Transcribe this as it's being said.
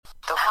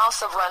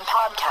House of Run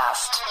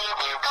podcast.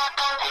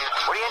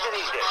 What are you into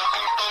these days?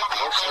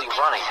 Mostly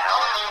running,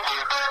 Hal.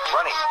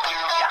 Running.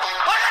 Yeah.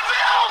 Look at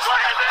Bills! Look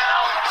at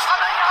Bills!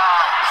 Coming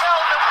on!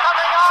 Bills is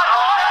coming on!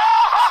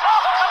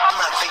 I'm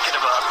not thinking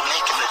about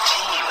making the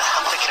team.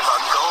 I'm thinking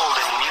about gold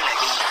in Munich.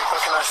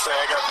 What can I say?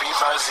 I got beat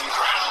by a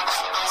zebra.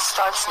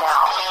 Starts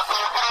now.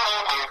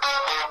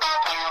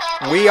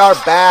 We are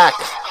back.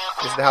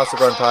 This is the House of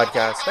Run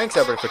podcast. Thanks,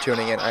 everybody, for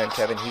tuning in. I am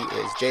Kevin. He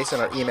is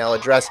Jason. Our email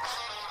address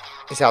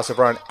is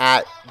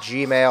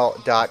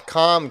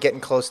houseofrun@gmail.com. Getting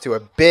close to a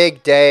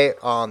big day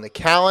on the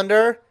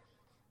calendar.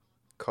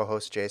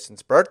 Co-host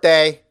Jason's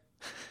birthday.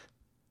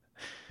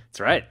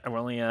 That's right. We're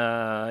only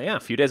a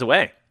few days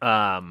away.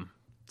 So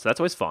that's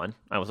always fun.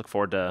 I always look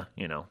forward to,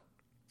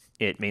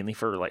 it mainly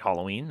for like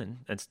Halloween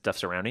and stuff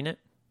surrounding it.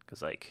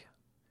 Because I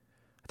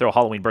throw a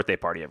Halloween birthday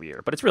party every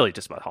year, but it's really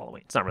just about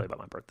Halloween. It's not really about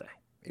my birthday.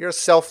 You're a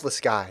selfless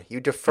guy. You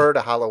defer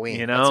to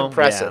Halloween. That's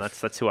impressive. Yeah,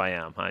 that's who I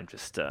am. I'm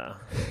just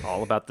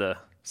all about the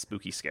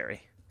spooky,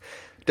 scary.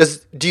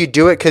 Do you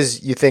do it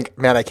because you think,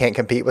 man, I can't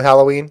compete with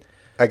Halloween?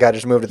 I got to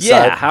just move to the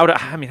side? Yeah, how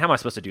am I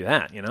supposed to do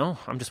that,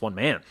 I'm just one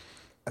man.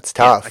 That's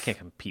tough. I can't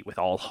compete with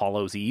All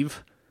Hallows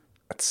Eve.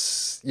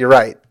 You're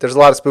right. There's a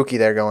lot of spooky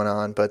there going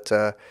on, but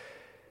by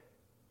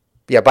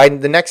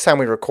the next time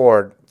we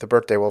record, the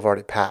birthday will have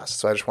already passed.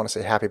 So I just want to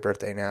say happy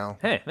birthday now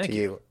to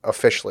you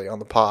officially on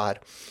the pod.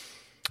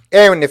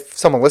 And if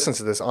someone listens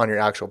to this on your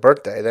actual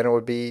birthday, then it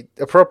would be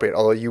appropriate,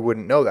 although you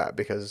wouldn't know that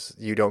because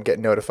you don't get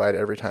notified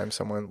every time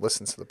someone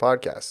listens to the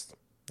podcast.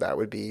 That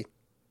would be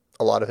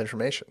a lot of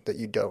information that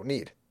you don't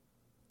need.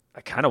 I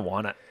kind of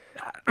want to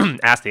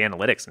ask the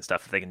analytics and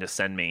stuff if they can just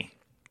send me,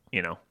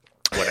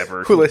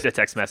 whatever, a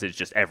text message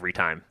just every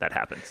time that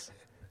happens.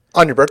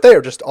 On your birthday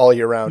or just all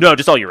year round? No,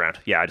 just all year round.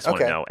 Yeah, I just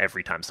want to know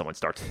every time someone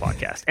starts the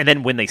podcast. And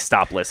then when they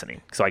stop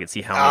listening, so I can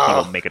see how many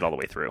people make it all the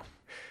way through.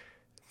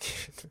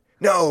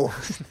 No,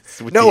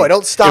 I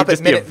don't stop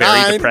at minute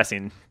 9. Very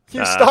depressing.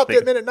 You stopped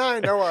at minute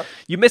 9, Noah.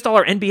 You missed all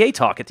our NBA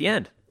talk at the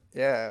end.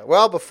 Yeah.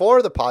 Well,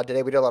 before the pod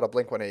today, we did a lot of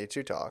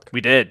Blink-182 talk.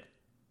 We did.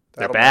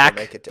 They're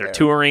back. They're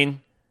touring.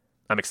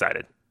 I'm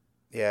excited.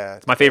 Yeah.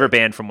 It's my favorite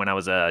band from when I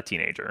was a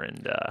teenager.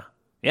 And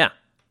I'm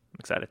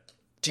excited.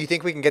 Do you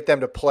think we can get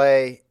them to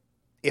play,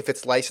 if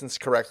it's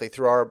licensed correctly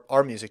through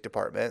our music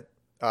department,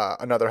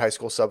 another High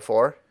School Sub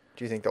 4?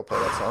 Do you think they'll play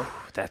that song?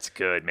 That's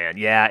good, man.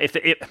 Yeah,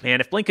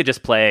 if Blink could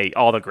just play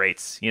all the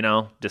greats,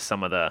 just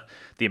some of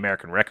the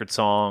American Record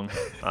song,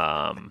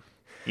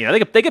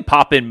 they could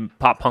pop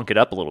punk it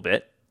up a little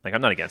bit. Like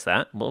I'm not against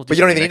that. But you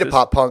don't even need to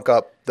pop punk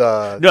up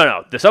the.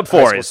 No. The Sub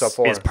 4 is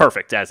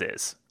perfect as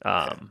is.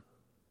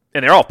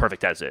 And they're all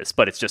perfect as is.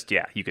 But it's just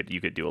you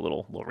could do a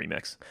little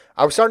remix.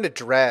 I was starting to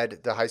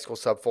dread the High School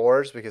Sub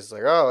 4s because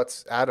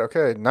let's add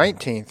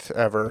 19th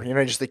ever.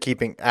 Just they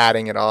keep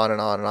adding it on and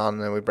on and on,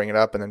 and then we bring it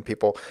up, and then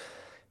people.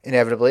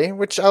 Inevitably,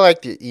 which I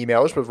like the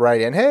emails would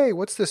write in, hey,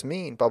 what's this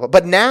mean? Blah, blah.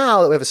 But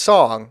now that we have a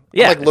song,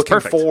 I'm looking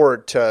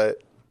forward to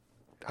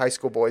High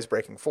School Boys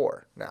Breaking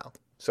 4 now.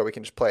 So we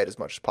can just play it as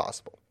much as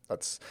possible.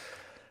 That's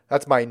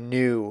my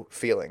new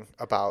feeling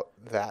about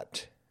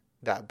that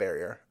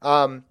barrier.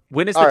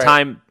 When is the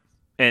time,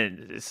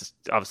 and this is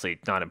obviously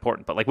not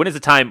important, but when is the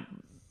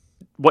time,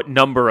 what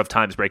number of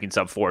times Breaking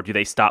Sub 4 do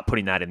they stop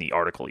putting that in the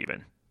article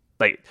even?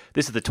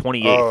 This is the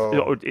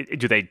 28th. Or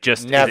do they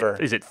just, never.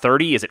 Is it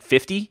 30? Is it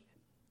 50?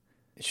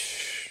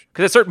 Because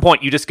at a certain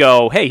point, you just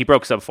go, hey, he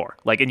broke Sub 4.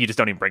 And you just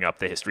don't even bring up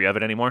the history of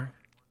it anymore.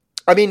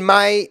 I mean,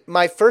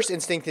 my first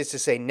instinct is to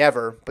say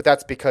never, but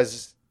that's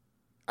because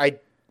I'm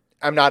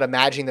not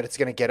imagining that it's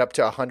going to get up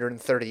to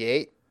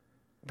 138,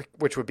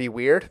 which would be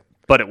weird.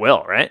 But it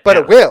will, right? But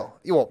it will.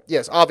 Well,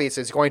 yes, obviously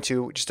it's going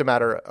to. Just a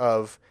matter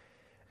of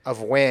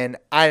when.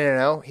 I don't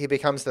know. He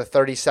becomes the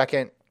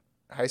 32nd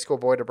high school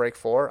boy to break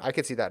 4. I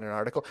could see that in an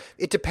article.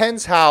 It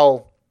depends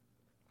how...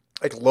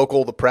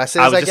 local the press is,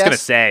 I was just going to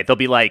say, they'll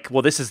be like,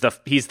 well,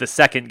 he's the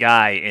second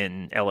guy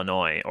in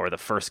Illinois or the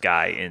first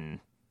guy in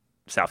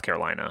South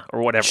Carolina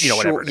or whatever,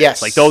 whatever it is.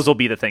 Yes. Those will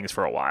be the things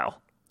for a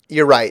while.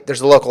 You're right.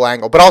 There's a local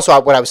angle. But also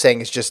what I was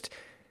saying is just,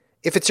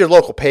 if it's your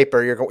local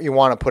paper, you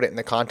want to put it in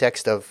the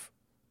context of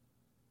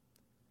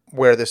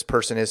where this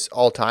person is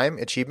all-time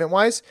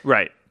achievement-wise.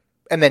 Right.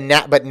 And then,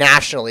 but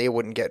nationally, it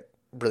wouldn't get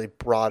really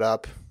brought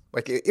up.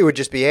 It would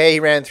just be, hey, he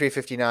ran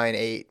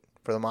 3:59.8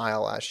 for the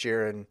mile last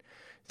year, and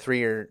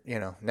 3 or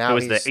now it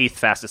was the 8th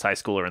fastest high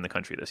schooler in the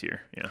country this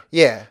year.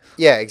 Yeah,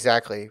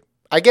 exactly.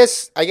 I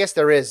guess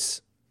there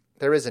is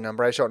a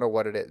number. I just don't know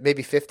what it is.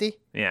 Maybe 50.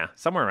 Yeah,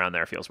 somewhere around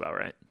there feels about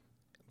right.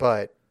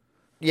 But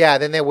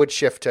then they would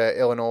shift to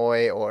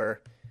Illinois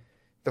or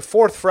the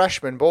 4th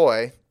freshman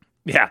boy.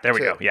 Yeah, there we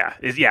go. Yeah,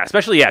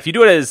 especially if you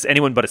do it as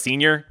anyone but a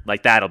senior,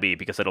 that'll be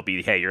because it'll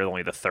be, hey, you're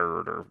only the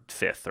 3rd or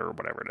 5th or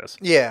whatever it is.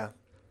 Yeah.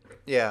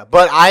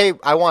 But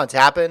I want it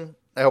to happen.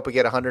 I hope we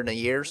get 100 in a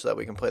year so that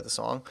we can play the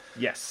song.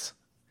 Yes.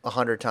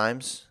 100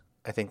 times.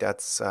 I think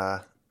that's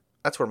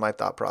where my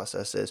thought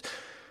process is.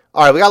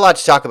 All right, we got a lot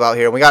to talk about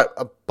here. We got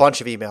a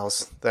bunch of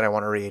emails that I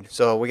want to read.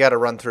 So we got to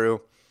run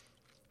through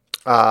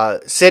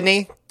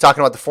Sydney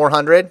talking about the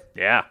 400.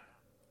 Yeah.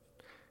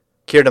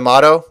 Keir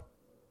D'Amato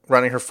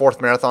running her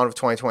 4th marathon of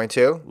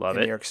 2022 Love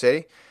in it. New York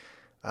City.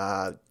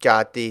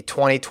 Got the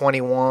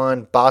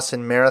 2021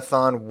 Boston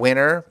Marathon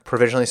winner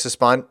provisionally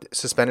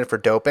suspended for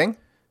doping.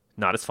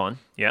 Not as fun.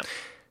 Yeah.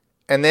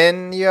 And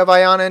then you have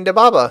Ayana and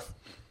Dibaba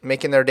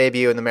making their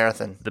debut in the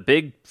marathon. The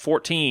big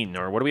 14,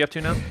 or what are we up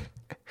to now?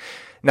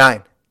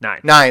 9,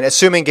 9.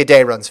 assuming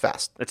Gaudet runs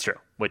fast. That's true,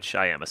 which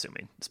I am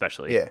assuming,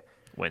 especially Yeah.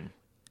 when,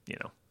 you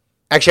know.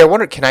 Actually, I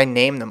wonder, can I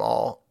name them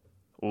all?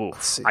 Ooh,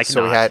 see. I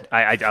So we cannot.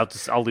 had-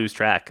 I'll lose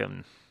track.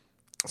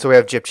 So we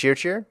have Jip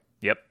Cheer.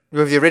 Yep. We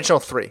have the original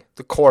 3.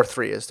 The core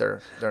 3 as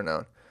they're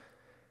known.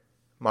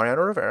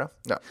 Mariano Rivera.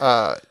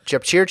 No.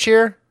 Jip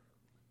Cheer.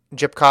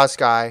 Jip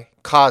Kosgei.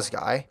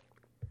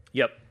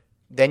 Yep.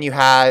 Then you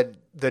had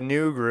the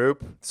new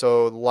group.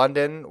 So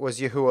London was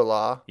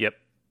Yahuwah. Yep.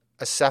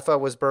 Asefa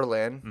was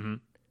Berlin. Mhm.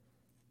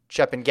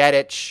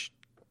 Chepengedich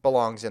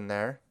belongs in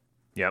there.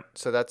 Yep.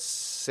 So that's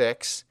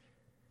 6.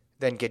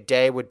 Then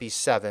Gaudet would be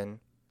 7.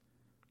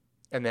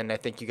 And then I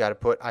think you got to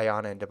put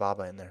Ayana and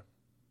Dibaba in there.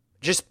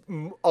 Just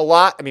a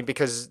lot. I mean,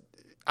 because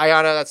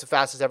Ayana, that's the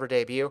fastest ever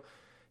debut.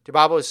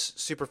 Dibaba was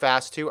super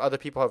fast too. Other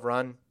people have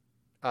run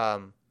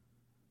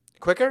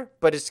quicker,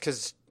 but it's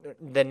because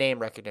the name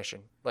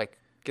recognition. Like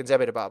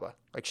Genzebe Dibaba.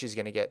 Like she's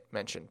going to get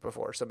mentioned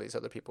before some of these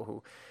other people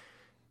who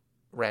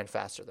ran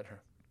faster than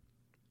her.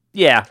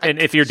 Yeah, and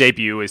if your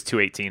debut is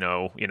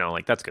 2:18.0, you know,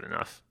 like that's good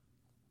enough.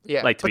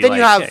 Yeah, Like, to but be then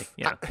you like,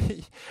 have. hey,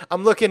 yeah.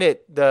 I'm looking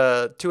at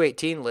the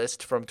 218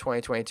 list from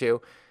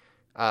 2022.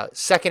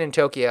 Second in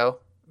Tokyo,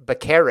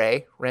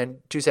 Bakare ran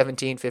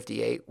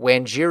 2:17.58.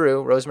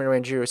 Wanjiru, Rosemary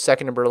Wanjiru,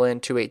 second in Berlin,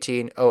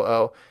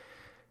 2:18.00.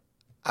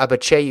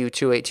 Abacheyu,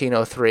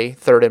 2:18.03,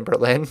 third in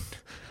Berlin.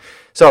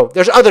 So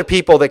there's other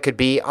people that could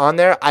be on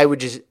there. I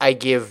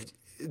give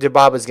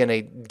Dibaba's going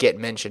to get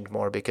mentioned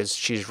more because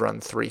she's run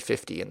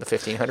 3:50 in the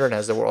 1500 and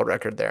has the world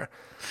record there.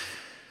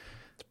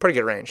 It's a pretty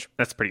good range.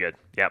 That's pretty good.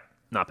 Yep,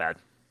 not bad.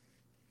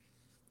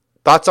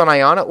 Thoughts on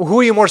Ayana? Who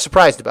are you more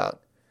surprised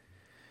about?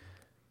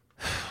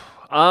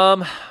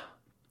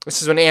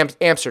 This is in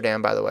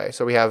Amsterdam, by the way.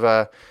 So we have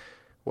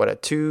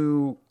what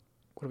do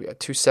we got?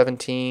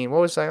 2:17. What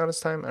was Ayana's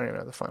time? I don't even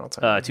know the final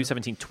time.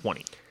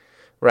 2:17.20.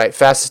 Right,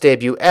 fastest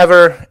debut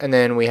ever. And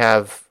then we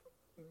have,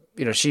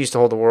 she used to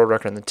hold the world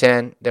record in the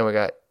 10. Then we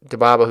got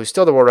Dibaba, who's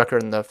still the world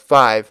record in the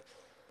 5,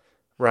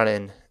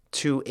 running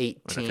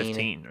 2:18.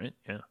 15, right?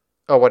 Yeah.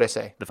 Oh, what did I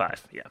say? The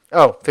 5, yeah.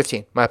 Oh,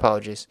 15. My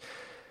apologies.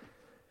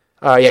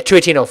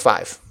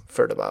 2:18.05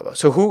 for Dibaba.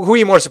 So who are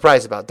you more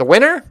surprised about? The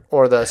winner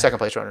or the second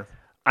place runner?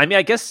 I mean,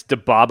 I guess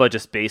Dibaba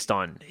just based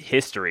on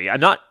history.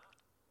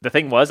 The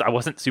thing was, I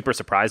wasn't super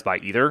surprised by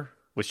either,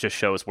 which just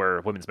shows where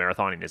women's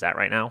marathoning is at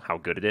right now, how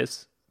good it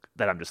is.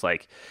 That I'm just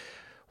like,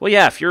 well,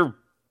 yeah, if you're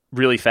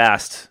really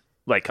fast,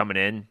 like coming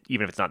in,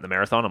 even if it's not in the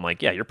marathon, I'm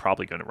like, yeah, you're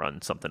probably going to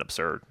run something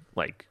absurd.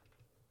 Like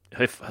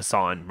if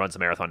Hassan runs a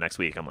marathon next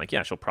week, I'm like,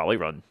 yeah, she'll probably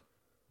run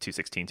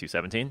 2:16,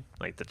 2:17.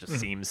 Like that just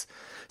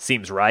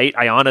seems right.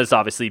 Ayana's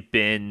obviously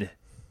been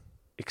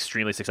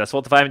extremely successful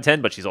at the 5 and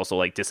 10, but she's also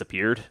like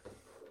disappeared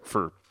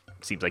for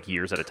seems like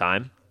years at a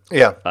time.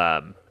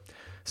 Yeah.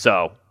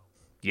 So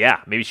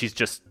yeah, maybe she's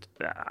just.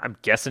 I'm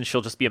guessing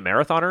she'll just be a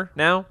marathoner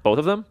now. Both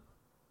of them.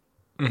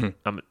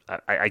 Mm-hmm.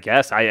 I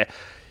guess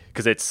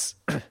because it's.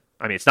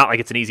 I mean, it's not like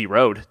it's an easy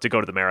road to go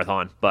to the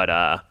marathon, but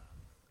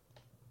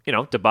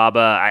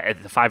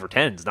Dibaba, the 5 or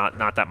 10 is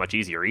not that much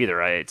easier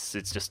either. It's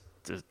just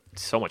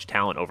so much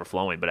talent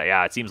overflowing. But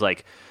yeah, it seems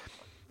like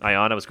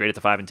Ayana was great at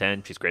the 5 and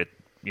 10. She's great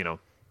at,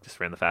 just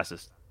ran the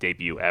fastest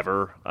debut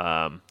ever.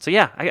 So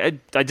yeah,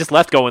 I just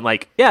left going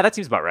like, yeah, that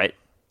seems about right.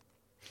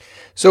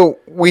 So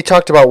we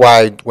talked about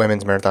why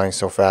women's marathoning is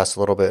so fast a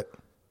little bit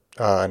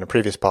in a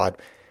previous pod,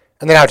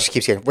 and then now it just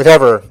keeps getting with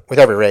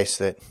every race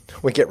that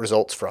we get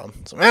results from.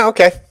 So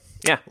okay,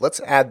 Yeah, let's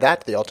add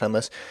that to the all-time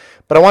list.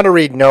 But I want to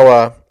read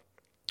Noah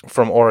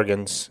from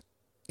Oregon's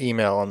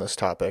email on this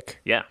topic.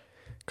 Yeah.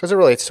 Because it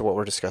relates to what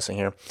we're discussing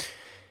here.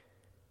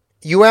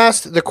 You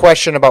asked the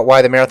question about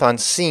why the marathon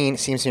scene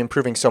seems to be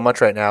improving so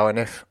much right now, and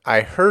if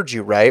I heard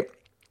you right,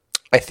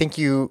 I think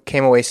you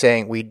came away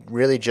saying we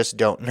really just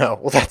don't know.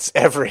 Well, that's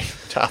every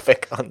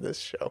topic on this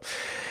show.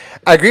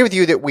 I agree with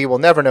you that we will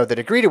never know the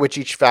degree to which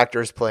each factor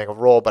is playing a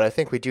role, but I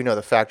think we do know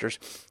the factors,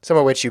 some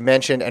of which you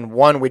mentioned, and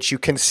one which you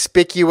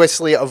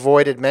conspicuously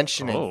avoided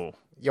mentioning. Oh.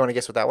 You want to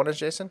guess what that one is,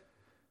 Jason?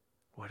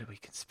 What did we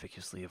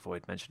conspicuously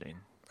avoid mentioning?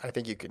 I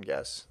think you can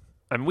guess.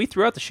 I mean, we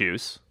threw out the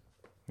shoes.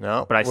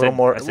 No, But I a little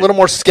said- more,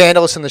 more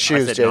scandalous in the I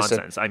shoes, said Jason.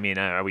 nonsense. I mean,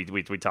 are we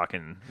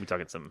talking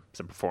some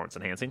performance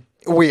enhancing?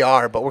 We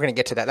are, but we're going to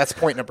get to that. That's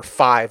point number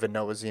 5 in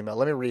Noah's email.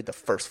 Let me read the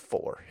first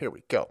 4. Here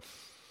we go.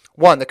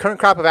 1, the current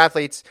crop of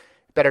athletes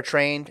better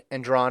trained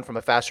and drawn from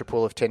a faster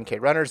pool of 10K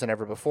runners than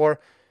ever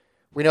before.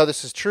 We know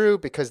this is true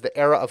because the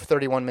era of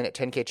 31-minute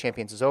 10K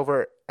champions is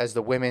over. As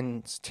the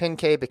women's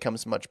 10K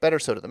becomes much better,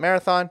 so do the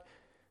marathon.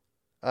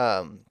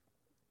 So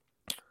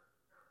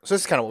this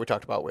is kind of what we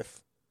talked about with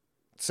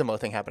similar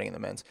thing happening in the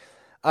men's.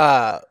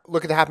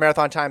 Look at the half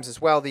marathon times as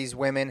well. These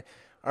women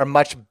are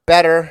much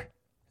better.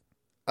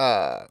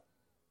 Hold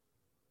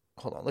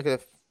on. Look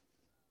at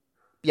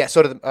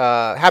So do the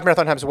half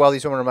marathon times as well.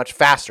 These women are much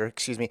faster,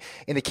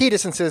 in the key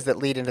distances that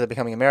lead into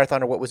becoming a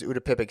marathoner. What was Uta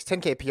Pipik's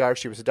 10K PR?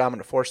 She was a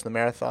dominant force in the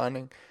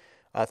marathoning,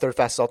 third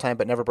fastest all time,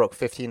 but never broke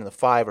 15 in the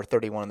 5 or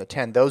 31 in the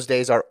 10. Those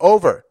days are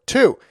over.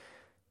 2,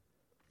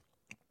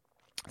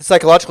 the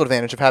psychological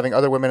advantage of having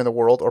other women in the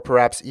world, or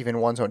perhaps even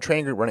one's own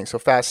training group, running so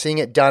fast. Seeing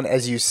it done,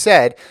 as you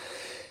said,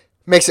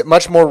 makes it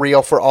much more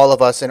real for all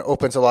of us and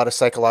opens a lot of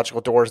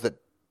psychological doors that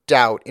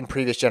doubt in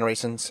previous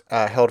generations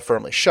held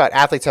firmly shut.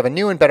 Athletes have a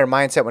new and better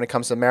mindset when it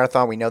comes to the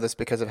marathon. We know this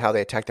because of how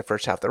they attack the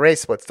first half of the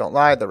race. Splits don't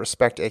lie. The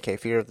respect, aka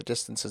fear of the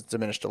distance, has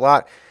diminished a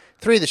lot.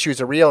 3, the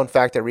shoes are real. In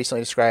fact, they're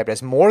recently described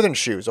as more than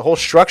shoes, a whole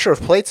structure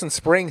of plates and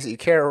springs that you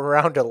carry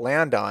around to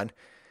land on,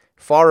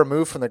 far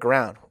removed from the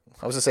ground.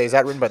 I was going to say, is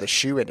that written by the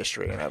shoe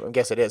industry? And I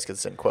guess it is because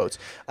it's in quotes.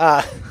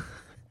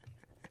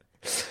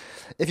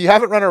 If you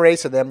haven't run a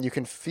race of them, you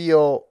can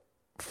feel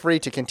free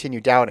to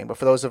continue doubting. But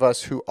for those of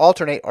us who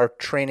alternate our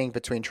training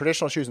between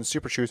traditional shoes and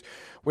super shoes,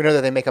 we know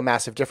that they make a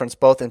massive difference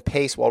both in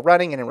pace while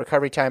running and in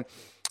recovery time.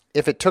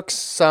 If it took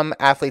some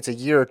athletes a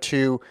year or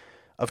 2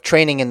 of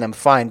training in them,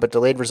 fine, but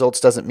delayed results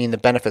doesn't mean the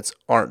benefits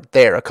aren't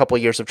there. A couple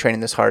of years of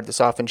training this hard,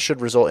 this often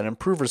should result in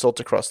improved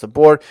results across the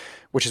board,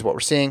 which is what we're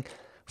seeing.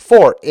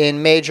 4,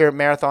 in major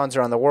marathons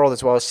around the world,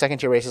 as well as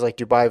second-tier races like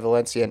Dubai,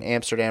 Valencia, and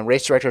Amsterdam,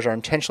 race directors are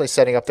intentionally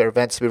setting up their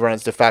events to be run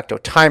as de facto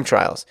time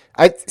trials.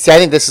 I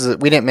think this is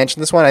we didn't mention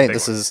this one. I think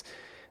this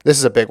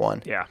is a big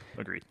one. Yeah,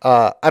 agreed.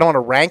 I don't want to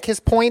rank his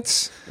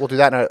points. We'll do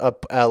that in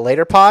a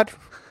later pod.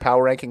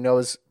 Power ranking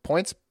Noah's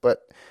points,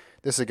 but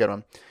this is a good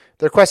one.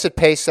 The requested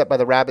pace set by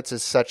the Rabbits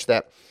is such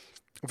that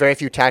very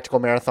few tactical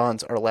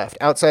marathons are left.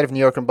 Outside of New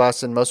York and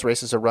Boston, most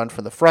races are run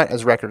from the front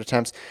as record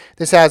attempts.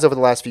 This has, over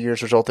the last few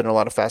years, resulted in a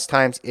lot of fast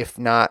times, if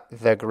not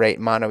the great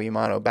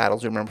mano-a-mano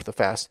battles we remember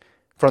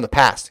from the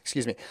past.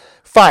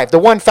 5, the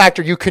one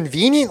factor you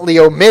conveniently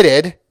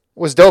omitted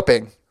was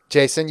doping.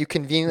 Jason, you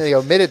conveniently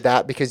omitted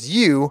that because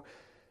you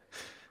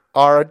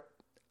are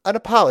an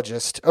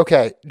apologist.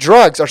 Okay,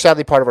 drugs are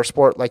sadly part of our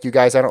sport. Like you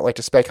guys, I don't like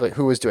to speculate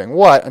who is doing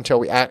what until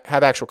we have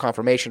actual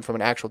confirmation from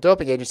an actual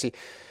doping agency.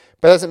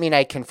 But that doesn't mean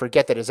I can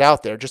forget that it's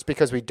out there. Just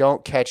because we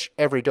don't catch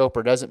every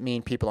doper doesn't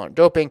mean people aren't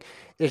doping.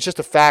 It's just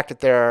a fact that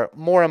there are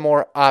more and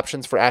more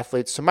options for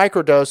athletes to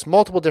microdose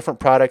multiple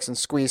different products and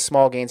squeeze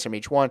small gains from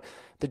each one.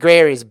 The gray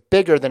area is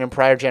bigger than in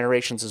prior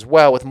generations as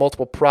well, with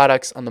multiple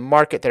products on the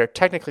market that are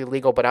technically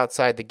legal but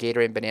outside the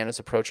Gatorade Bananas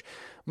approach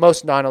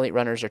most non-elite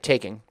runners are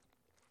taking.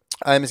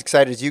 I'm as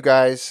excited as you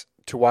guys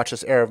to watch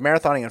this era of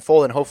marathoning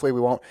unfold, and hopefully we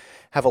won't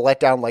have a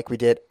letdown like we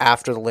did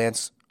after the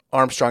Lance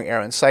Armstrong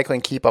era in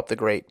cycling. Keep up the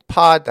great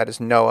pod. That is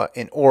Noah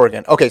in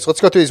Oregon. Okay, so let's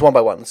go through these one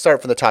by one. Let's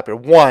start from the top here.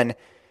 1,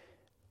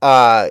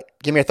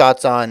 give me your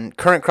thoughts on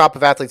current crop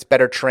of athletes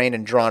better trained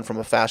and drawn from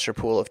a faster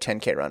pool of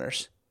 10K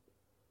runners.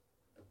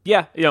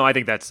 Yeah, I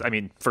think that's,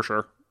 for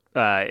sure.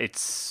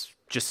 It's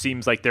just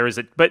seems like there is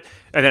and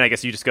then I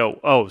guess you just go,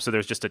 oh, so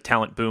there's just a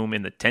talent boom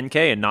in the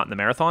 10K and not in the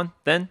marathon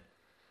then?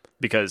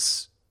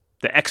 Because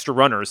the extra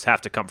runners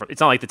have to come from, it's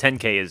not like the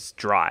 10K is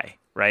dry,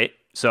 right?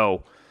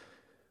 So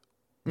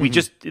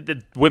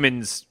the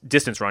women's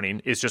distance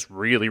running is just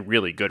really,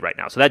 really good right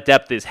now. So that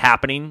depth is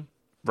happening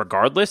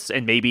regardless,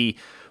 and maybe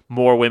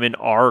more women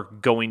are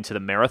going to the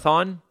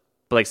marathon.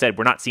 But like I said,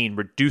 we're not seeing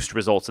reduced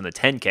results in the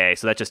 10K,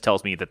 so that just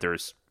tells me that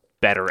there's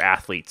better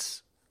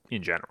athletes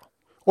in general.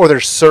 Or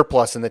there's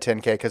surplus in the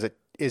 10K because it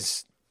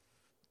is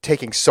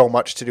taking so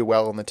much to do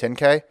well in the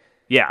 10K.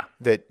 Yeah.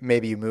 That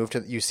maybe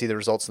you see the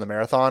results in the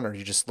marathon, or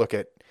you just look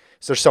at,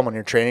 so there's someone in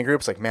your training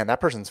group, it's like, man,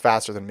 that person's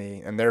faster than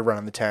me, and they're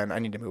running the 10. I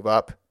need to move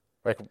up.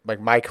 Like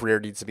my career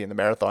needs to be in the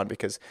marathon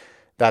because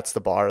that's the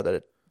bar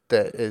that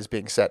is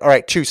being set. All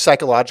right, 2,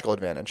 psychological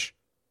advantage.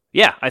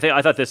 Yeah, I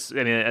thought this.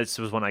 This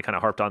was one I kind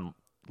of harped on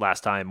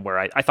last time, where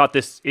I thought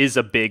this is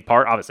a big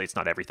part. Obviously, it's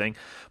not everything,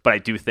 but I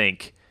do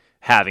think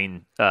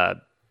having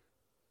that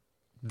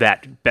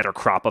better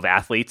crop of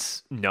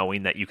athletes,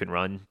 knowing that you can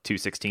run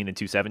 2:16 and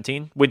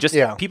 2:17, when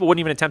people wouldn't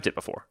even attempt it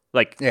before.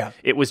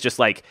 It was just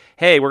like,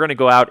 hey, we're going to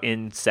go out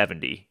in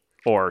 70.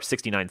 Or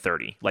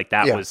 69:30, like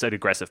that was an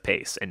aggressive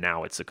pace, and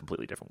now it's a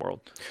completely different world.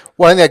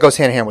 Well, I think that goes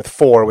hand in hand with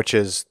 4, which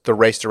is the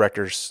race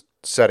directors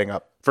setting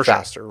up for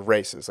faster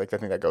races. Like I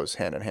think that goes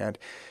hand in hand,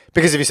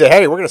 because if you say,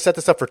 "Hey, we're going to set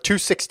this up for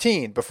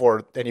 2:16,"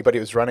 before anybody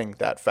was running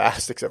that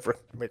fast, except for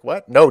like,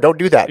 what? No, don't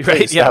do that. Please.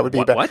 Right? Yeah, that would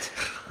be bad. What?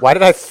 Why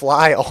did I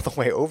fly all the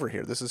way over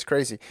here? This is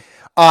crazy.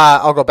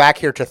 I'll go back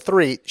here to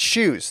 3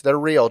 shoes. They're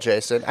real,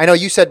 Jason. I know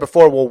you said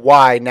before, well,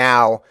 why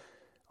now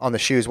on the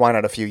shoes? Why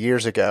not a few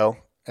years ago?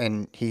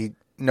 And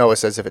Noah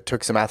says if it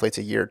took some athletes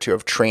a year or 2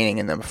 of training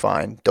in them,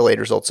 fine. Delayed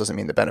results doesn't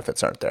mean the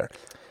benefits aren't there.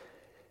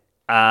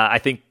 I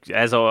think,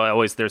 as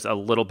always, there's a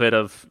little bit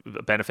of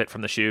benefit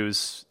from the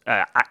shoes.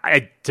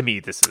 To me,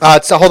 this is...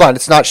 hold on.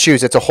 It's not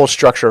shoes. It's a whole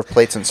structure of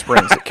plates and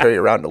springs that carry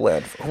around to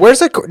land.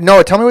 Where's it?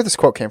 Noah, tell me where this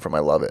quote came from. I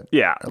love it.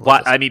 Yeah.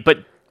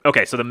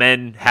 Okay, so the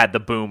men had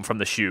the boom from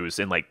the shoes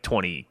in like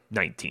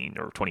 2019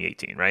 or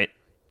 2018, right?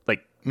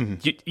 Like,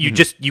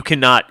 you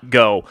cannot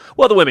go,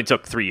 well, the women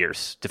took 3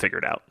 years to figure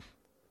it out.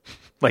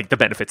 Like the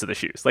benefits of the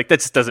shoes. Like that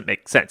just doesn't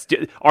make sense.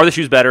 Are the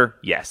shoes better?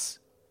 Yes.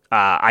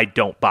 I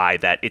don't buy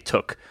that it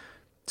took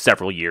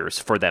several years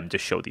for them to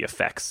show the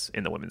effects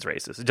in the women's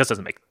races. It just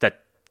doesn't make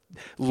that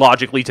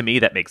logically to me.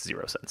 That makes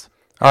zero sense.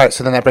 All right,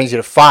 so then that brings you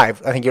to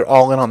 5. I think you're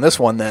all in on this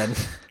one then.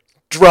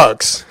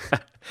 Drugs.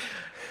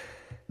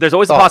 There's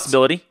always Thoughts? a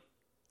possibility,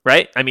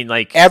 right? I mean,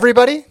 like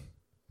Everybody?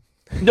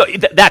 no,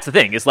 that's the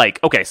thing. It's like,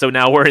 okay, so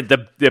now we're in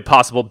the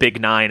possible big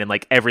 9 and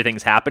like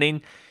everything's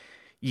happening.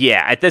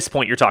 Yeah, at this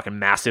point you're talking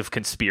massive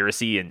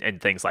conspiracy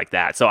and things like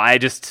that. So I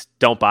just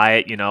don't buy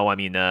it. I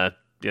mean,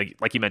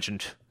 like you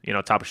mentioned,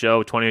 top of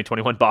show,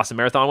 2021 Boston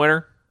Marathon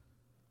winner,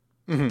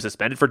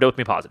 suspended for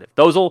doping positive.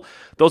 Those will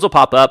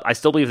pop up. I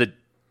still believe that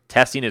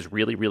testing is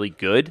really, really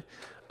good.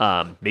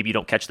 Maybe you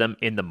don't catch them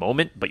in the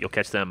moment, but you'll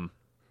catch them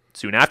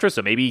soon after.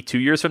 So maybe 2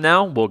 years from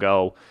now, we'll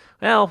go,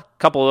 well, a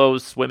couple of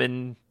those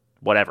women,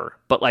 whatever.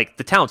 But like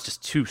the talent's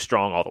just too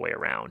strong all the way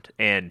around.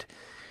 And,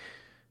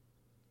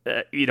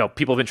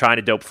 people have been trying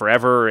to dope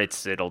forever.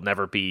 It'll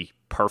never be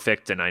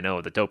perfect. And I know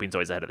the doping's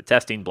always ahead of the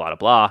testing, blah, blah,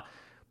 blah.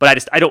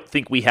 But I don't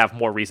think we have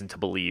more reason to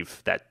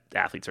believe that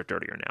athletes are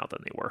dirtier now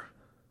than they were.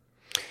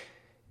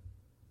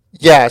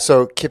 Yeah,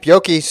 so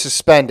Kipchoge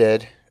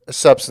suspended a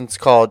substance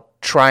called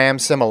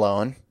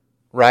triamcinolone,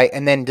 right?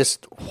 And then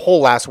just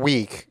whole last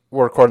week,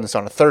 we're recording this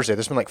on a Thursday,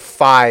 there's been like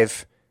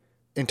 5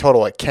 in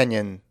total, like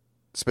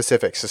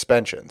Kenyan-specific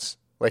suspensions.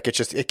 Like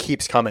it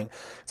keeps coming.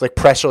 It's like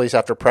press release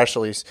after press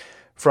release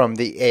from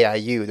the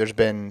AIU. There's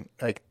been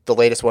like the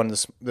latest one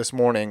this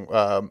morning,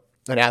 an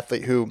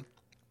athlete who,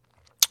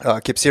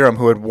 Kipsiram,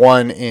 who had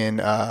won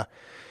in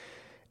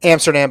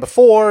Amsterdam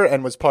before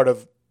and was part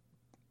of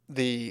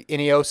the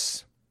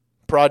Ineos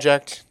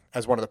project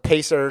as one of the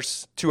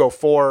pacers,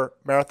 2:04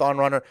 marathon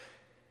runner.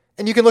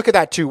 And you can look at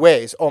that 2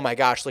 ways. Oh my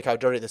gosh, look how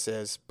dirty this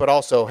is. But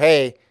also,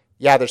 hey,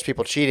 yeah, there's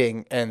people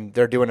cheating and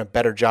they're doing a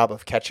better job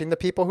of catching the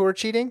people who are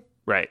cheating.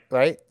 Right.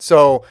 Right?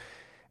 So,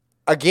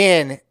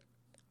 again,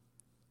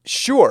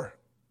 sure.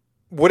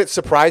 Would it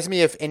surprise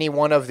me if any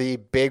one of the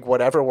big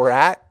whatever we're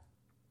at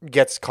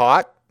gets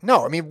caught?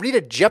 No. I mean,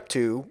 Rita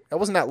Jeptu, that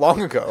wasn't that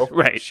long ago.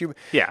 Right. She was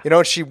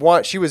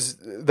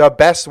the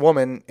best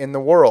woman in the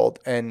world.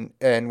 And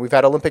we've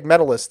had Olympic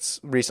medalists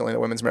recently in the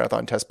women's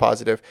marathon test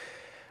positive.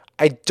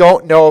 I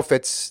don't know if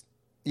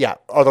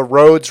are the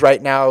roads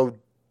right now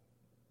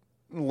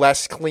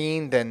less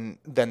clean than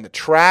the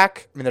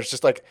track? I mean, there's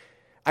just like,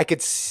 I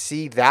could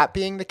see that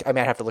being I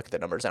mean, I'd have to look at the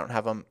numbers. I don't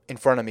have them in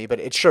front of me, but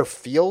it sure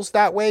feels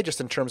that way just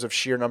in terms of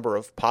sheer number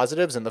of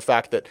positives and the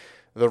fact that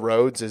the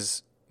roads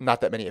is not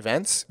that many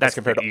events. That's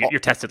compared to you're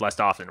tested less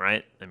often,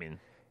 right? I mean,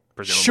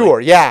 presumably. Sure,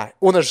 yeah.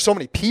 Well, there's so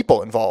many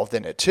people involved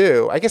in it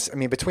too. I guess, I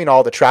mean, between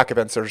all the track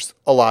events, there's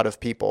a lot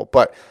of people.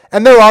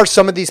 And there are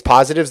some of these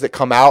positives that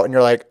come out and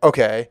you're like,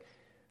 okay,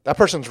 that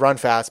person's run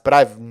fast, but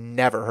I've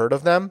never heard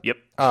of them. Yep.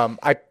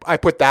 I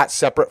put that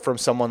separate from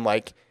someone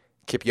like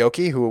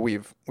Kipchoge, who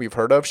we've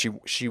heard of.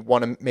 She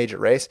won a major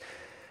race.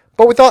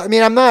 But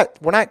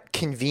we're not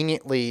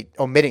conveniently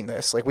omitting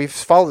this. Like, we've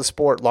followed the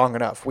sport long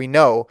enough. We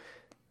know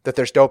that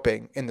there's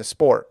doping in the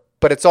sport.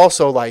 But it's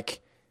also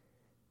like,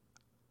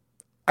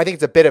 I think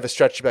it's a bit of a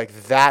stretch to be like,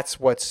 that's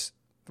what's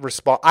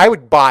I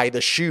would buy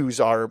the shoes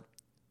are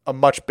a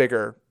much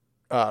bigger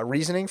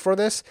reasoning for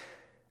this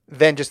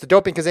than just the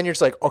doping. Because then you're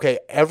just like, okay,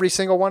 every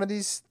single one of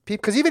these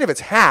people, because even if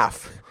it's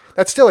half,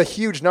 that's still a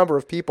huge number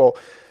of people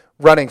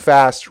running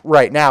fast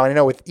right now. And I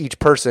know with each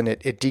person,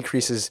 it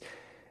decreases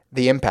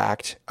the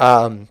impact.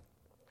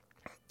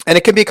 And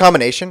it can be a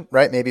combination,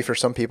 right? Maybe for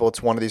some people,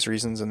 it's one of these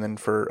reasons. And then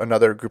for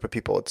another group of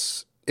people,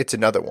 it's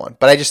another one.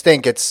 But I just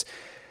think it's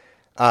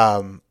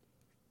part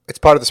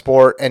of the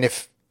sport. And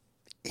if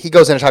he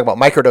goes in and talk about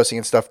microdosing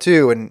and stuff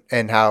too,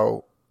 and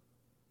how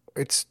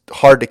it's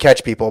hard to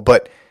catch people,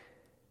 but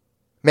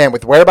man,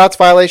 with whereabouts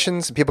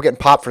violations and people getting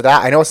popped for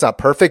that, I know it's not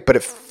perfect, but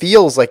it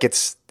feels like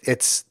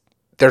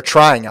they're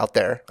trying out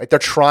there. Like, they're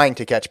trying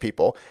to catch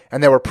people.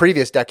 And there were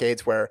previous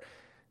decades where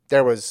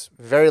there was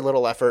very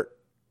little effort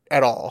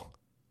at all.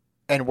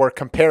 And we're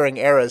comparing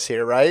eras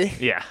here, right?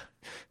 Yeah.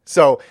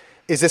 So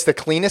is this the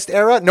cleanest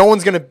era? No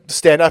one's going to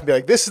stand up and be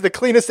like, this is the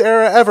cleanest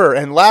era ever.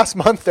 And last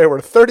month there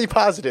were 30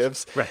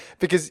 positives. Right.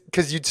 Because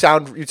you'd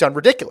sound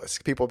ridiculous.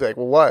 People would be like,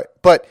 well,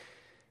 what? But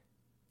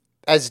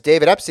as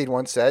David Epstein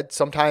once said,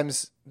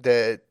 sometimes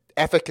the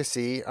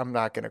efficacy, I'm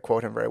not going to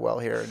quote him very well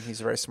here, and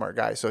he's a very smart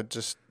guy, so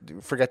just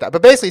forget that.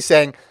 But basically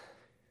saying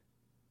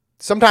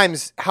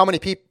sometimes how many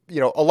people,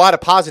 a lot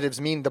of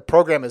positives mean the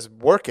program is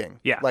working,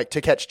 like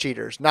to catch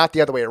cheaters, not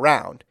the other way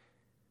around.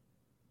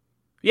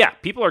 Yeah,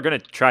 people are going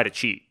to try to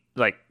cheat,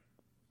 like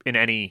in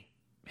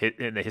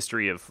the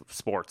history of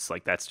sports.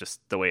 Like, that's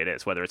just the way it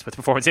is, whether it's with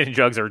performance-enhancing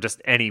drugs or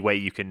just any way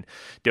you can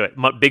do it.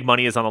 Big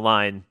money is on the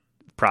line.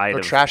 Pride or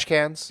of trash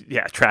cans.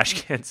 Yeah, trash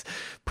cans,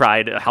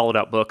 pride, hollowed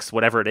out books,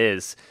 whatever it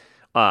is.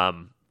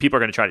 People are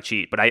going to try to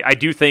cheat, but I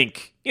do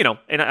think,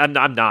 and I'm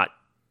not,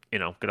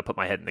 going to put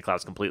my head in the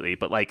clouds completely,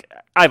 but like,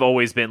 I've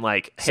always been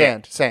like,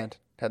 hey, sand,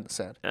 head in the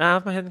sand. I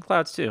have my head in the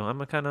clouds too.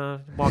 I'm kind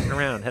of walking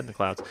around, head in the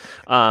clouds.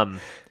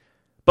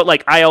 But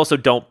like, I also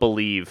don't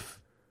believe,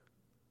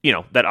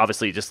 that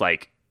obviously just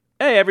like,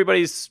 hey,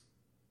 everybody's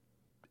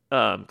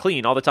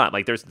clean all the time.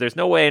 Like there's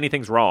no way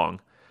anything's wrong.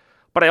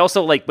 But I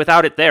also like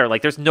without it there,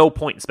 like there's no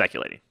point in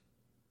speculating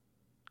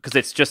because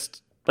it's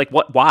just like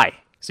what? Why?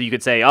 So you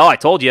could say, "Oh, I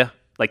told you."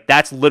 Like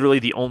that's literally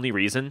the only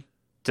reason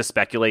to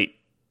speculate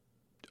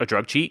a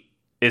drug cheat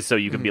is so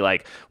you can be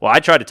like, "Well, I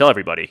tried to tell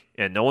everybody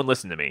and no one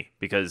listened to me,"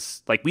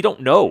 because like we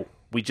don't know.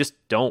 We just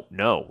don't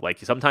know. Like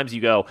sometimes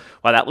you go,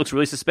 "Wow, that looks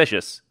really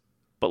suspicious,"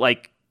 but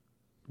like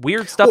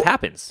weird stuff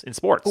happens in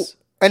sports.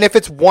 And if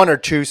it's one or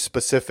two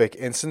specific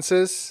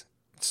instances,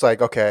 it's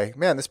like, okay,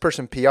 man, this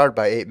person PR'd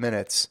by 8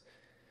 minutes.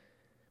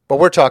 But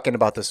we're talking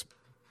about this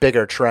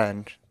bigger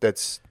trend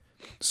that's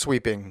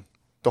sweeping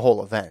the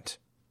whole event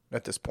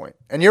at this point.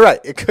 And you're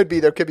right.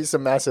 There could be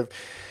some massive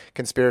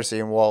conspiracy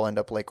and we'll all end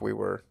up like we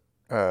were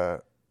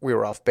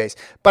off base.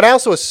 But I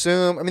also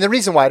assume, I mean, the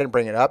reason why I didn't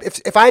bring it up,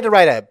 if I had to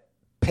write a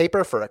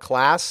paper for a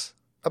class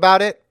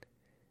about it,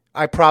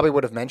 I probably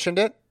would have mentioned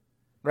it,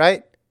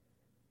 right?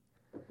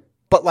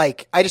 But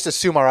like, I just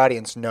assume our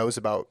audience knows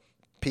about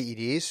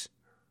PEDs.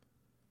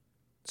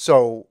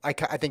 So I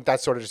think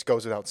that sort of just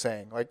goes without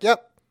saying. Like,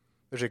 yep,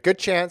 there's a good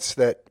chance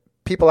that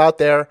people out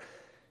there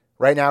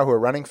right now who are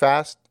running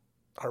fast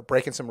are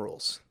breaking some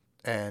rules.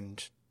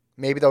 And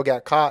maybe they'll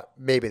get caught,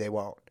 maybe they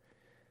won't.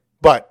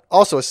 But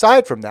also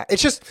aside from that,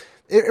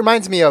 it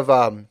reminds me of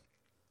a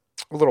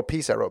little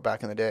piece I wrote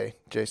back in the day,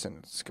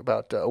 Jason. It's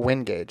about a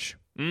wind gauge.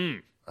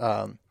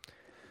 I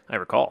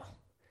recall.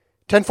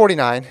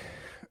 10:49,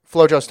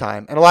 FloJo's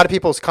time. And a lot of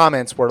people's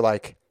comments were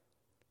like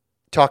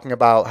talking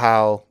about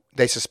how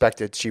they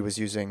suspected she was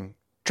using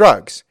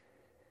drugs.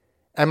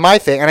 And my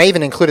thing, and I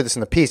even included this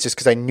in the piece just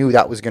because I knew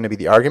that was going to be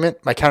the argument.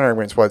 My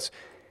counter-argument was,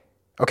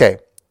 okay,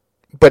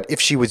 but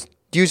if she was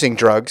using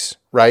drugs,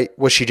 right,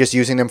 was she just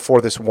using them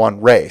for this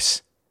one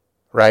race,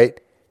 right?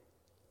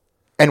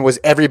 And was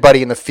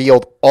everybody in the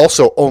field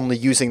also only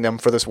using them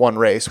for this one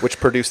race, which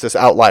produced this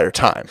outlier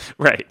time?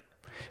 Right.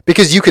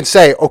 Because you can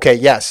say, okay,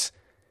 yes,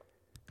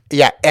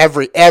 yeah,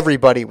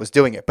 everybody was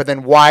doing it. But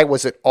then why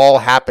was it all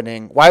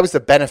happening? Why was the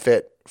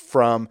benefit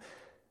from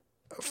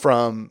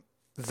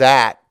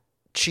that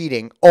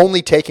cheating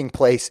only taking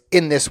place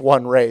in this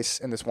one race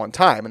in this one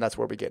time? And that's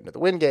where we get into the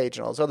wind gauge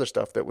and all this other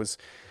stuff that was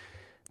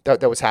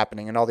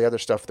happening and all the other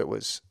stuff that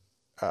was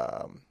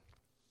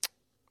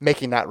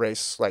making that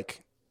race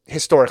like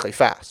historically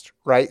fast,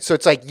 right? So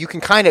it's like you can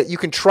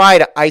try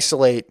to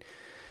isolate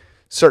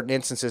certain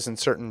instances and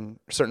certain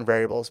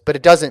variables, but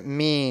it doesn't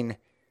mean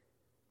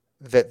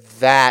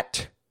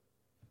that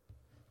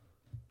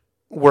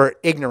we're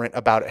ignorant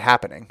about it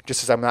happening,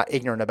 just as I'm not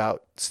ignorant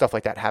about stuff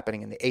like that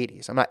happening in the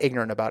 80s. I'm not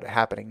ignorant about it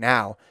happening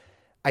now.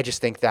 I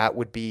just think that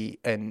would be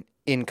an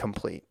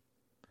incomplete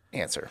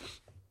answer.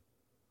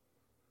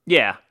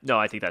 Yeah, no,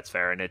 I think that's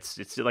fair. And it's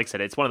like I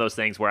said, it's one of those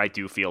things where I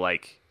do feel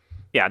like,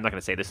 yeah, I'm not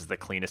going to say this is the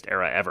cleanest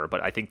era ever,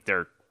 but I think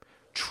they're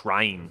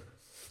trying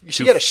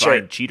to get a find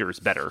shirt. Cheaters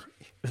better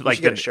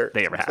Like than a shirt.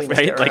 they ever have, Cleanest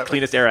right? era Like ever.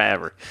 cleanest era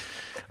ever.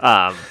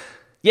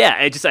 Yeah,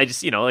 I just,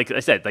 like I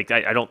said, like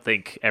I don't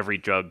think every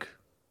drug,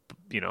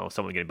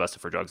 someone getting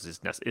busted for drugs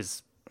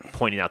is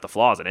pointing out the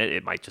flaws in it.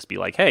 It might just be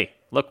like, hey,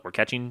 look, we're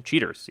catching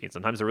cheaters. And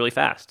sometimes they're really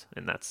fast,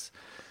 and that's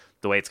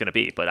the way it's going to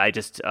be. But I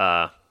just,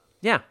 I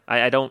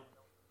don't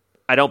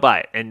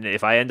buy it. And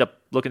if I end up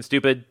looking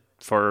stupid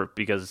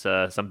because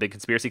some big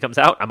conspiracy comes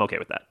out, I'm okay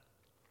with that.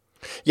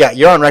 Yeah,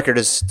 you're on record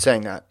as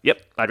saying that.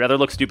 Yep, I'd rather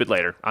look stupid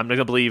later. I'm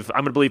gonna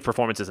believe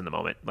performances in the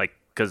moment, like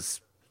because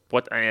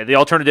the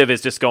alternative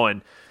is just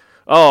going,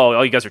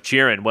 oh, you guys are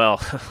cheering.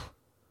 Well,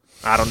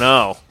 I don't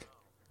know.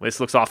 This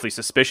looks awfully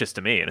suspicious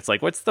to me, and it's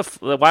like,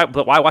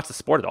 why watch the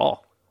sport at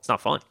all? It's not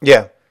fun.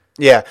 Yeah.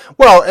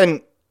 Well,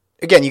 and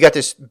again, you got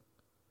this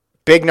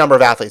big number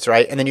of athletes,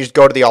 right? And then you just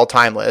go to the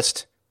all-time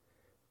list,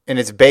 and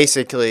it's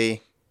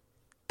basically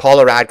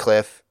Paula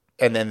Radcliffe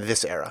and then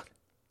this era,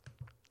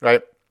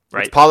 right?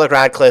 Right. It's Paula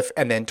Radcliffe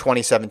and then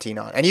 2017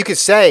 on. And you could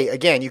say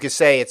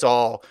it's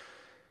all,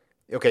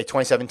 okay,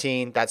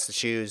 2017, that's the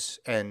shoes,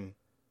 and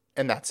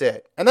that's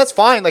it. And that's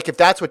fine. Like, if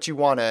that's what you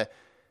want to,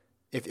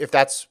 if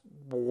that's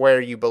where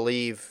you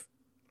believe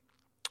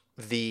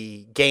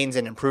the gains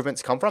and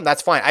improvements come from,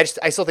 that's fine.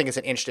 I still think it's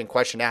an interesting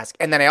question to ask.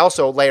 And then I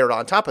also layered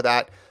on top of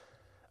that,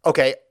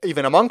 okay,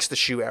 even amongst the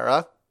shoe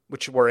era,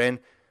 which we're in,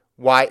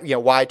 why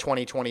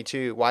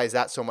 2022? Why is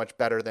that so much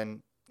better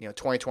than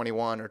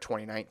 2021 or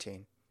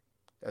 2019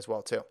 as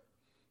well too?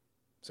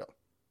 So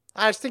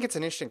I just think it's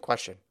an interesting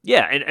question.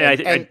 Yeah, and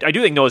I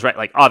do think Noah's right.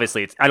 Like,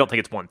 obviously, I don't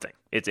think it's one thing.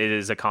 It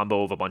is a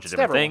combo of a bunch of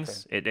different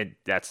things.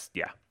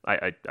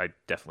 I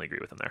definitely agree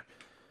with him there.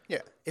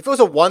 Yeah, if it was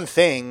a one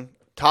thing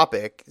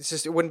topic,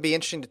 it wouldn't be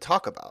interesting to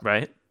talk about.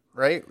 Right.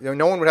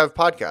 No one would have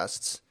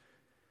podcasts.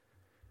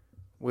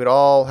 We'd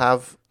all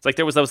have. It's like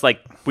there was those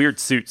like weird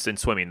suits in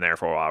swimming there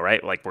for a while,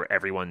 right? Like where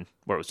it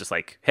was just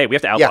like, hey, we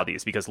have to outlaw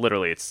these because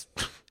literally it's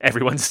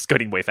everyone's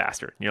skating way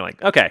faster. And you're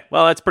like, okay,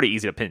 well, that's pretty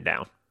easy to pin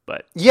down.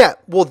 But yeah,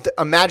 well,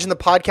 imagine the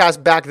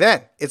podcast back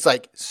then. It's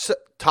like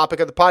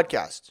topic of the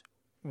podcast: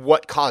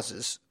 what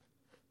causes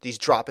these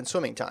drop in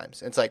swimming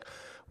times? And it's like,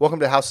 welcome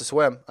to House of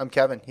Swim. I'm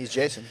Kevin. He's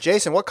Jason.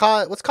 Jason,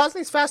 what's causing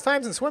these fast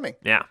times in swimming?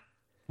 Yeah.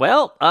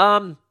 Well,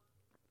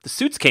 the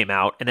suits came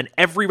out, and then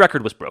every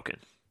record was broken.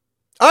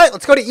 All right,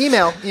 let's go to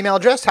email. Email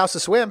address,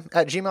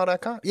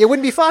 houseofswim@gmail.com. Yeah, it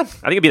wouldn't be fun. I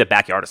think it'd be the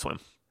backyard of swim.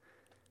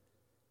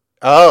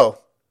 Oh.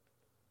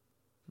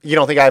 You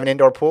don't think I have an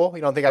indoor pool?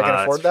 You don't think I can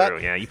afford that's that? true.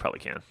 Yeah, you probably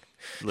can.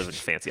 Living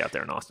fancy out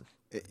there in Austin.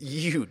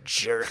 You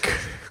jerk.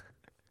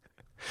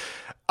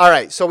 All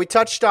right, so we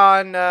touched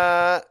on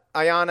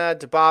Ayana,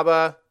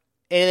 Dibaba.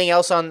 Anything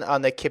else on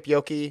the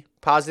Kipyoki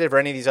positive or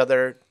any of these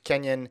other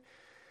Kenyan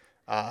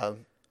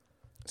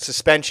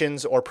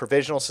suspensions or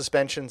provisional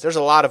suspensions? There's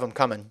a lot of them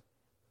coming.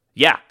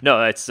 Yeah,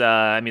 no, it's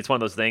it's one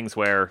of those things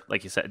where,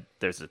 like you said,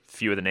 there's a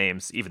few of the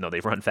names, even though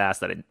they've run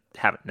fast, that I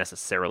haven't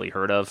necessarily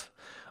heard of.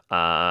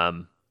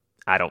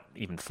 I don't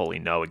even fully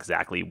know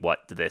exactly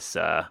what this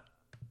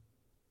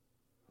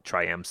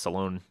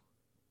triamcinolone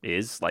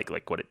is, like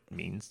what it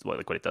means, what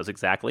it does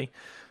exactly.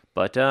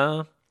 But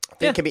I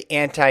think it can be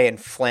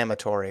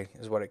anti-inflammatory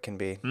is what it can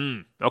be.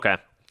 Okay.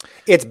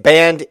 It's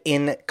banned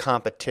in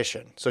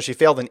competition. So she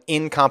failed an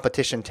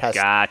in-competition test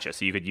Gotcha.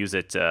 So you could use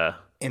it.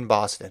 in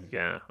Boston.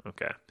 Yeah.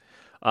 Okay.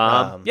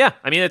 Yeah.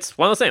 I mean, it's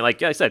one of those things.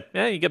 Like I said,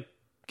 yeah, you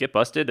get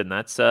busted, and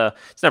that's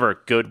it's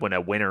never good when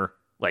a winner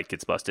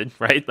gets busted,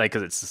 right? Like,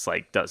 because it's just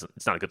like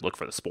it's not a good look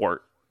for the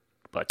sport.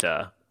 But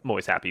I'm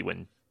always happy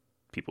when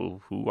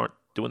people who aren't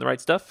doing the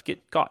right stuff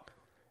get caught.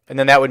 And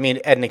then that would mean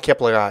Edna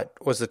Kiplagat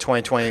was the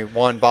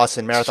 2021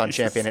 Boston Marathon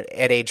champion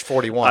at age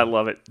 41. I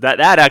love it. That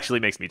actually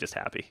makes me just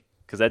happy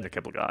because Edna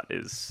Kiplagat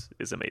is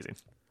amazing.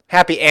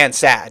 Happy and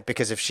sad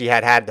because if she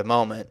had the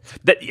moment.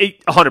 That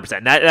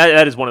 100%.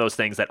 That is one of those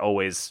things that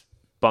always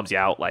bums you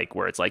out, like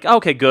where it's like, oh,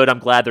 okay, good. I'm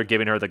glad they're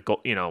giving her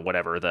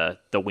the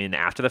the win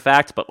after the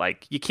fact, but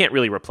like you can't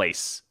really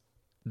replace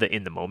the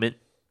in the moment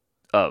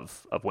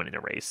of winning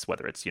a race,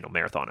 whether it's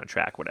marathon or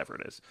track, whatever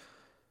it is.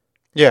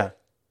 Yeah.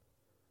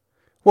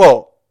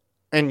 Well,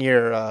 and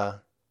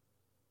you're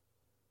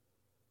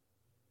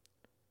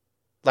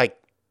like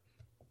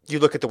you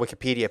look at the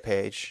Wikipedia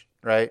page,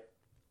 right?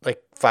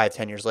 Like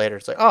 5-10 years later,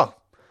 it's like, oh,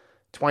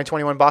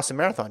 2021 Boston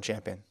Marathon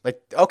champion. Like,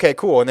 okay,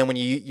 cool. And then when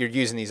you're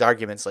using these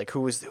arguments, like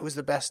who was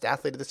the best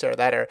athlete of this era,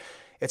 that era,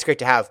 it's great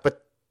to have.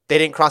 But they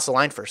didn't cross the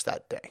line first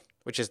that day,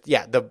 which is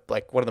one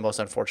of the most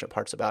unfortunate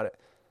parts about it.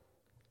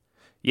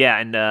 Yeah,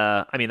 and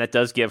I mean that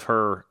does give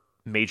her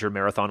major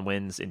marathon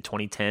wins in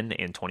 2010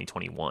 and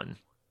 2021.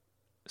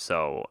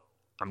 So,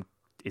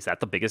 is that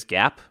the biggest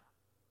gap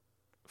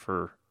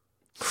for?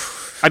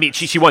 I mean,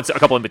 she won a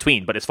couple in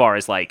between, but as far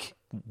as like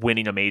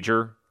winning a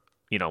major,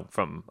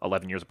 from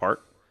 11 years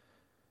apart.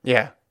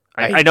 Yeah,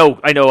 I know.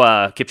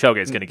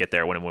 Kipchoge is going to get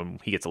there when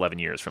he gets 11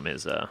 years from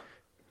his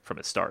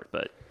start.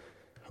 But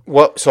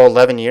what? So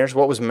 11 years.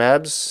 What was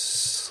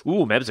Meb's?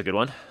 Ooh, Meb's a good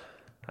one.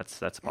 That's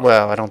possible.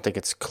 Well, I don't think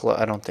it's.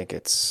 I don't think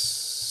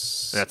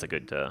it's. That's a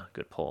good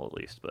poll at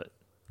least. But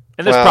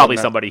there's probably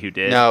somebody who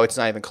did. No, it's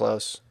not even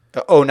close.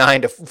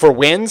 09 for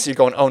wins, you're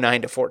going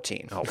 09 to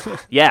 14. Oh,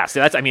 yeah. So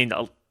that's 10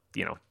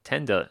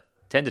 to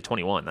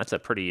 21. That's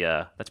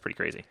pretty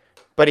crazy.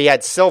 But he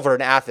had silver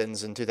in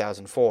Athens in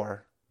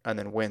 2004. And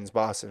then wins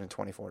Boston in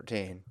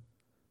 2014.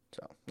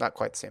 So, not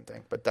quite the same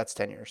thing, but that's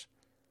 10 years.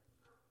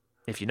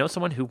 If you know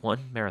someone who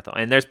won marathon,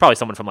 and there's probably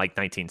someone from like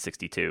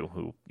 1962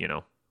 who,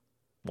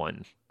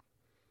 won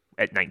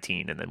at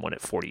 19 and then won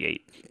at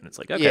 48. And it's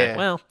like, okay, yeah.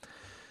 Well,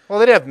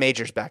 they didn't have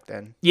majors back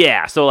then.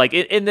 Yeah. So, like,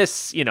 in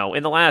this, in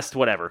the last,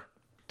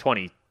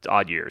 20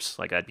 odd years,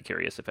 like, I'd be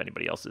curious if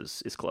anybody else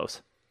is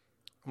close.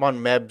 I'm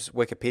on Meb's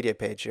Wikipedia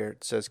page here.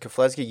 It says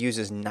Keflezighi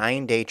uses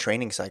 9-day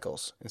training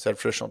cycles instead of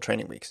traditional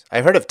training weeks.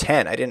 I heard of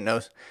 10. I didn't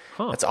know.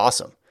 Huh. That's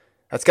awesome.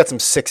 That's got some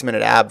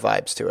 6-minute ab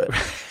vibes to it.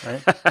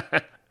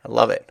 Right? I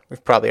love it.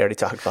 We've probably already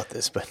talked about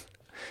this, but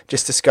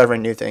just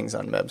discovering new things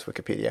on Meb's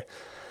Wikipedia.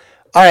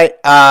 All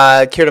right.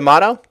 Keira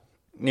D'Amato,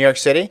 New York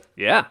City.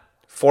 Yeah.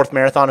 4th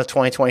marathon of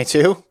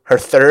 2022. Her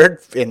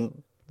 3rd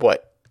in,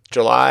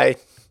 July?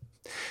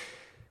 And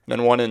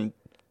then one in,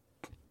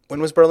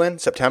 when was Berlin?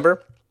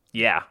 September?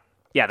 Yeah.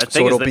 Yeah, the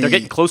thing is that they're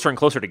getting closer and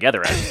closer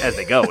together as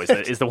they go. Is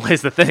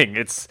the thing?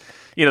 It's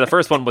the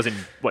first one was in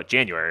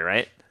January,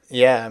 right?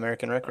 Yeah,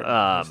 American record.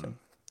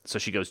 So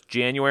she goes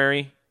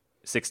January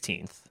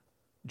 16th,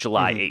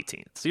 July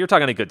 18th. So you're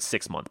talking a good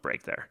 6-month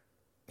break there.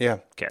 Yeah.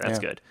 Okay, that's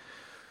good.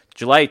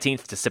 July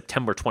 18th to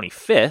September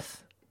 25th.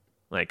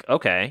 Like,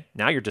 okay,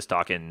 now you're just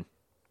talking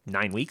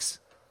 9 weeks,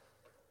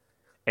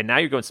 and now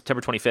you're going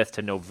September 25th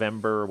to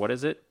November. What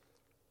is it?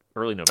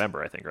 Early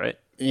November, I think, right?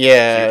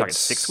 Yeah. So you're talking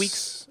 6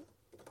 weeks.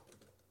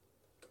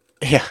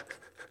 Yeah.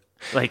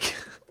 Like,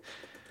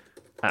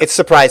 it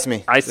surprised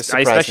me. I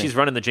expect she's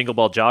running the Jingle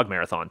Ball Jog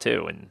Marathon,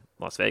 too, in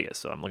Las Vegas,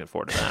 so I'm looking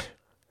forward to that.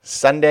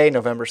 Sunday,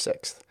 November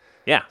 6th.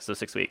 Yeah, so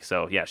 6 weeks.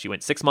 So, yeah, she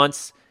went 6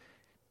 months,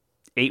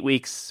 8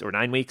 weeks, or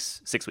 9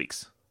 weeks, 6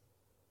 weeks.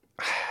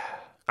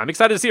 I'm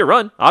excited to see her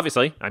run,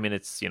 obviously. I mean,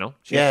 it's,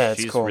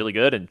 she's cool. Really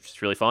good, and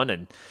she's really fun,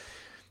 and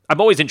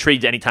I'm always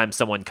intrigued anytime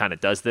someone kind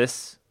of does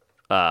this,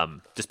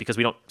 just because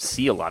we don't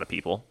see a lot of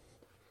people.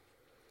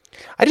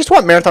 I just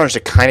want marathoners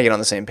to kind of get on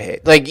the same page.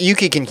 Like,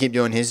 Yuki can keep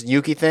doing his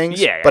Yuki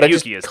things. Yeah, but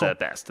Yuki is the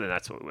best, and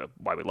that's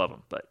why we love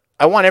him. But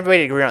I want everybody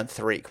to agree on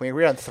 3. Can we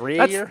agree on 3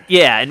 a year?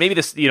 Yeah, and maybe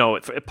this,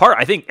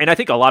 I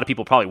think a lot of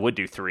people probably would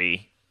do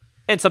 3,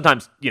 and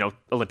sometimes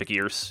Olympic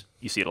years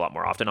you see it a lot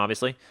more often,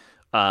 obviously.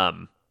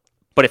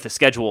 But if the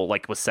schedule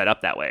was set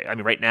up that way, I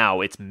mean, right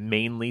now it's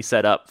mainly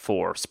set up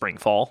for spring,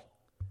 fall,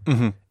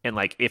 and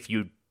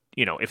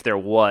if there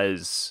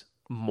was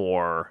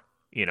more,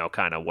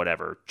 kind of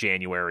whatever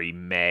January,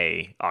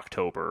 May,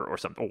 October, or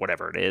something, or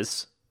whatever it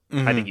is,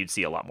 I think you'd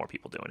see a lot more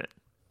people doing it.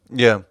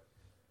 Yeah.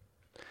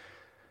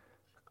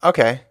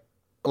 Okay,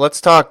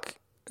 let's talk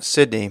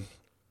Sydney.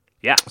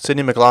 Yeah.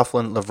 Sydney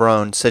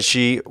McLaughlin-Levrone says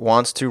she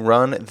wants to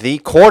run the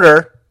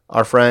quarter.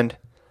 Our friend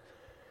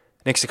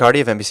Nick Sicardi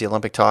of NBC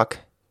Olympic Talk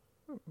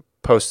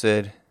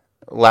posted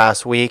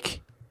last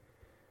week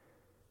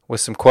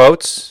with some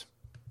quotes.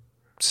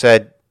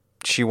 Said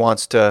she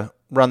wants to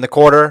run the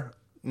quarter,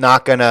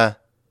 not going to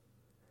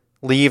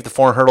leave the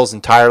 400 hurdles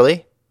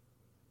entirely,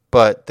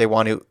 but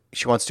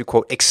she wants to,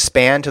 quote,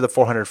 expand to the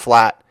 400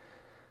 flat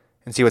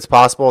and see what's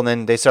possible. And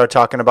then they started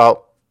talking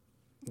about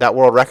that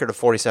world record of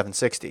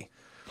 47.60.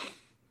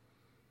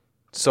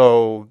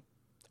 So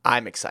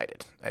I'm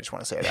excited. I just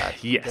want to say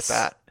that. Yes. Get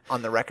that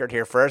on the record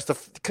here first.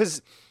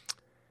 Because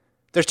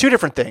there's two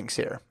different things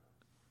here.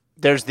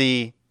 There's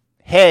the,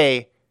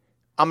 hey,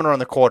 I'm going to run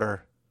the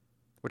quarter,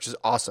 which is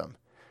awesome.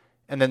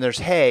 And then there's,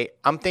 hey,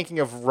 I'm thinking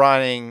of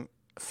running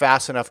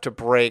fast enough to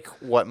break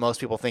what most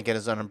people think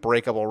is an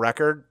unbreakable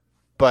record,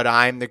 but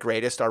I'm the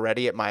greatest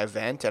already at my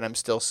event, and I'm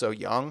still so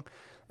young.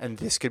 And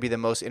this could be the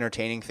most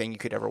entertaining thing you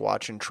could ever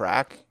watch in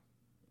track.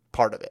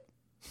 Part of it.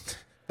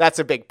 That's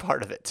a big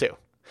part of it, too.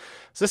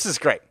 So this is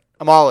great.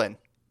 I'm all in.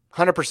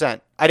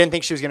 100%. I didn't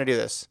think she was going to do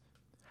this.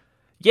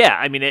 Yeah,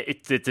 I mean,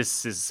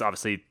 this is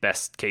obviously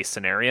best case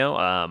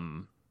scenario.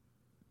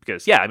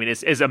 Because, yeah, I mean,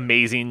 as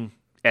amazing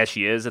as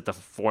she is at the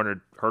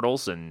 400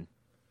 hurdles, and,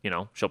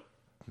 she'll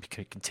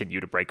continue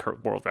to break her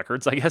world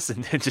records, I guess.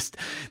 And just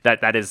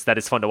that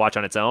is fun to watch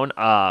on its own.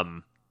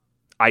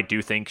 I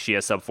do think she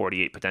has sub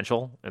 48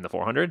 potential in the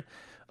 400.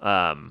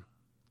 I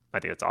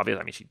think that's obvious.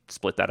 I mean, she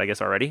split that, I guess,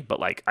 already.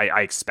 But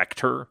I expect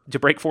her to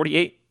break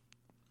 48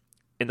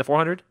 in the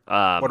 400.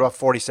 What about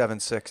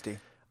 47.60?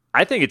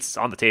 I think it's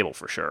on the table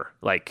for sure.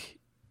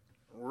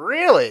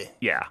 Really?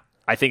 Yeah,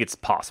 I think it's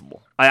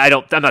possible.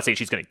 I'm not saying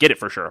she's going to get it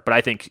for sure, but I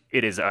think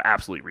it is an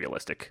absolutely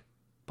realistic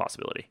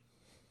possibility.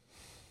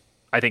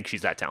 I think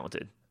she's that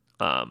talented.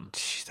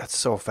 Jeez, that's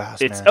so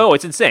fast. It's man.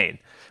 It's insane.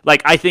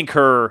 I think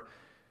her.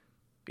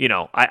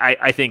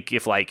 I think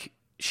if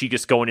she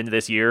just going into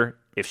this year,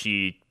 if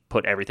she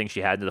put everything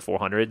she had into the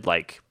 400,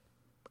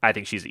 I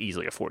think she's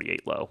easily a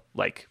 48 low.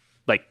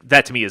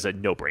 That to me is a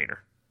no brainer.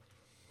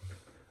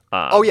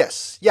 Oh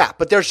yes, yeah,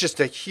 but there's just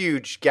a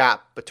huge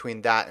gap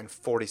between that and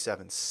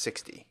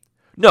 47.60.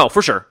 No,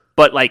 for sure.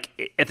 But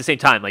at the same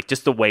time,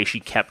 just the way she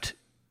kept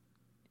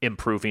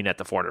improving at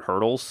the 400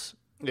 hurdles,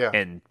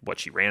 and what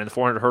she ran in the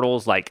 400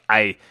 hurdles,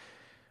 I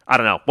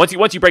don't know. Once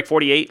you break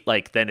 48,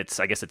 then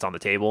I guess it's on the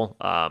table.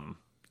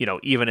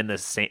 Even in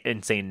this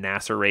insane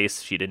Nasser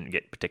race, she didn't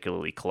get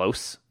particularly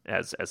close,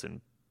 as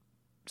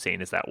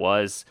insane as that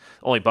was.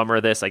 Only bummer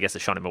of this, I guess,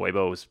 is Shawnee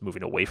Mwebo was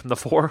moving away from the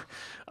 4.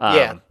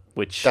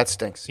 Which that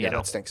stinks. Yeah,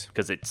 that stinks.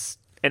 Because it's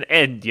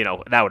and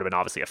that would have been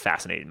obviously a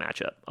fascinating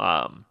matchup.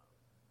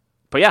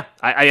 But yeah,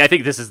 I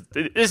think this is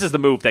the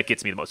move that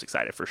gets me the most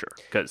excited for sure.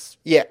 Because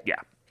yeah.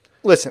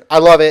 Listen, I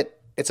love it.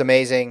 It's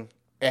amazing,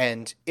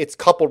 and it's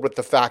coupled with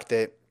the fact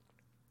that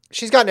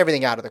she's gotten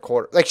everything out of the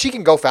quarter. She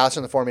can go faster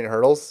in the 4-meter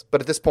hurdles, but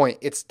at this point,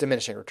 it's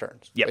diminishing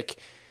returns. Yeah.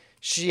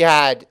 She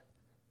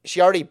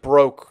already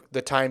broke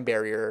the time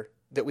barrier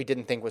that we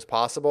didn't think was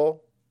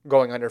possible,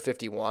 going under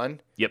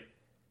 51. Yep.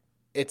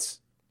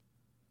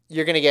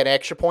 You're going to get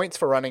extra points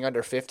for running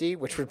under 50,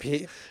 which would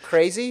be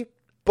crazy,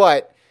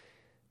 but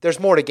there's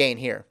more to gain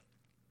here.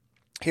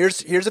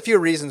 Here's a few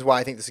reasons why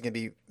I think this is going to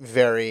be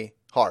very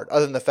hard,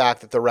 other than the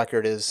fact that the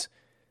record is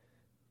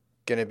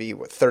going to be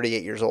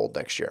 38 years old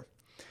next year.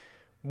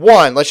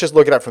 One, let's just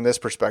look at it from this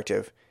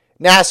perspective.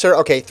 Nasser,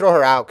 okay, throw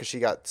her out because she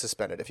got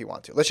suspended if you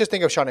want to. Let's just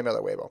think of Shawnee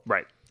Miller-Weibo.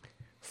 Right.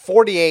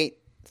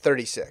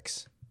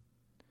 48.36.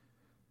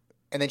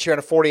 And then she ran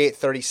a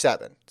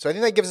 48.37. So I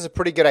think that gives us a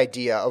pretty good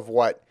idea of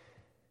what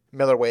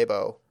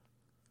Miller-Weibo,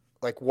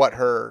 what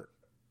her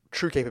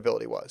true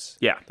capability was.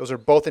 Yeah. Those are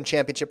both in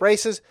championship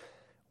races.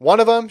 One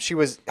of them, she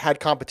had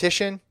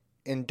competition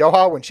in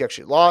Doha when she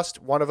actually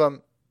lost. One of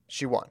them,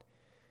 she won.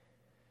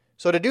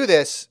 So to do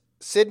this,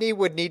 Sydney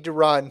would need to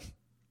run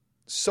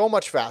so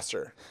much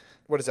faster.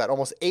 What is that?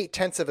 Almost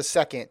 0.8 of a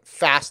second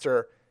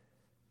faster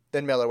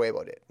than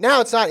Miller-Weibo did. Now,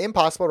 it's not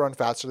impossible to run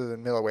faster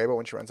than Miller-Weibo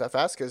when she runs that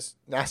fast because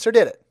Nasser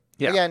did it.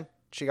 Yeah. Again,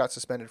 she got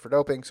suspended for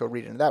doping, so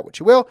read into that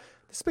what you will.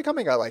 This is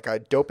becoming a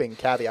doping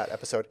caveat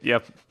episode.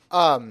 Yep.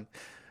 But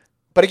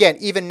again,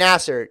 even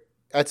Nasser,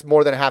 that's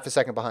more than a half a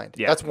second behind.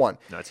 Yeah. That's one.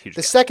 No, it's huge.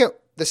 The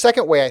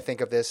second way I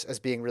think of this as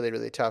being really,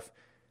 really tough,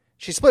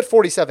 she split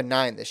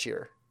 47.9 this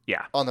year.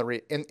 Yeah. On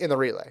the in the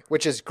relay,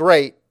 which is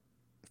great.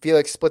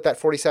 Felix split that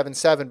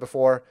 47.7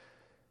 before,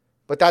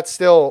 but that's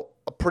still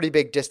a pretty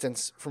big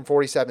distance from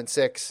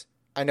 47.6.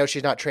 I know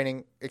she's not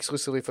training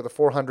exclusively for the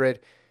 400,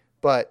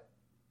 but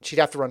she'd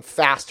have to run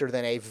faster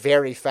than a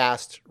very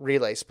fast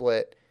relay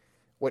split,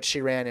 which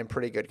she ran in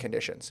pretty good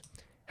conditions.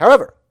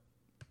 However,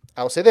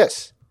 I will say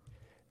this.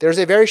 There's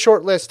a very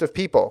short list of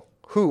people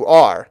who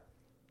are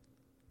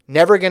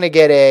never going to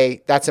get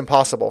a that's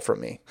impossible from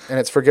me, and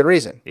it's for good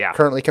reason. Yeah.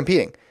 Currently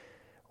competing.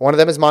 One of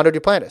them is Mondo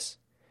Duplantis.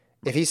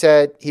 If he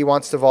said he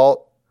wants to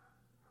vault,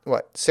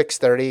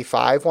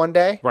 635 one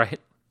day, Right.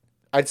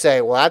 I'd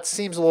say, well, that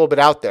seems a little bit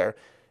out there,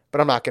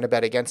 but I'm not going to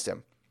bet against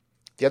him.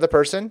 The other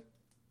person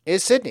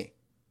is Sydney.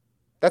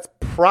 That's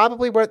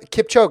probably where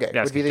Kipchoge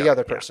Yes, would be Kipchoge, the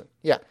other yeah. person.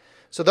 Yeah.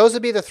 So those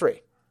would be the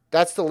three.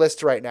 That's the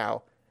list right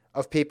now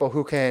of people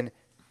who can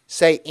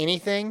say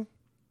anything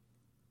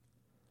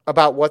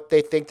about what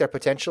they think their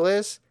potential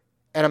is,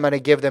 and I'm going to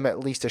give them at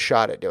least a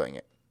shot at doing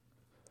it.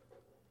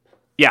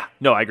 Yeah,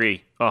 no, I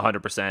agree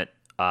 100%.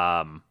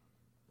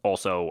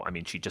 Also, I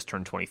mean, she just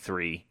turned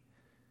 23.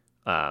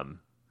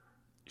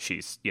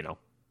 She's,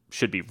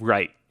 should be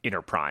right in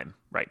her prime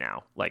right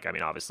now. Like, I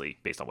mean, obviously,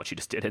 based on what she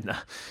just did in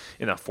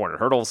the 400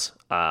 hurdles.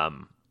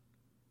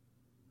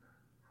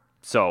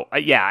 So,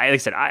 like I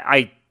said,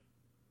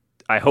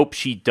 I hope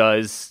she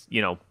does,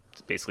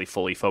 basically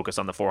fully focus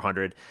on the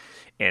 400,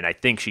 and I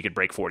think she could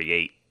break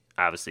 48.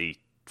 Obviously,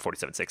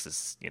 47.6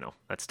 is,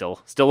 that's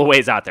still a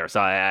ways out there.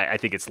 So I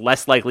think it's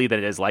less likely than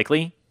it is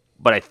likely,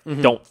 but I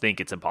don't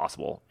think it's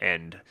impossible.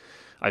 And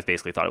I've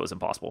basically thought it was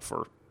impossible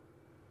for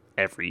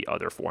every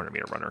other 400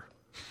 meter runner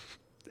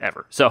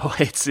ever. So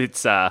it's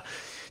just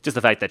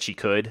the fact that she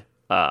could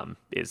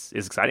is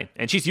exciting,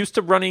 and she's used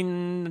to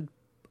running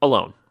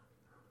alone.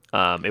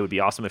 It would be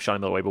awesome if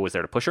Shawnee Miller-Weber was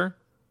there to push her.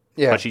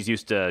 Yeah. But she's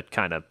used to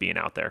kind of being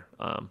out there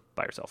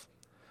by herself.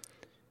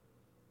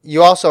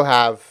 You also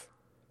have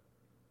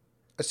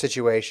a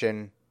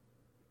situation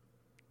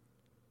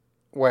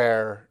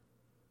where,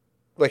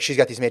 like, she's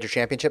got these major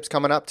championships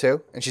coming up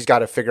too, and she's got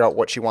to figure out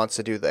what she wants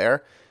to do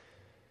there.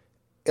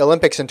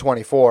 Olympics in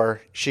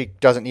 24, she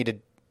doesn't need to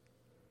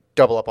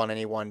double up on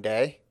any one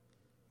day.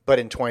 But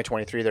in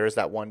 2023, there is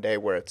that one day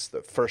where it's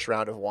the first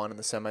round of one and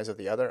the semis of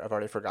the other. I've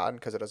already forgotten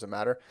because it doesn't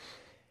matter.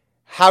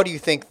 How do you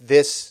think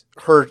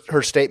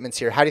her statements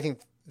here, how do you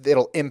think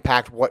it'll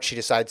impact what she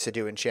decides to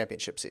do in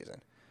championship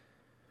season?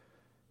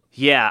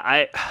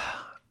 Yeah,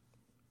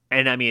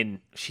 I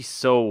mean, she's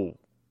so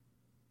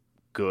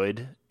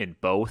good in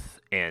both,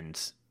 and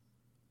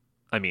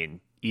I mean,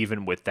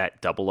 even with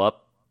that double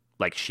up,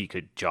 like, she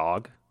could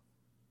jog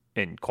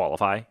and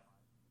qualify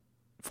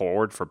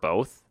forward for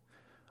both.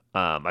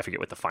 I forget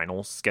what the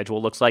final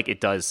schedule looks like. It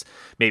does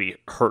maybe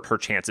hurt her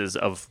chances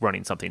of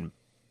running something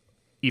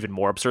even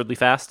more absurdly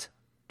fast,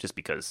 just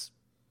because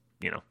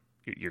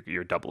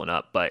you're doubling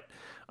up. But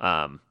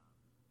I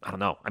don't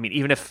know. I mean,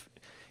 even if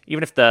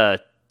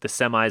the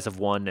semis of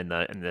one and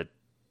the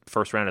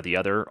first round of the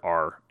other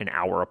are an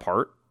hour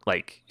apart,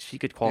 like, she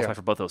could qualify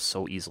for both those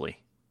so easily.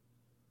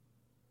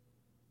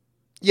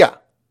 Yeah.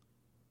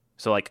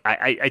 So, like,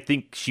 I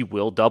think she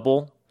will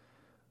double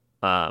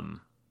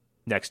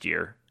next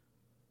year.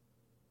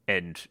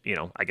 And,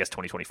 I guess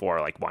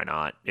 2024, like, why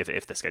not,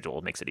 if the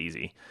schedule makes it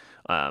easy.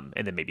 And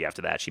then maybe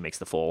after that, she makes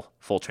the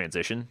full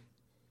transition.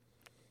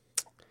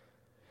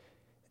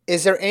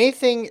 Is there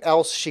anything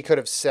else she could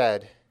have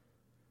said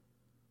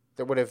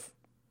that would have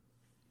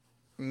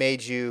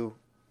made you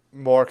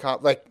more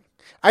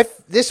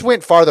this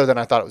went farther than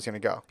I thought it was going to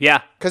go.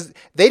 Yeah. Because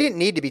they didn't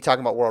need to be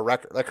talking about world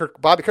record. Like,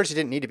 Bobby Kersey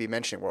didn't need to be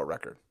mentioning world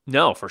record.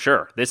 No, for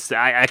sure.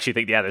 I actually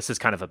think, this is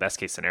kind of a best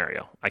case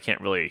scenario. I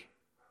can't really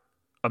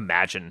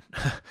imagine.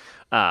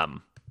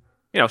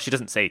 She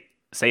doesn't say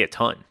a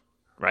ton,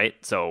 right?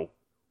 So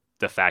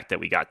the fact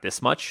that we got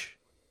this much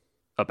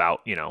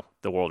about,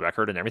 the world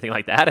record and everything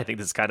like that, I think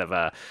this is kind of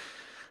a,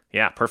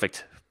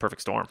 perfect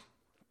storm.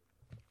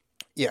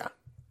 Yeah.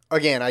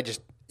 Again,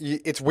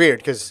 it's weird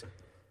because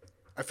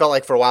I felt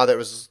like for a while that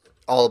was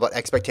all about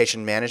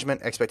expectation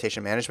management,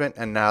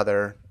 and now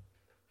they're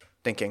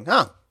thinking,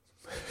 let's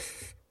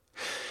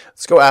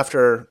go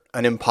after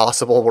an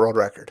impossible world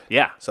record.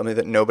 Yeah. Something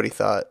that nobody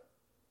thought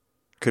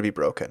could be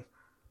broken.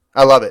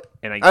 I love it.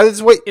 And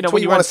it's what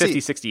when you run want to 50, see.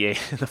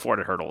 68 in the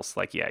 400 hurdles,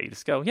 like, you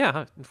just go,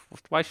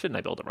 why shouldn't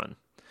I be able to run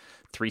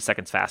 3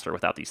 seconds faster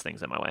without these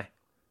things in my way?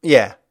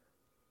 Yeah.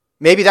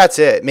 Maybe that's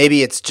it.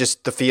 Maybe it's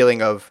just the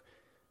feeling of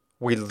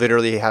we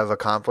literally have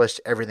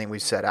accomplished everything we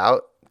set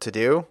out to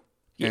do.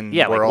 And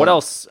what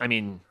else? I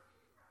mean,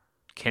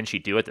 can she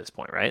do at this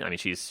point, right? I mean,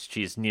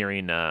 she's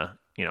nearing, she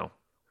might.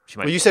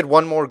 Well, you said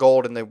one more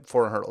gold in the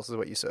 400 hurdles is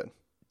what you said.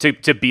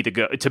 To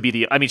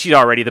be I mean, she's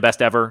already the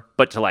best ever,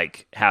 but to,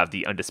 like, have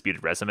the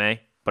undisputed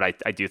resume. But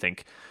I do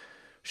think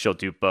she'll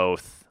do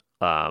both.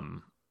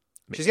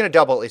 She's going to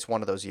double at least one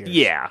of those years.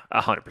 Yeah,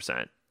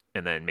 100%.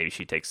 And then maybe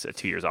she takes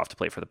 2 years off to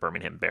play for the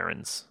Birmingham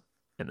Barons,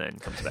 and then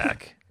comes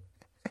back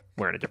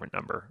wearing a different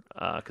number,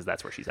 because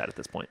that's where she's at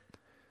this point.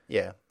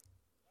 Yeah.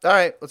 All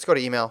right, let's go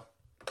to email.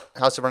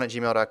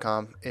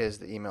 houseofrun@gmail.com is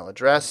the email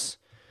address.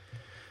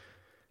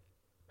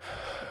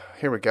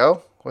 Here we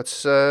go.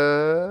 Let's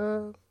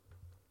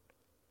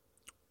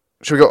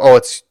should we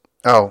go?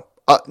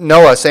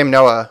 Noah, same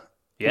Noah.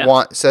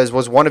 Yeah. says,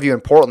 was one of you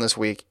in Portland this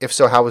week? If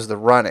so, how was the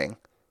running?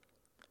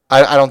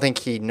 I don't think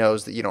he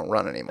knows that you don't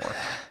run anymore.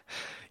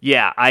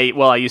 Yeah,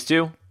 I used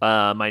to.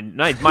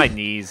 My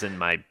knees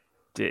and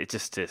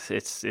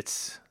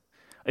it's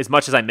as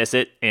much as I miss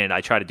it, and I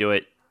try to do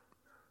it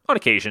on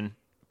occasion,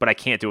 but I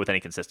can't do it with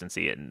any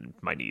consistency, and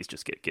my knees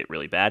just get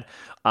really bad.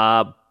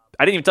 I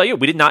didn't even tell you,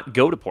 we did not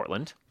go to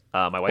Portland.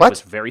 My wife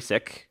was very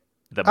sick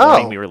the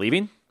morning we were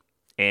leaving,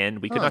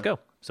 and we could not go,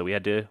 so we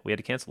had to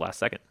cancel last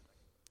second.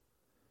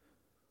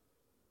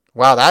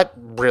 Wow, that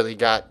really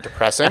got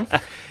depressing.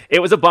 It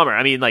was a bummer.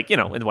 I mean, like,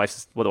 and the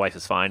wife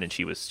is fine, and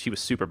she was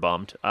super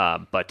bummed.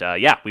 But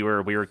we had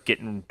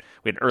an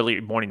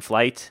early morning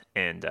flight,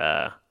 and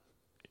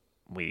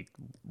we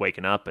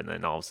waking up, and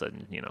then all of a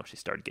sudden, she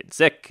started getting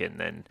sick, and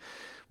then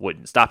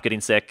wouldn't stop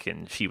getting sick,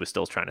 and she was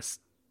still trying to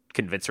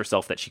convince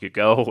herself that she could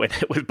go, and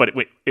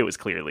it was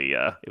clearly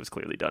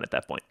done at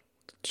that point.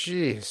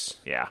 Jeez.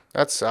 Yeah.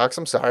 That sucks.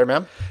 I'm sorry,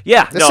 man.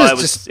 Yeah. This is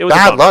just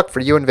bad luck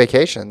for you and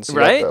vacations.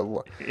 Right?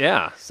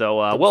 Yeah.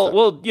 So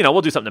we'll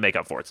do something to make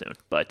up for it soon.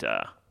 But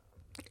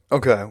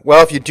okay.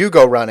 Well, if you do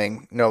go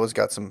running, Noah's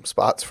got some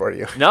spots for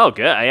you. No,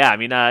 good. Yeah. I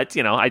mean, it's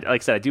like I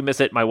said, I do miss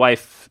it. My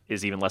wife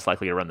is even less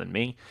likely to run than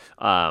me.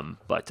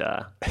 But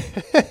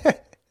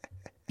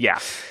yeah.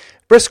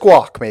 Brisk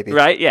walk, maybe.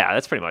 Right? Yeah,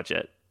 that's pretty much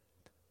it.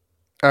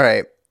 All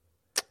right.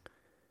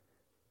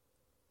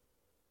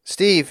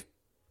 Steve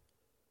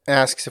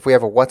asks if we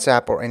have a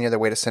WhatsApp or any other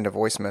way to send a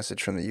voice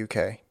message from the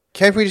UK.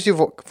 Can't we just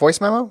do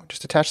voice memo?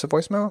 Just attach the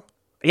voice memo?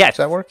 Yeah. Does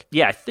that work?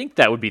 Yeah, I think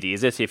that would be the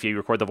easiest if you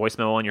record the voice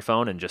memo on your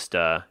phone and just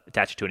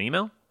attach it to an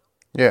email.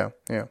 Yeah.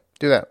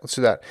 Do that. Let's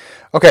do that.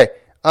 Okay.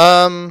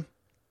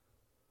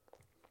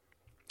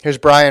 Here's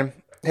Brian.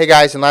 Hey,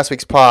 guys. In last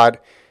week's pod,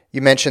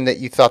 you mentioned that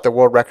you thought the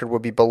world record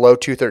would be below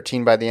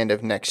 2:13 by the end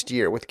of next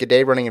year. With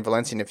Gaudet running in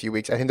Valencia in a few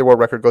weeks, I think the world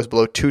record goes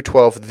below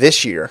 2:12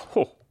 this year.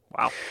 Oh,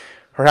 wow.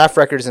 Her half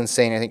record is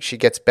insane. I think she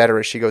gets better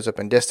as she goes up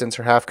in distance.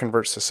 Her half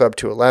converts to sub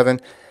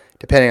 2:11,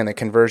 depending on the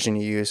conversion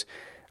you use.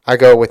 I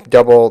go with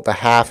double the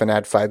half and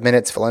add 5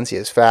 minutes. Valencia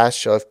is fast.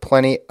 She'll have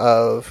plenty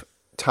of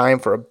time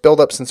for a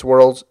build-up since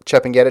Worlds.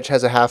 Chepngetich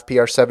has a half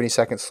PR 70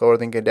 seconds slower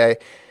than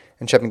Gaudet,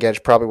 and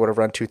Chepngetich probably would have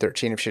run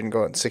 2:13 if she didn't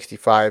go in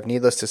 65.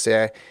 Needless to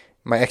say,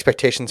 my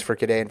expectations for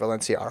Gaudet and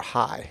Valencia are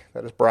high.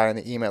 That is Brian,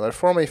 the emailer,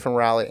 formerly from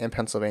Raleigh in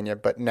Pennsylvania,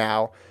 but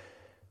now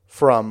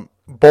from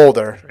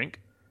Boulder. Drink.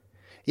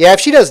 Yeah,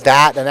 if she does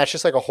that, then that's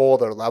just like a whole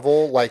other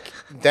level. Like,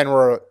 then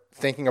we're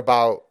thinking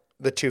about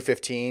the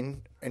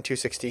 2:15 and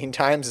 2:16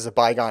 times as a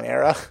bygone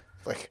era.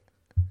 Like,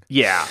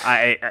 yeah,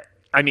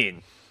 I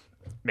mean,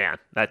 man,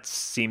 that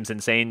seems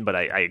insane, but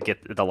I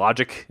get the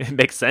logic. It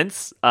makes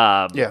sense.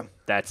 yeah,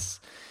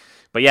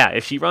 but yeah,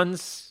 if she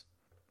runs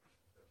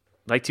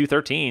like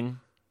 2:13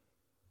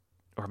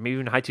 or maybe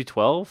even high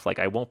 2:12, like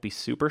I won't be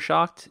super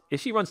shocked.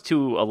 If she runs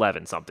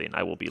 2:11 something,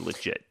 I will be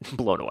legit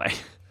blown away.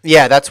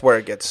 Yeah, that's where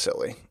it gets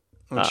silly.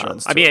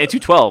 I mean,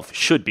 2:12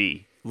 should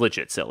be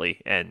legit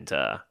silly and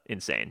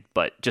insane,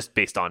 but just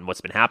based on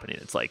what's been happening,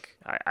 it's like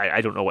I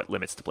don't know what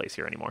limits to place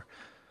here anymore.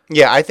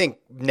 Yeah, I think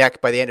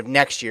by the end of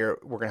next year,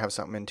 we're going to have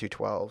something in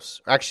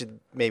 2:12s. Actually,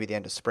 maybe the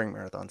end of spring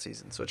marathon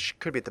season, so it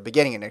could be at the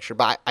beginning of next year,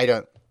 but I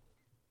don't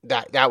 –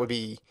 that would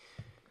be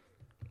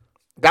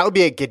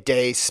a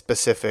Gaudet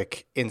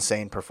specific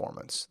insane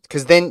performance,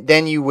 because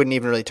then you wouldn't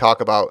even really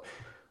talk about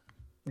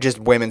just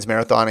women's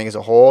marathoning as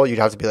a whole. You'd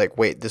have to be like,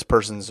 wait, this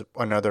person's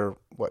another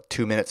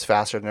 2 minutes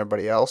faster than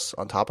everybody else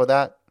on top of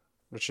that,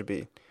 which should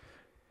be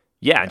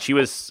and she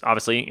was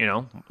obviously,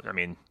 I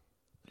mean,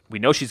 we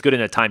know she's good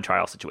in a time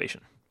trial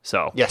situation.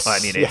 So yes, I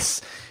mean,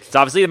 it's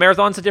obviously the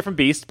marathon's a different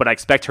beast, but I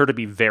expect her to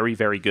be very,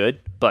 very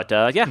good. But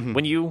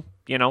when you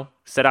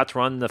set out to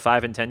run the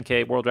 5 and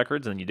 10K world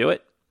records and you do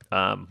it,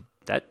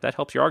 that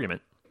helps your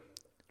argument.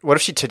 What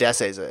if she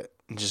Tedesse's it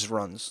and just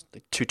runs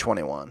like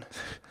 2:21?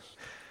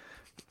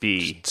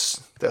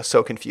 That's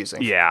so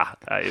confusing. Yeah,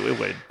 it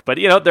would. But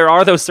there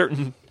are those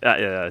certain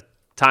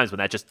times when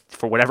that just,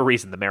 for whatever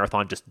reason, the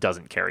marathon just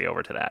doesn't carry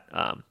over to that.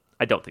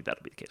 I don't think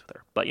that'll be the case with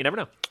her, but you never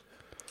know.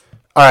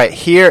 All right,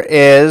 here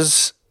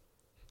is.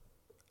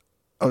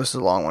 Oh, this is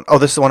a long one. Oh,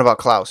 this is the one about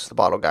Klaus, the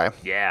bottle guy.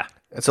 Yeah,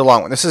 it's a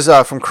long one. This is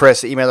from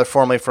Chris, the emailer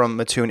formerly from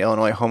Mattoon,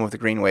 Illinois, home of the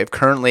Green Wave,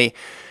 currently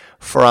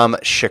from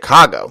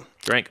Chicago.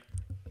 Drink.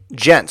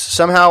 Gents,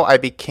 somehow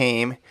I've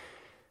become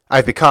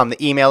the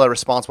emailer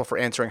responsible for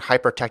answering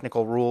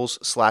hyper-technical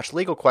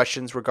rules/legal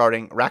questions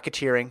regarding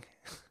racketeering,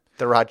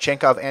 the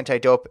Rodchenkov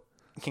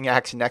Anti-Doping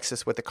Act's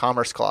nexus with the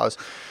Commerce Clause,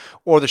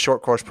 or the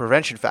short course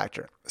prevention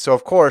factor. So,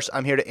 of course,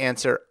 I'm here to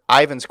answer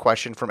Ivan's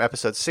question from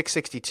episode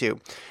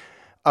 662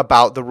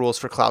 about the rules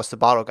for Klaus the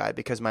Bottle Guy,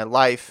 because my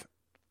life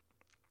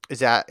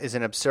is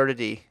an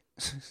absurdity.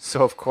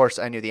 So, of course,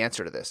 I knew the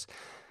answer to this.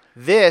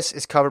 This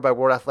is covered by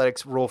World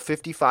Athletics Rule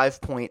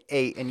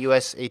 55.8 and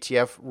US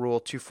ATF Rule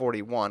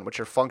 241, which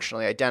are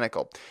functionally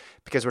identical.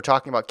 Because we're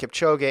talking about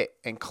Kipchoge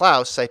and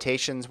Klaus,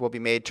 citations will be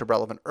made to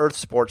relevant Earth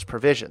sports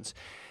provisions.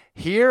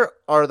 Here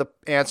are the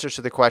answers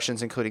to the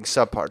questions, including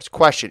subparts.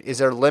 Question: is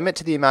there a limit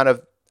to the amount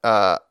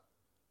of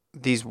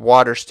these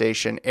water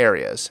station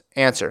areas?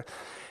 Answer: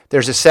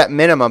 There's a set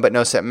minimum but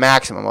no set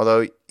maximum,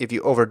 although if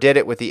you overdid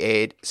it with the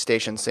aid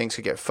stations, things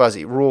could get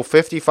fuzzy. Rule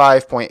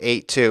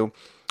 55.82,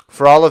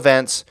 for all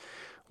events,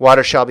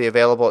 water shall be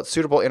available at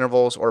suitable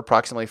intervals or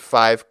approximately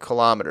 5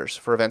 kilometers.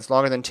 For events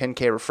longer than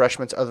 10K,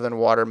 refreshments other than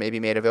water may be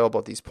made available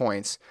at these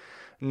points.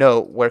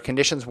 Note, where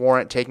conditions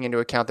warrant taking into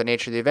account the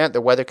nature of the event,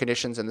 the weather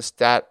conditions, and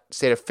the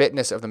state of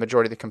fitness of the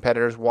majority of the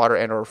competitors, water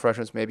and or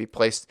refreshments may be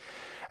placed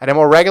at a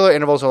more regular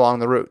intervals along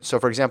the route. So,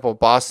 for example,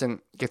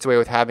 Boston gets away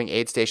with having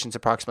aid stations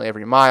approximately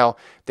every mile.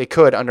 They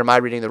could, under my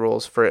reading of the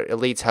rules, for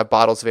elites have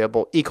bottles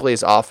available equally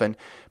as often.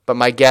 But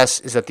my guess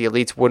is that the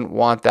elites wouldn't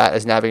want that,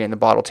 as navigating the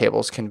bottle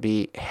tables can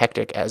be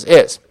hectic as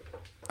is.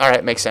 All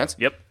right, makes sense.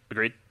 Yep,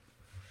 agreed.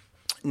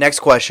 Next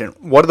question.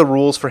 What are the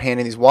rules for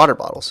handing these water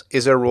bottles?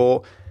 Is there a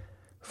rule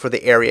for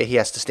the area he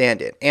has to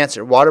stand in?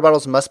 Answer. Water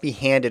bottles must be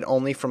handed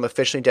only from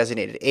officially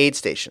designated aid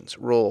stations.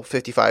 Rule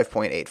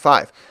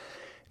 55.85.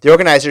 The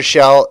organizers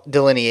shall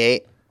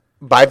delineate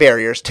by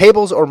barriers,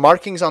 tables, or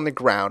markings on the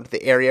ground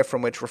the area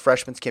from which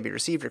refreshments can be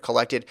received or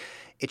collected.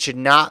 It should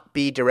not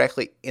be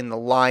directly in the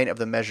line of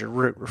the measured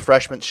route.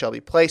 Refreshments shall be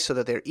placed so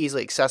that they are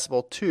easily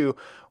accessible to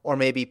or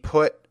may be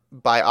put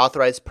by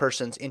authorized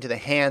persons into the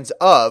hands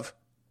of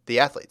the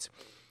athletes.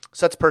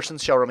 Such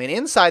persons shall remain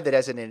inside the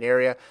designated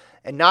area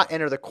and not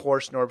enter the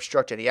course nor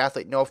obstruct any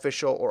athlete. No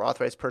official or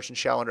authorized person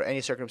shall, under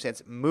any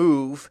circumstance,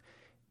 move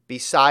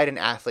beside an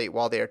athlete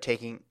while they are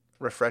taking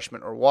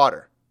refreshment or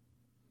water.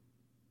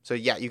 So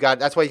yeah,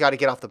 that's why you got to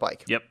get off the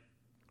bike. Yep.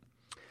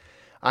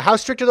 How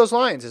strict are those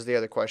lines is the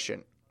other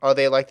question. Are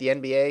they like the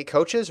NBA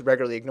coaches,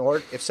 regularly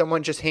ignored? If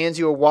someone just hands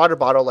you a water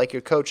bottle like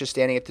your coach is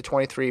standing at the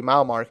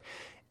 23-mile mark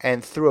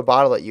and threw a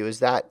bottle at you, is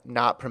that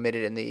not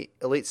permitted in the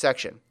elite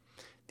section?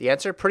 The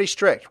answer, pretty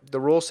strict.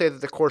 The rules say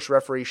that the course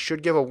referee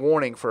should give a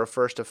warning for a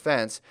first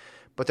offense,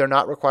 but they're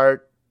not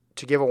required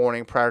to give a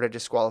warning prior to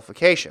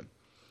disqualification.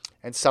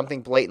 And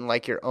something blatant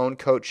like your own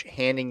coach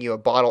handing you a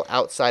bottle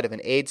outside of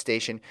an aid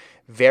station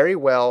very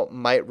well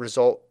might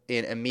result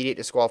in immediate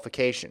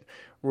disqualification.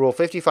 Rule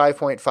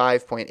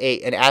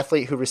 55.5.8, an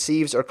athlete who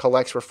receives or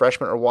collects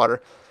refreshment or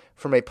water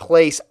from a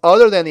place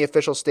other than the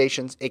official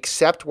stations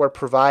except where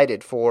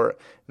provided for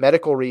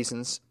medical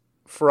reasons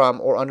from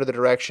or under the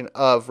direction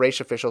of race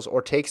officials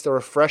or takes the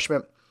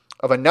refreshment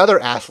of another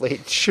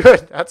athlete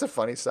should, that's a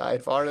funny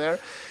sidebar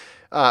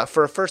there,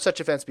 for a first such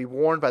offense be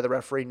warned by the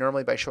referee,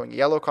 normally by showing a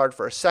yellow card.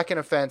 For a second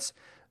offense,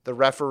 the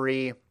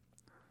referee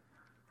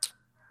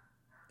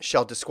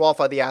shall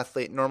disqualify the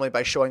athlete, normally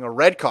by showing a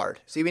red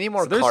card. See, we need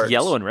more There's cards.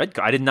 yellow and red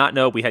cards. I did not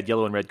know we had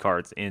yellow and red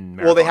cards in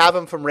marathon. Well, they have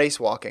them from race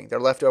walking. They're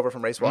left over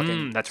from race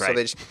walking. That's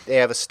right. So they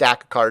have a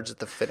stack of cards at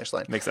the finish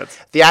line. Makes sense.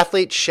 The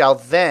athlete shall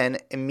then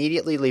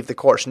immediately leave the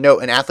course. Note,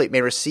 an athlete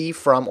may receive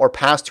from or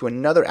pass to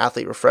another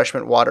athlete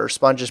refreshment, water, or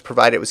sponges,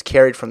 provided it was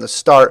carried from the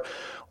start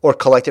or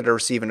collected or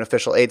received in an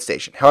official aid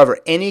station. However,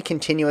 any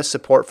continuous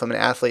support from an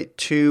athlete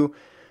to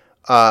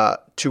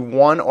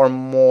one or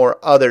more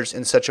others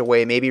in such a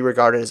way may be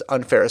regarded as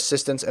unfair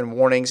assistance, and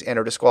warnings and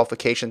or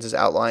disqualifications as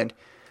outlined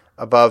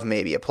above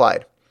may be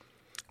applied.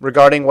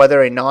 Regarding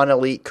whether a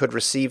non-elite could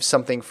receive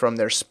something from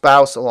their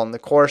spouse along the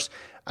course,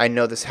 I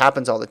know this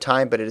happens all the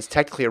time, but it is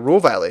technically a rule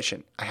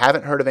violation. I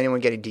haven't heard of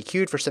anyone getting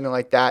DQ'd for something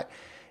like that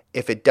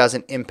if it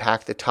doesn't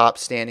impact the top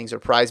standings or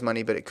prize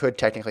money, but it could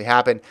technically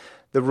happen.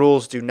 The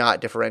rules do not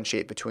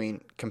differentiate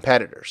between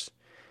competitors.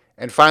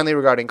 And finally,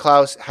 regarding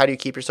Klaus, how do you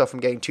keep yourself from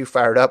getting too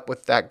fired up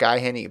with that guy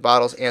handing you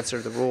bottles?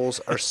 Answer, the rules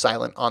are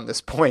silent on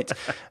this point.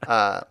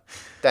 That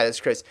is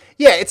Chris.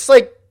 Yeah, it's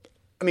like,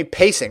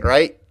 pacing,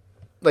 right?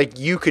 Like,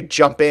 you could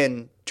jump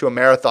in to a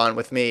marathon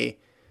with me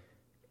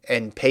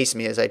and pace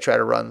me as I try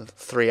to run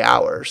 3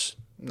 hours.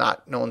 No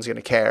one's going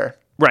to care.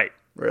 Right.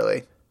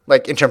 Really.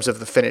 Like, in terms of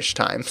the finish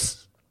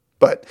times.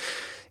 But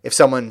if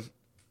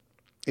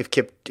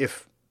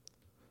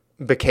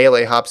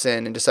Bekele hops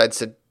in and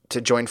decides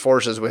to join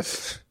forces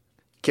with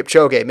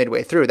Kipchoge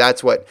midway through,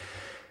 that's what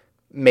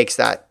makes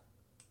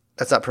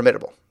that's not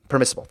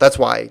permissible. That's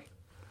why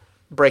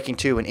Breaking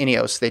 2 and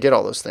Ineos, they did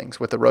all those things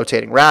with the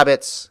rotating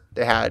rabbits.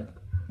 They had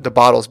the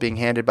bottles being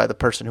handed by the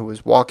person who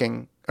was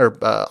walking or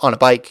on a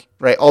bike,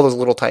 right? All those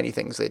little tiny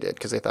things they did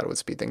because they thought it would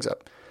speed things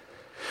up.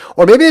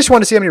 Or maybe they just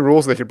wanted to see how many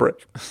rules they could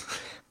break.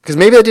 Because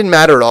maybe that didn't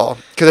matter at all.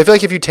 Because I feel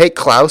like if you take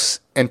Klaus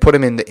and put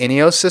him in the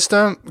Ineos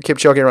system,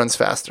 Kipchoge runs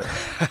faster.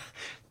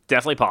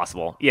 Definitely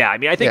possible. Yeah,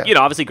 I think,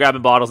 obviously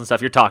grabbing bottles and stuff,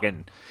 you're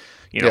talking,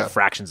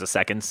 fractions of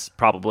seconds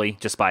probably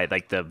just by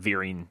like the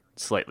veering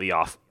slightly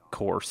off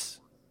course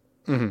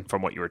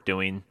from what you were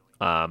doing.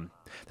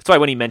 That's why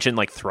when he mentioned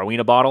like throwing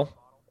a bottle,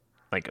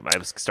 like I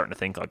was starting to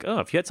think like, oh,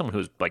 if you had someone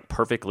who's like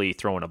perfectly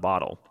throwing a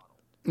bottle,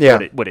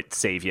 would it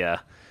save you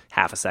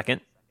half a second?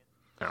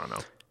 I don't know.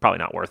 Probably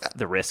not worth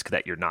the risk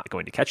that you're not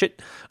going to catch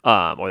it,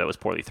 or that was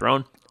poorly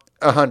thrown.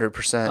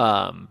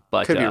 100%.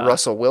 But could be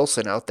Russell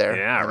Wilson out there.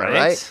 Yeah,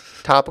 right.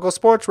 Topical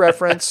sports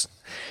reference.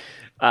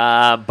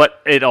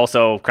 But it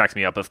also cracks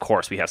me up. Of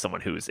course, we have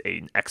someone who's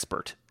an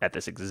expert at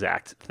this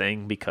exact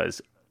thing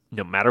because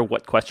no matter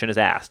what question is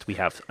asked, we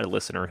have a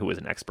listener who is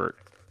an expert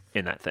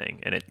in that thing,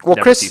 and it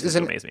never ceases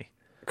to amaze me.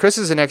 Chris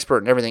is an expert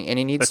in everything, and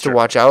he needs That's to true.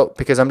 watch out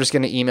because I'm just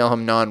going to email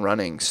him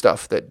non-running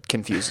stuff that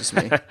confuses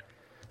me.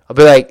 I'll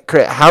be like,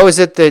 "Chris, how is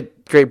it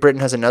that Great Britain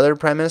has another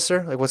prime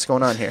minister? Like, what's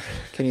going on here?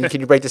 Can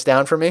you break this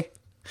down for me?"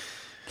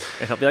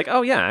 And he'll be like,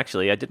 "Oh yeah,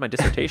 actually, I did my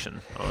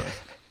dissertation on."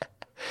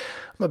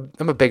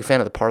 I'm a big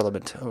fan of the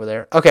Parliament over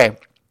there. Okay,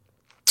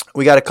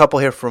 we got a couple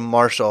here from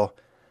Marshall,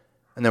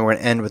 and then we're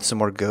going to end with some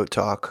more GOAT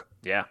talk.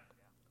 Yeah.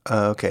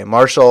 Okay,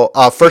 Marshall,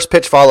 first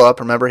pitch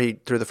follow-up. Remember, he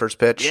threw the first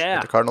pitch Yeah.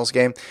 at the Cardinals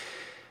game.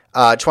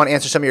 Just want to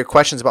answer some of your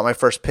questions about my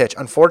first pitch.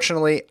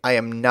 Unfortunately, I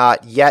am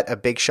not yet a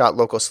big shot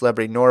local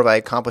celebrity, nor have I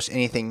accomplished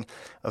anything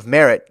of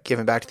merit,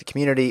 given back to the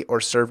community, or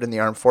served in the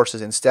armed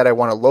forces. Instead, I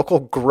won a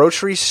local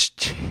grocery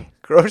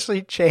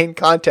chain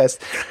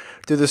contest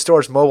through the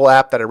store's mobile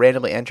app that I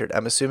randomly entered.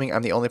 I'm assuming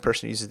I'm the only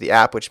person who uses the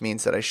app, which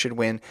means that I should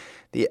win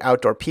the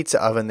outdoor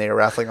pizza oven they are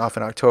raffling off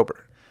in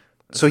October.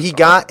 So he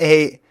got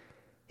to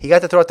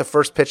throw out the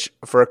first pitch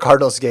for a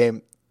Cardinals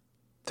game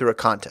through a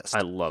contest.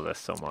 I love this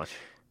so much.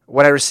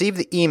 When I received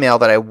the email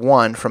that I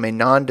won from a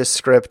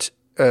nondescript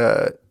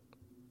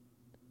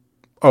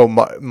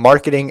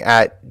marketing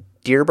at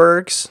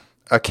Deerberg's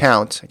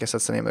account, I guess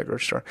that's the name of the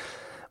grocery store,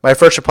 my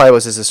first reply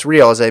was, "Is this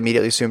real?" as I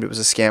immediately assumed it was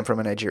a scam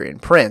from a Nigerian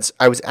prince.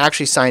 I was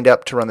actually signed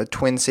up to run the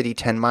Twin City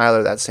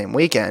 10-miler that same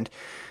weekend.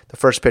 The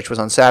first pitch was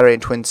on Saturday,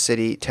 and Twin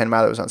City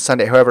 10-miler was on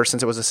Sunday. However,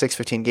 since it was a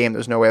 6:15 game, there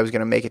was no way I was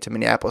going to make it to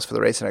Minneapolis for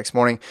the race the next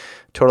morning.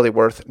 Totally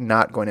worth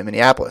not going to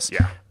Minneapolis.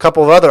 Yeah. A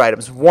couple of other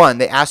items. One,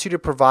 they asked you to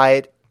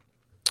provide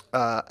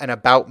an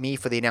about me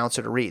for the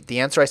announcer to read. The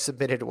answer I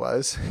submitted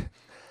was,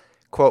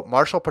 quote,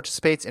 Marshall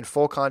participates in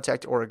full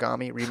contact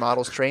origami,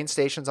 remodels train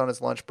stations on his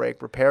lunch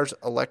break, repairs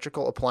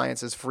electrical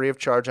appliances free of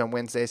charge on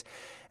Wednesdays,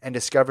 and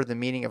discovered the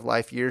meaning of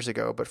life years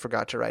ago, but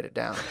forgot to write it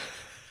down.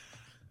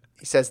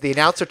 He says, the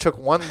announcer took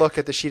one look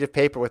at the sheet of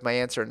paper with my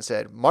answer and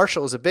said,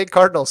 Marshall is a big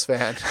Cardinals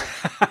fan.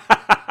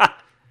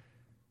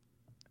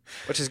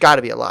 Which has got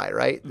to be a lie,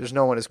 right? There's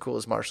no one as cool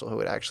as Marshall who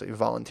would actually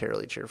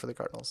voluntarily cheer for the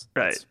Cardinals.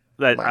 Right.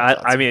 That's my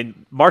thoughts. I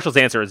mean, Marshall's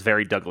answer is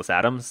very Douglas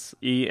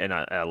Adams-y, and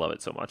I love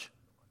it so much.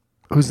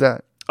 Who's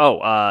that? Oh,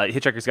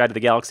 Hitchhiker's Guide to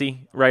the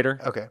Galaxy writer.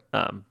 Okay.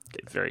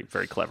 Very,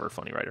 very clever,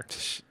 funny writer.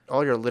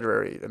 All your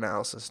literary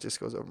analysis just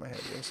goes over my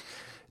head. James.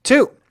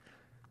 2.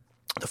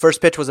 The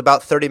first pitch was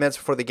about 30 minutes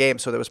before the game,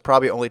 so there was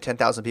probably only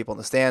 10,000 people in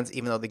the stands,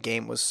 even though the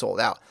game was sold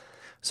out.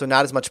 So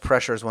not as much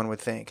pressure as one would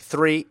think.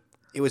 3.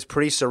 It was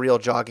pretty surreal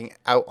jogging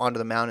out onto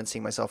the mound and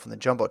seeing myself in the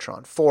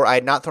Jumbotron. 4. I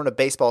had not thrown a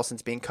baseball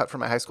since being cut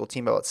from my high school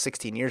team about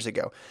 16 years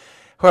ago.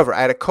 However,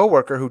 I had a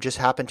coworker who just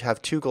happened to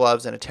have 2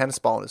 gloves and a tennis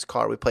ball in his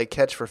car. We played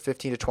catch for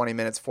 15 to 20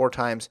 minutes 4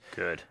 times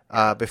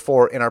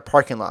before in our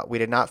parking lot. We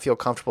did not feel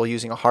comfortable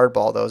using a hard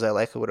ball, though, as I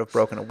likely would have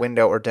broken a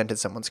window or dented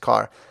someone's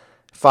car.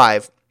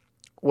 5.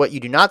 What you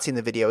do not see in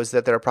the video is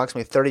that there are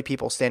approximately 30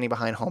 people standing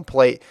behind home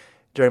plate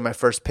during my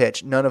first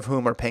pitch, none of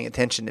whom are paying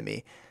attention to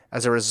me.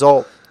 As a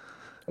result,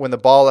 when the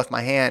ball left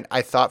my hand,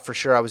 I thought for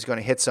sure I was going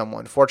to hit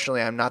someone.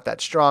 Fortunately, I'm not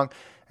that strong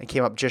and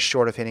came up just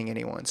short of hitting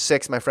anyone.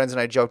 6, my friends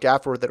and I joked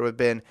afterward that it would have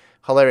been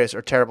hilarious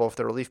or terrible if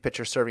the relief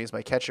pitcher serving as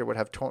my catcher would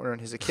have torn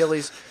his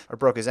Achilles or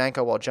broke his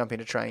ankle while jumping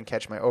to try and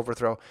catch my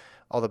overthrow.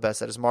 All the best.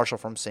 That is Marshall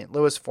from St.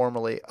 Louis,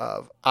 formerly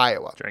of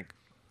Iowa. Drink.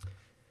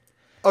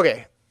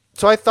 Okay,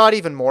 so I thought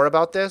even more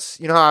about this.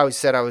 You know how I always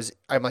said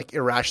I'm like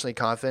irrationally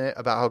confident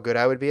about how good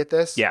I would be at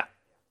this? Yeah.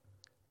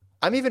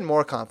 I'm even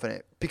more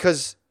confident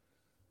because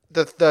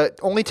the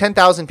only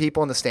 10,000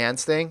 people in the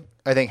stands thing,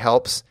 I think,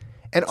 helps.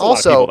 And That's a lot of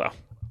also, people, though.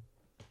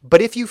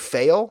 but if you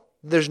fail,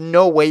 there's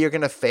no way you're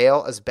going to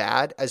fail as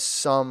bad as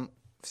some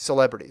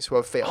celebrities who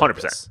have failed.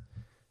 100%. This,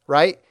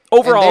 right?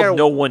 Overall,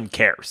 no one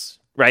cares,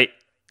 right?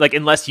 Like,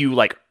 unless you,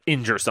 like,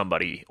 injure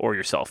somebody or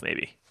yourself,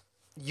 maybe.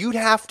 You'd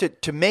have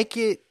to make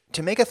a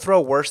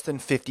throw worse than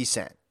 50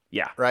 Cent.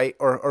 Yeah. Right?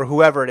 Or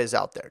whoever it is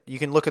out there. You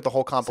can look at the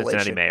whole compilation.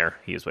 Cincinnati Mayor.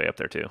 He was way up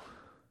there, too.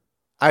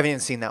 I haven't even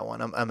seen that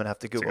one. I'm going to have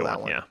to Google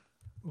that one. Yeah.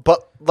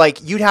 But, like,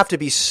 you'd have to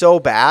be so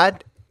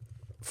bad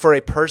for a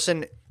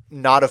person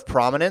not of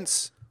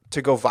prominence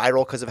to go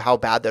viral because of how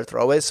bad their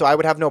throw is. So I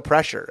would have no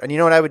pressure. And you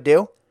know what I would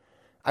do?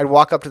 I'd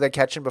walk up to the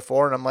catching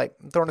before, and I'm like,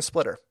 I'm throwing a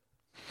splitter.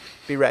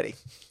 Be ready.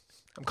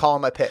 I'm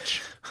calling my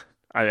pitch.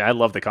 I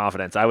love the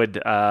confidence. I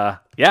would, I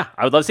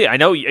would love to see it. I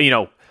know,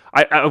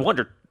 I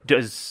wonder,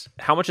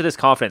 how much of this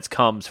confidence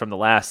comes from the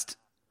last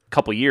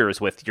couple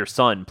years with your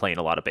son playing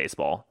a lot of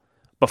baseball?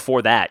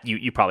 Before that,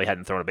 you probably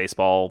hadn't thrown a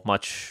baseball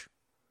much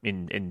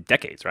in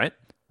decades, right?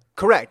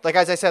 Correct. Like,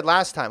 as I said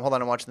last time, hold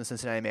on, I'm watching the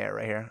Cincinnati Mayor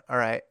right here. All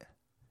right.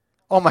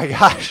 Oh, my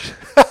gosh.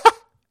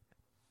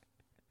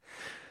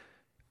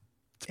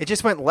 It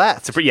just went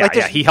left.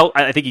 He held.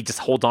 I think he just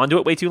holds on to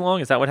it way too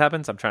long. Is that what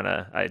happens? I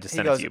just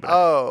sent it to you.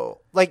 But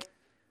like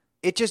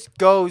it just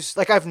goes.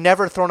 Like I've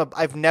never thrown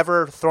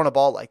a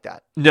ball like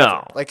that. No.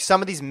 Ever. Like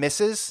some of these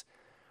misses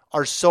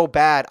are so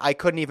bad, I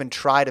couldn't even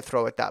try to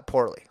throw it that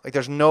poorly. Like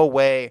there's no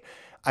way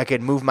I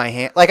could move my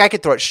hand. Like I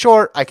could throw it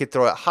short, I could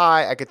throw it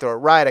high, I could throw it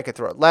right, I could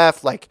throw it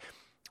left. Like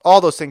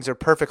all those things are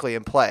perfectly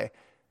in play.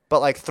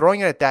 But like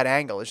throwing it at that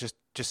angle is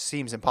just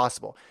seems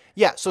impossible.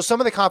 Yeah, so some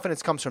of the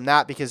confidence comes from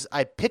that because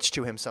I pitch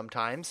to him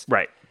sometimes.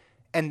 Right.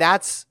 And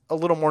that's a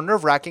little more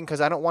nerve-wracking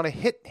because I don't want to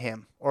hit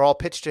him, or I'll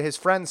pitch to his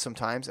friends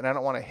sometimes, and I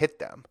don't want to hit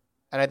them.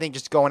 And I think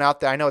just going out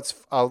there, I know it's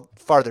a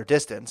farther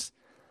distance.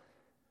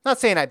 Not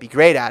saying I'd be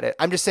great at it.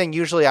 I'm just saying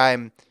usually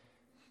I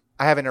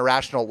have an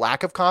irrational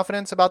lack of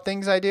confidence about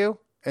things I do,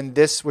 and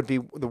this would be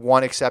the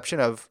one exception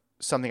of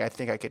something I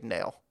think I could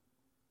nail.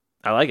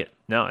 I like it.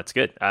 No, it's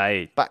good.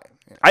 I But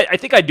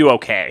think I'd do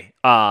okay.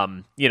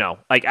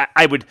 Like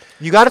I would.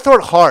 you got to throw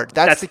it hard.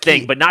 That's the key.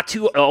 thing, but not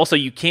too. Also,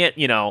 you can't.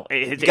 You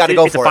gotta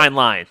go it's for a it. fine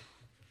line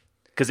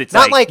because it's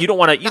Not like- you don't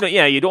want to.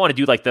 You don't want to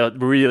do like the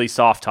really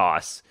soft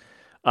toss.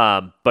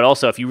 But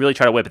also, if you really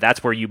try to whip it,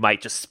 that's where you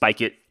might just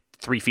spike it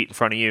 3 feet in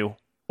front of you,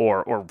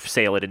 or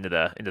sail it into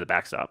the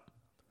backstop.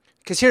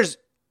 Because here's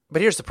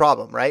the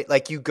problem, right?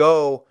 Like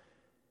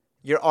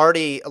you're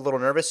already a little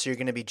nervous, so you're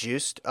going to be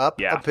juiced up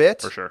Yeah, a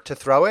bit for sure. to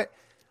throw it.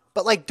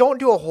 But like, don't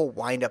do a whole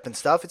windup and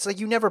stuff. It's like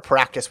you never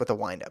practice with a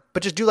windup,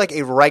 but just do like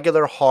a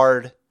regular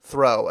hard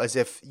throw as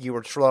if you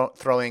were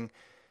throwing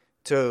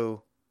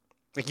to,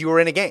 like you were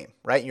in a game,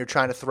 right? And you're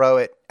trying to throw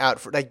it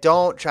out. Like,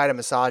 don't try to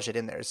massage it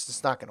in there. It's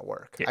just not going to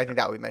work. Yeah. I think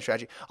that would be my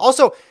strategy.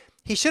 Also,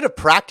 he should have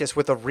practiced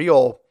with a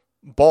real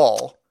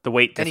ball. The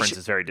weight And he difference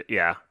is very.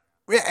 Yeah.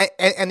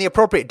 And the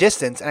appropriate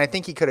distance, and I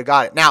think he could have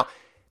got it. Now,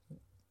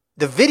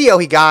 the video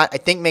he got, I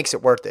think, makes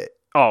it worth it.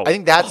 Oh, I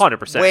think that's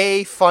 100%.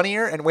 way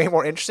funnier and way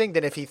more interesting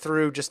than if he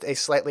threw just a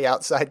slightly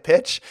outside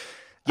pitch.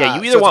 Yeah, you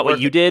so either it's want what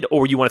worth you it. did,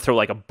 or you want to throw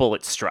like a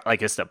bullet strike,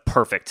 like it's the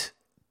perfect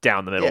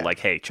down the middle. Yeah. Like,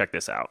 hey, check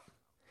this out.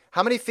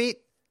 How many feet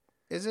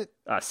is it?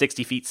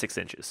 60 feet 6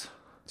 inches.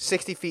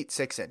 60 feet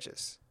 6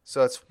 inches.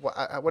 So it's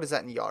what is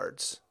that in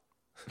yards?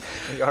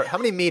 How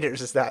many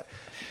meters is that?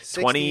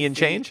 20 and feet-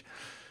 change.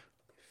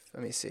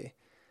 Let me see.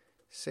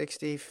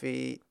 60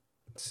 feet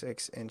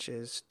 6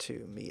 inches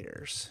 2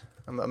 meters.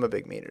 I'm a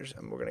big meters.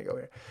 We're gonna go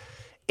here.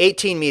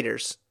 18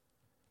 meters.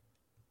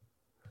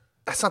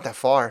 That's not that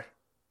far.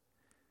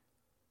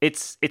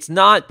 It's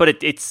not,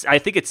 but it's. I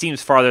think it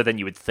seems farther than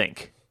you would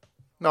think.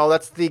 No,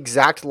 that's the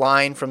exact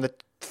line from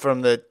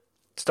the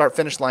start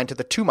finish line to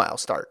the 2 mile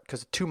start,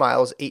 because 2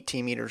 miles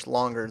 18 meters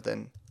longer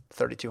than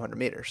 3,200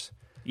 meters.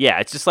 Yeah,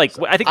 it's just like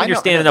I think when I you're know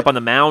standing that- up on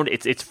the mound,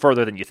 it's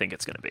further than you think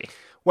it's going to be.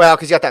 Well,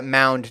 because you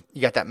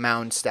got that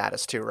mound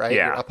status too, right?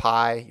 Yeah. You're up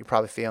high. You're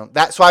probably feeling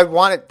that. So I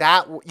wanted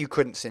that you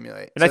couldn't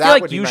simulate. And So I that feel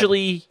like would be my-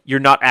 usually you're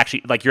not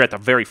actually like you're at the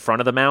very front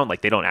of the mound.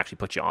 Like they don't actually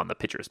put you on the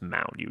pitcher's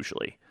mound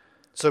usually.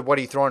 So what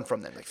are you throwing from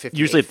then? Like 50.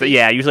 Usually,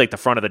 usually like the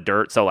front of the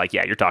dirt. So like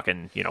you're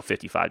talking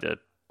 55 to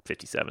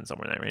 57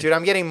 somewhere in that range. Dude,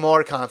 I'm getting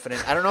more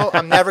confident. I don't know.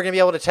 I'm never gonna be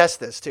able to test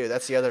this too.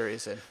 That's the other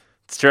reason.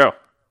 It's true.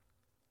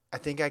 I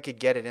think I could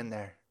get it in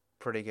there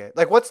pretty good.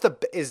 Like,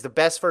 is the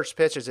best first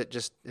pitch? Is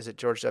it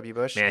George W.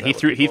 Bush? Man, Is he that what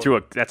threw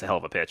people- that's a hell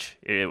of a pitch.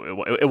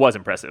 It was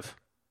impressive.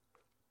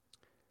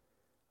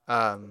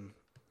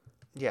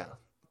 Yeah,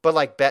 but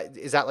like,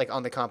 is that like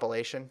on the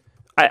compilation?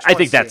 I wanna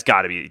think that's see.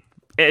 got to be,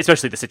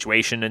 especially the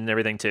situation and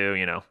everything too.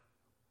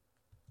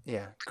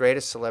 Yeah,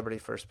 greatest celebrity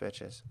first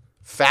pitches,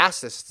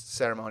 fastest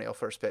ceremonial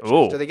first pitches.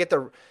 Ooh. Do they get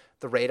the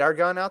radar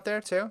gun out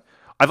there too?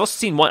 I've also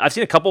seen one. I've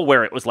seen a couple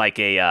where it was like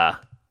a.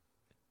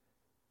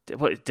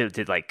 What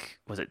did like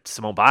was it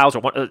Simone Biles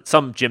or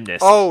some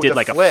gymnast did the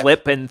like flip. a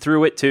flip and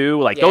threw it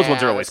too? Like those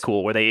ones are Yeah, always that's-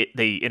 cool where they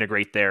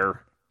integrate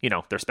their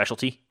their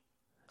specialty.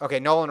 Okay,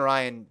 Nolan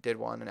Ryan did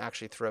one and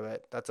actually threw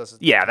it. That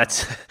doesn't. Yeah,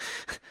 that's.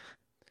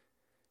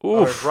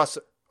 Or Oof.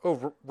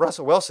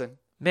 Russell Wilson.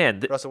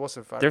 Man, Russell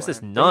Wilson fired there's one.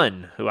 this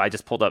nun who I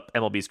just pulled up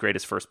MLB's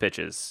greatest first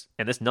pitches,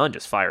 and this nun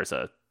just fires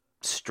a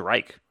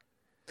strike.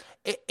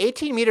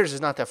 18 meters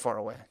is not that far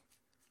away.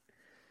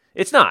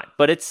 It's not,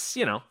 but it's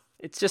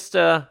it's just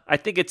I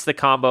think it's the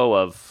combo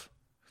of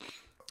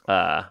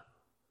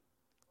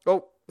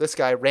Oh, this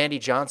guy, Randy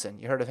Johnson.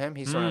 You heard of him?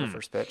 He's throwing out the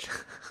first pitch.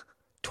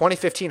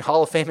 2015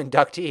 Hall of Fame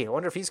inductee. I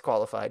wonder if he's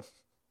qualified.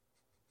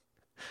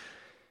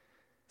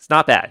 it's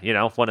not bad,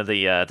 one of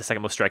the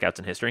second most strikeouts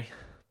in history.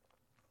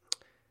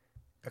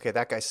 Okay,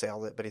 that guy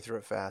sailed it, but he threw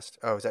it fast.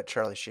 Oh, is that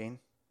Charlie Sheen?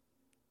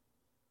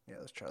 Yeah,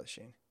 that was Charlie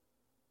Sheen.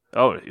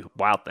 Oh,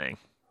 wild thing.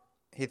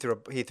 He threw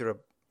a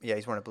yeah,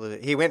 he's wearing a blue.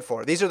 He went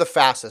for it. These are the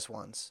fastest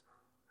ones.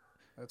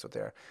 That's what they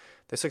are.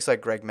 This looks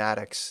like Greg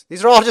Maddux.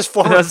 These are all just I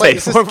former was gonna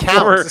players. say, This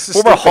counts. This is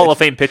former stupid. Hall of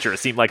Fame pitcher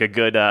seemed like a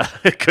good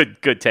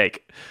good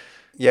take.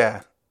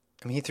 Yeah.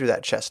 I mean, he threw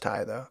that chest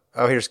high, though.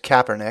 Oh, here's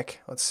Kaepernick.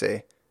 Let's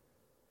see.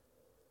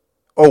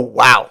 Oh,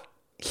 wow.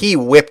 He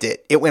whipped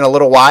it. It went a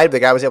little wide.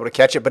 The guy was able to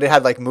catch it, but it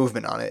had, like,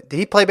 movement on it. Did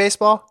he play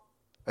baseball?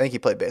 I think he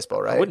played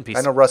baseball, right? I wouldn't be.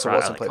 I know Russell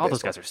surprised. Wilson Like, played all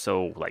baseball. those guys are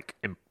so like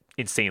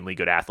insanely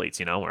good athletes,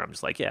 where I'm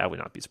just like, yeah, I would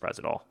not be surprised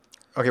at all.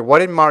 Okay, what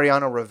did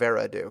Mariano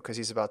Rivera do? Because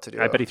he's about to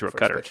do I bet he threw a first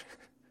cutter. pitch.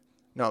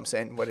 No, I'm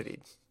saying, what did he?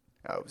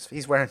 Oh,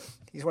 he's wearing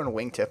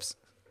wingtips,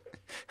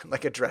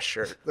 like a dress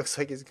shirt. Looks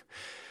like he's.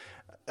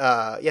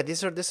 Yeah,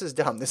 this is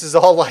dumb. This is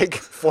all like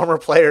former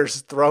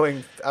players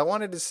throwing. I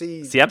wanted to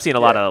see. See, I'm seeing a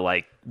lot of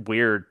like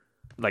weird,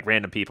 like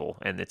random people,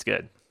 and it's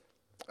good.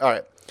 All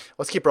right,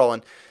 let's keep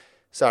rolling.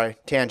 Sorry,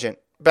 tangent.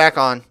 Back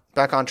on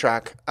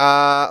track.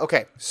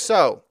 Okay,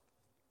 so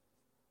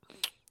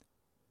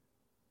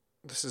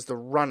This is the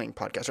running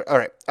podcast. All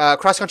right.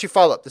 Cross-country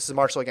follow-up. This is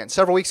Marshall again.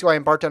 Several weeks ago, I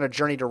embarked on a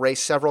journey to race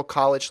several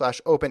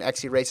college/open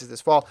XC races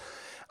this fall.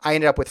 I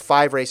ended up with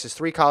 5 races,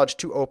 3 college,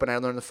 2 open. I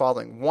learned the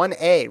following.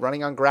 1A,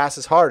 running on grass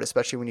is hard,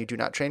 especially when you do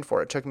not train for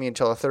it. It took me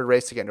until the 3rd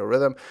race to get into a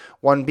rhythm.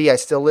 1B, I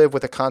still live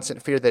with a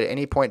constant fear that at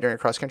any point during a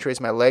cross-country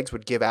race, my legs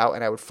would give out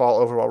and I would fall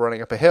over while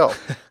running up a hill.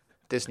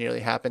 This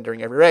nearly happened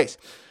during every race.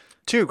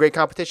 2, great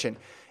competition.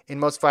 In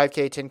most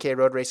 5K, 10K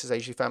road races, I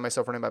usually find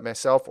myself running by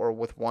myself or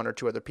with 1 or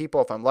 2 other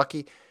people if I'm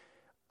lucky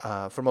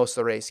for most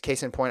of the race.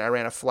 Case in point, I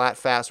ran a flat,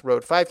 fast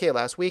road 5K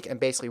last week and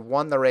basically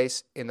won the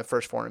race in the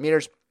first 400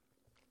 meters.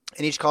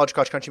 In each college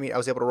cross-country meet, I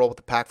was able to roll with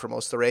the pack for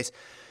most of the race.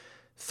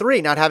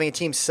 3, not having a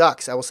team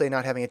sucks. I will say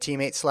not having a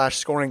teammate /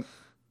 scoring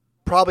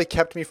probably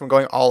kept me from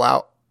going all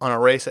out on a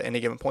race at any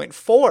given point.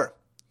 4,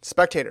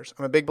 spectators.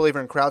 I'm a big believer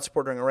in crowd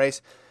support during a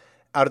race.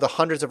 Out of the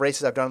hundreds of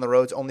races I've done on the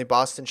roads, only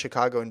Boston,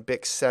 Chicago, and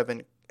Bix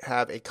 7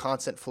 have a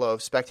constant flow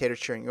of spectators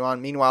cheering you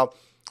on. Meanwhile,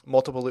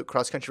 multiple loop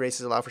cross-country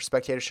races allow for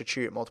spectators to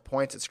cheer you at multiple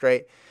points. It's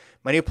great.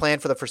 My new plan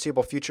for the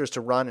foreseeable future is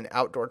to run an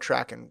outdoor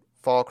track and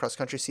fall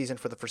cross-country season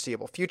for the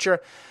foreseeable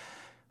future.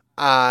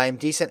 I'm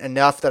decent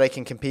enough that I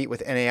can compete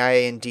with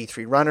NAIA and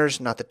D3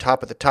 runners, not the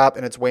top of the top,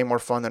 and it's way more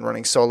fun than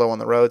running solo on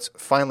the roads.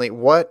 Finally,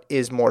 what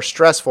is more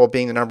stressful,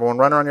 being the number 1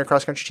 runner on your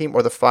cross-country team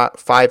or the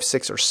 5,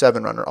 6, or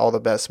 7 runner? All the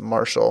best,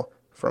 Marshall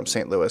from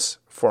St. Louis,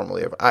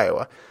 formerly of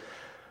Iowa.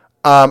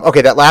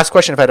 Okay, that last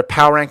question, if I had to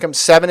power rank them,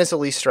 7 is the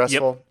least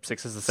stressful. Yep.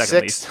 6 is the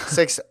second least.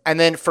 6, and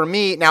then for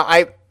me, now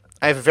I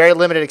have very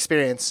limited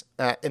experience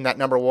in that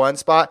number 1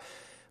 spot,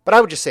 but I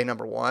would just say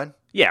number 1.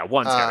 Yeah,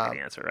 1's got to be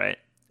the answer, right?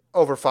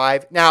 Over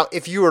 5. Now,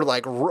 if you were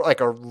like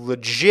a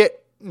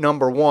legit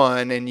number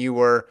 1 and you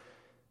were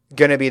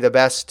going to be the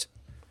best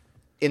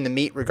in the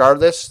meet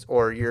regardless,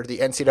 or you're the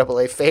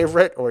NCAA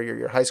favorite, or you're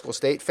your high school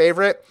state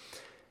favorite,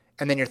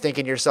 and then you're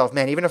thinking to yourself,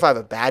 man, even if I have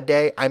a bad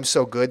day, I'm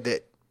so good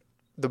that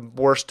the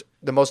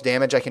most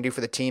damage I can do for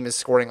the team is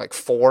scoring like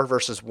 4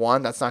 versus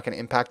 1. That's not going to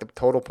impact the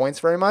total points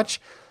very much.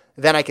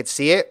 Then I could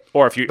see it.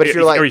 Or if you're the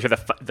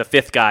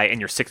 5th guy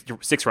and your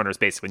 6 runner is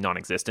basically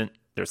non-existent,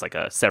 there's like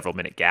a several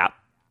minute gap.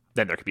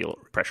 Then there could be a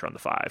little pressure on the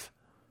 5.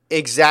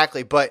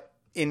 Exactly. But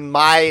in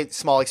my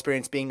small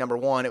experience being number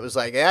 1, it was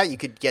like, yeah, you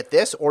could get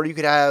this, or you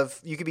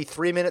could be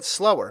 3 minutes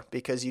slower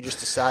because you just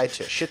decide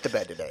to shit the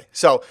bed today.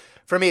 So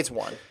for me, it's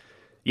 1.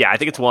 Yeah, I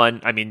think it's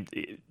 1. I mean,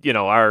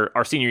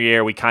 our senior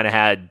year, we kind of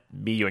had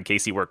me, you, and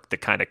Casey work the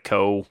kind of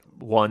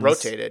co-ones.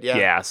 Rotated, yeah.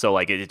 Yeah, so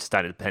like it just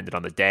kind of depended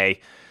on the day.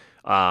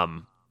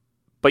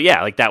 But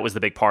yeah, like that was the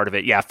big part of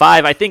it. Yeah,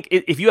 5. I think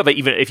if you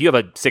have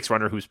a 6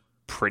 runner who's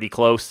pretty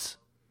close,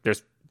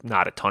 there's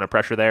not a ton of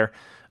pressure there.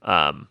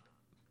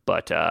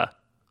 But like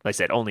I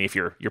said, only if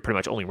you're pretty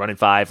much only running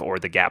 5 or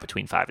the gap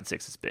between 5 and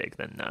 6 is big,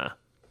 then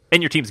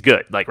and your team's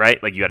good, like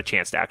right, like you got a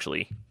chance to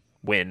actually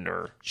win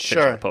or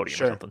finish on the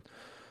podium or something.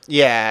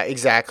 Yeah,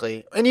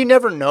 exactly. And you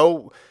never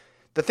know.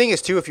 The thing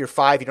is too, if you're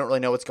 5, you don't really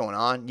know what's going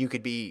on. You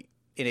could be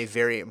in a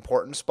very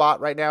important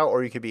spot right now,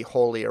 or you could be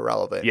wholly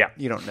irrelevant. Yeah,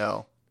 you don't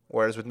know.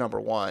 Whereas with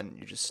number 1,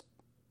 you just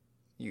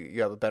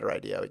you have a better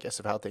idea, I guess,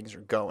 of how things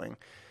are going.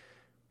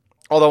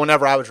 Although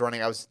whenever I was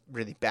running, I was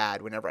really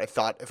bad.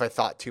 If I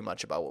thought too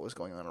much about what was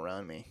going on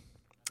around me.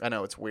 I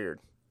know, it's weird.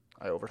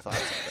 I overthought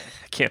something.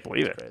 I can't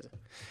believe it. Crazy.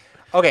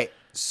 Okay,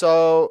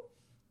 so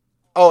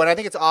and I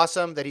think it's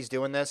awesome that he's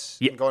doing this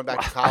and going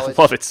back to college.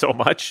 I love it so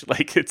much.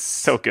 Like, it's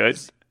so good.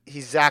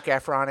 He's Zac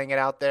Efroning it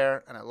out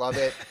there, and I love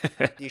it.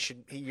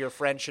 Your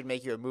friend should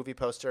make you a movie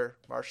poster,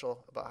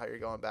 Marshall, about how you're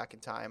going back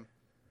in time.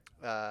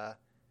 Yeah,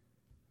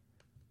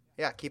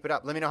 keep it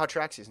up. Let me know how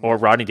track season or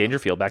goes. Rodney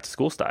Dangerfield back to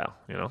school style,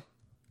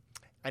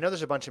 I know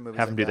there's a bunch of movies.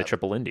 Have him do the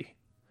triple Indy.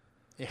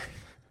 Yeah.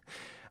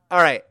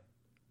 All right.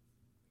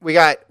 We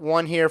got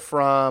one here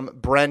from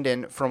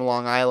Brendan from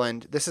Long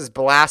Island. This is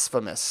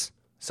blasphemous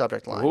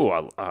subject line. Ooh,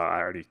 I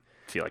already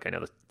feel like I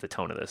know the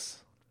tone of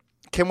this.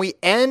 Can we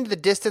end the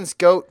distance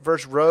goat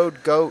versus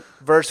road goat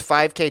versus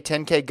 5K,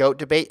 10K goat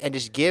debate and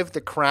just give the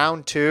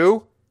crown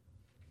to...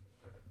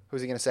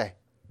 Who's he going to say?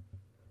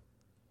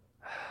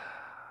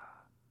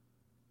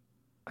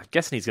 I'm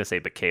guessing he's going to say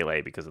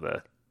Bekele because of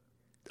the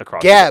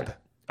across. Geb.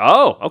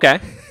 Oh,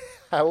 okay.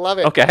 I love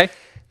it. Okay.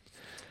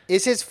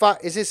 Is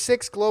his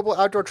 6 global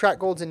outdoor track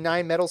golds and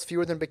 9 medals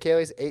fewer than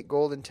Bekele's 8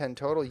 gold and 10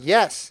 total?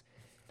 Yes.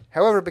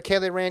 However,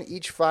 Bekele ran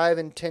each 5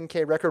 and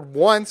 10K record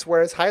once,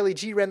 whereas Hailey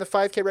G ran the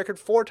 5K record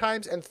 4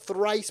 times and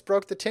thrice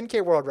broke the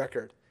 10K world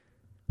record.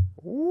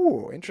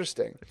 Ooh,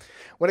 interesting.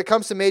 When it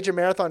comes to major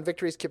marathon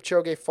victories,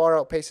 Kipchoge far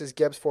outpaces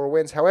Geb's 4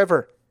 wins.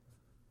 However,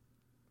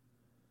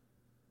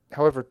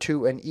 2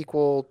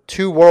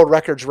 world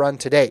records run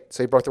to date,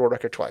 so he broke the world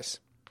record twice.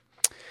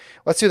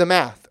 Let's do the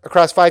math.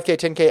 Across 5K,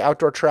 10K,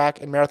 outdoor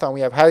track, and marathon,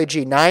 we have Hailey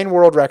G, 9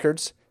 world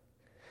records,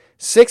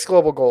 6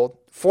 global gold,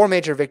 4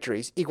 major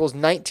victories, equals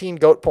 19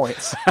 GOAT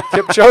points.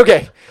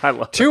 Kipchoge,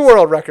 2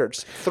 world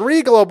records,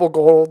 3 global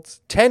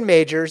golds, 10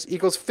 majors,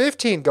 equals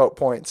 15 GOAT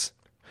points.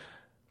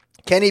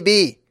 Kenny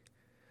B,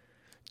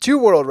 2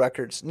 world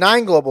records,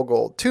 9 global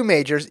gold, 2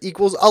 majors,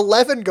 equals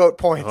 11 GOAT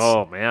points.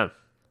 Oh, man.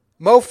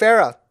 Mo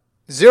Farah,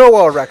 0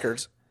 world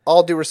records,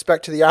 all due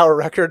respect to the hour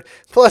record,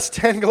 plus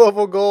 10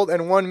 global gold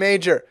and 1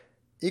 major,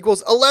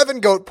 equals 11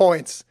 GOAT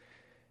points.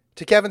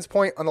 To Kevin's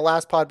point on the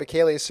last pod,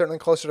 Bekele is certainly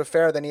closer to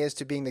fair than he is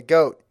to being the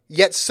GOAT.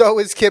 Yet so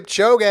is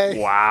Kipchoge.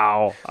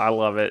 Wow. I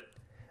love it.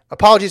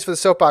 Apologies for the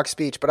soapbox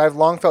speech, but I've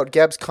long felt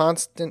Geb's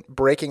constant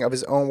breaking of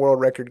his own world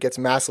record gets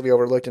massively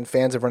overlooked and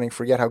fans of running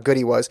forget how good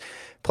he was.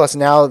 Plus,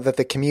 now that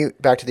the commute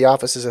back to the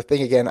office is a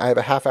thing again, I have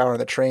a half hour on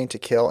the train to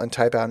kill and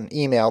type out an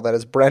email. That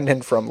is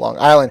Brendan from Long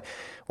Island.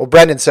 Well,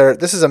 Brendan, sir,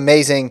 this is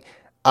amazing.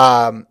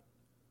 I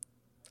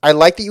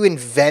like that you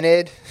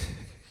invented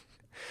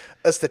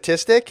a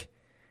statistic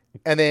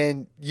and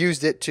then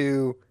used it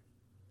to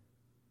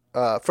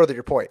further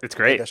your point. It's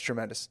great. That's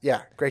tremendous.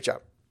 Yeah, great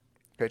job.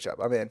 Great job.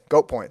 I'm in.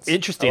 GOAT points.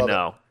 Interesting,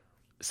 though.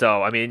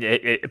 So, I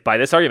mean, by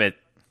this argument,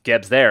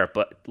 Geb's there,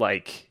 but,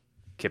 like,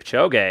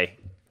 Kipchoge,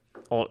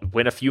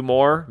 win a few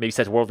more, maybe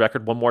set a world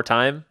record one more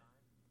time.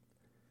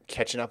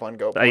 Catching up on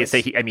GOAT I points.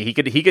 say he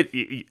could.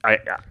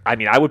 I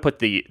mean, I would put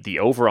the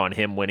over on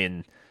him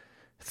winning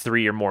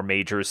 3 or more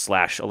majors /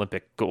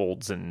 Olympic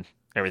golds and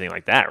everything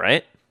like that,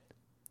 right?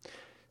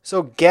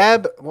 So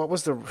Geb, what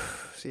was the?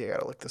 See, I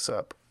gotta look this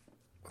up.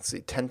 Let's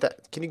see, can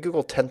you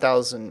Google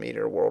 10,000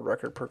 meter world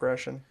record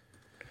progression?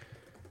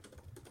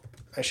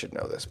 I should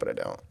know this, but I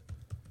don't.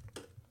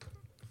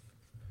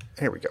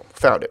 Here we go.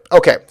 Found it.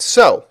 Okay,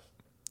 so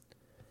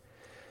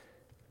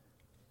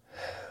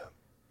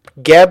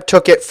Geb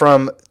took it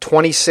from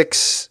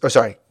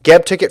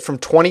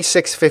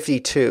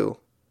 2652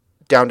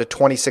 down to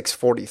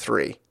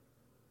 2643.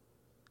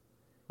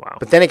 Wow.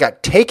 But then it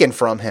got taken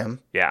from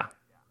him. Yeah.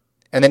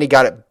 And then he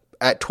got it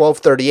at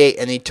 1238,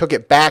 and he took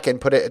it back and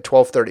put it at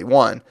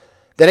 1231.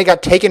 Then it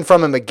got taken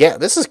from him again.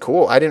 This is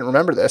cool. I didn't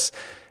remember this.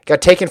 Got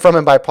taken from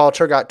him by Paul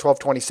Turgot at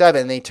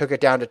 1227, and then he took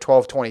it down to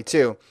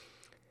 1222.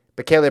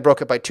 Bekele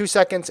broke it by 2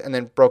 seconds, and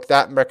then broke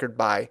that record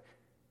by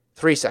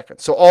 3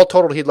 seconds. So all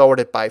totaled, he lowered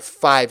it by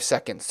 5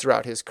 seconds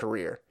throughout his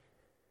career.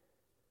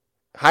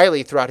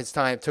 Haile, throughout his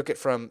time, took it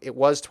from, it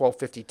was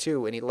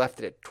 1252, and he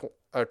left it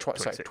at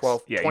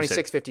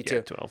 2652.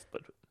 Yeah, 12,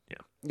 but yeah.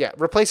 Yeah,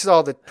 replaces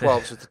all the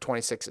 12s with the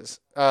 26s.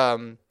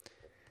 And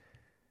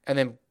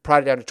then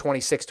brought it down to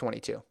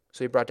 2622.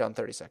 So he brought down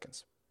 30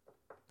 seconds.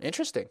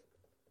 Interesting.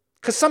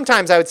 Because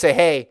sometimes I would say,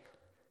 hey,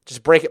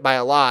 just break it by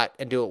a lot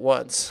and do it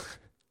once.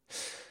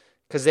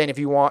 Because then if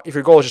your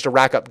goal is just to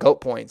rack up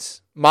GOAT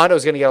points,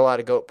 Mondo's going to get a lot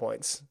of GOAT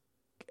points.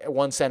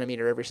 1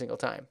 centimeter every single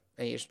time.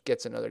 And he just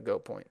gets another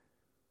GOAT point.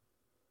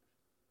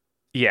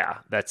 Yeah,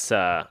 that's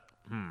a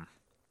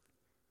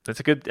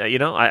good,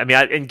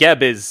 and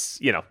Geb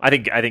is, I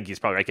think he's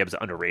probably right. Geb's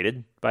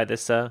underrated by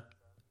this, our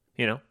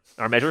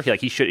measure.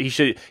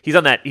 He's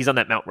on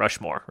that Mount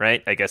Rushmore,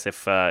 right? I guess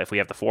if we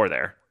have the 4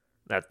 there,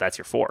 that's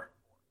your 4.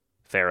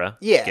 Farah,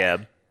 yeah.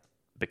 Geb,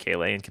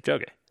 Bekele, and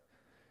Kipchoge.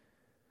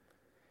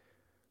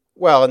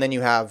 Well, and then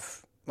you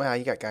have,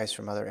 you got guys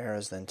from other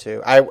eras then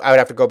too. I would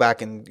have to go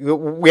back and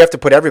we have to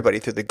put everybody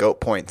through the GOAT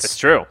points. That's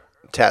true.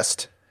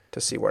 Test to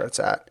see where it's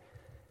at.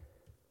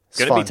 It's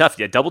going to be tough.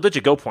 Yeah,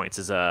 double-digit GOAT points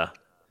is a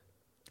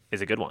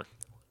good one.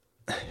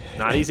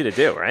 Not easy to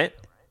do, right?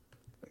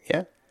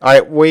 Yeah. All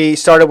right, we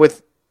started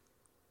with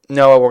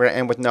Noah. We're going to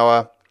end with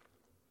Noah.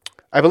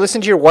 I've been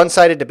listening to your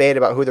one-sided debate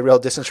about who the real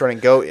distance running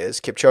GOAT is,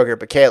 Kipchoge or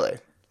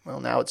Bekele. Well,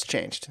 now it's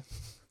changed.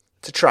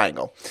 It's a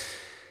triangle.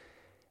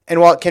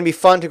 And while it can be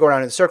fun to go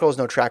around in circles,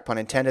 no track pun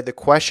intended, the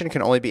question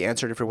can only be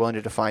answered if you're willing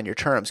to define your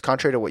terms.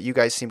 Contrary to what you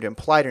guys seem to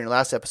imply during your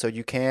last episode,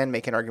 you can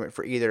make an argument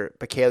for either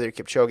Bekele or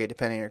Kipchoge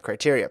depending on your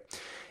criteria.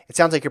 It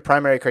sounds like your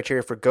primary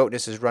criteria for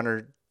GOATness is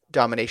runner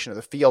domination of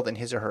the field in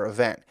his or her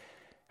event.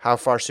 How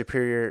far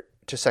superior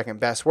to second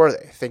best were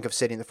they? Think of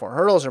Sitting the 4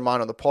 hurdles or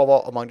Mono the pole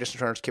vault. Among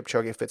distance runners,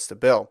 Kipchoge fits the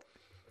bill,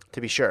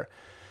 to be sure.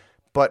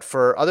 But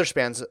for other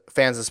fans of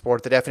the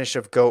sport, the definition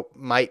of GOAT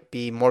might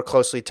be more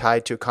closely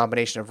tied to a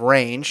combination of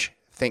range.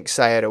 Think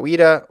Syed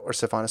Oida or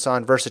Sifan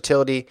Hassan,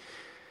 versatility,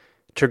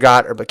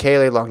 Turgot or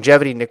Bekele,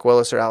 longevity, Nick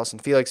Willis or Allison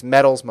Felix,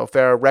 medals, Mo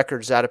Farah,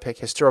 record, Zatopek,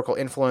 historical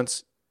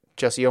influence,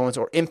 Jesse Owens,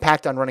 or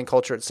impact on running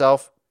culture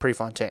itself,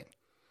 Prefontaine.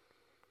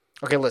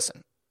 Okay,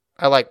 listen.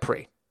 I like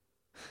Pre.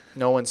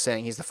 No one's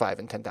saying he's the 5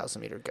 and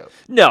 10,000 meter GOAT.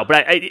 No,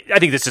 but I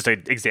think this is just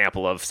an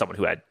example of someone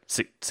who had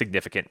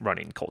significant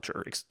running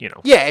culture.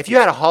 Yeah, if you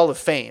had a Hall of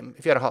Fame,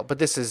 but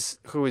this is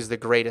who is the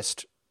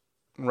greatest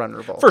runner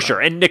of all time. For sure,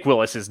 and Nick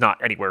Willis is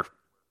not anywhere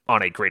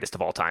on a greatest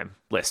of all time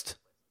list,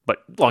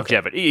 but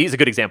longevity. He's a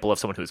good example of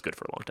someone who's good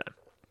for a long time.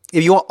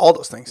 If you want all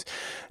those things,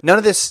 none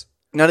of these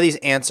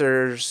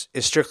answers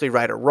is strictly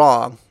right or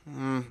wrong,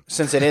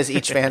 since it is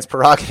each fan's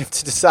prerogative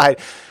to decide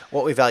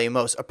what we value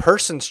most. A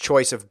person's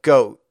choice of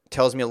GOAT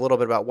tells me a little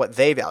bit about what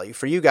they value.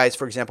 For you guys,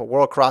 for example,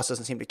 World Cross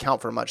doesn't seem to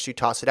count for much, so you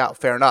toss it out.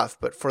 Fair enough.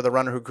 But for the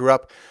runner who grew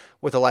up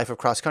with a life of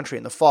cross country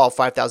in the fall,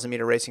 5,000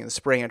 meter racing in the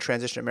spring, and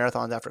transition to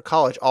marathons after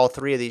college, all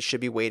 3 of these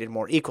should be weighted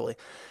more equally.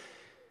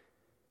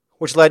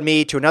 Which led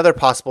me to another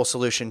possible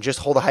solution. Just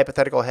hold a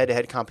hypothetical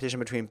head-to-head competition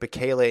between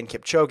Bekele and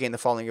Kipchoge in the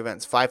following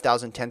events: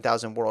 5,000,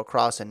 10,000, World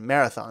Cross, and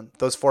Marathon.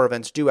 Those 4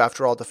 events do,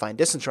 after all, define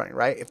distance running,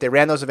 right? If they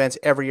ran those events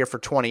every year for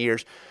 20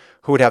 years,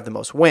 who would have the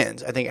most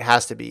wins. I think it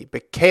has to be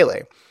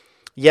Bekele.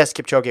 Yes,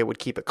 Kipchoge would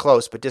keep it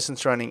close, but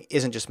distance running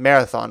isn't just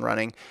marathon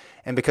running.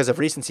 And because of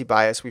recency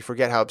bias, we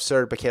forget how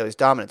absurd Bekele's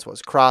dominance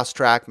was. Cross,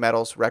 track,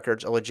 medals,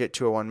 records, a legit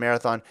 201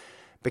 marathon.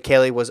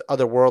 Bekele was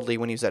otherworldly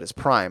when he was at his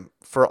prime.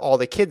 For all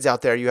the kids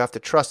out there, you have to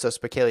trust us.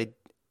 Bekele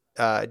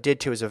did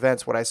to his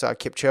events what I saw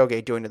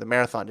Kipchoge doing to the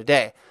marathon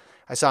today.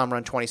 I saw him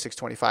run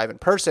 26:25 in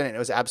person, and it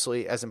was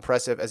absolutely as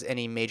impressive as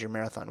any major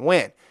marathon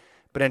win.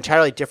 But an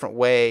entirely different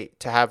way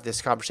to have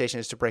this conversation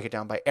is to break it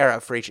down by era.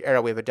 For each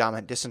era, we have a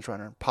dominant distance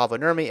runner. Pavlo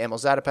Nurmi, Emil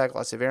Zatopek,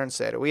 Lasse Viren,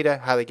 Sead Oida,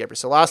 Haile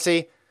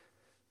Gebrselassie,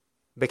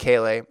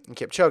 Bekele, and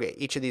Kipchoge.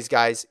 Each of these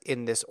guys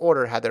in this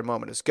order had their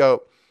moment as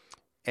GOAT.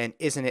 And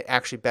isn't it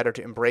actually better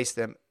to embrace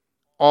them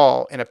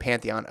all in a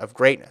pantheon of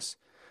greatness?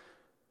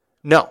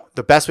 No,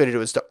 the best way to do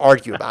it is to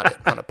argue about it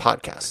on a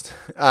podcast.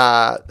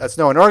 That's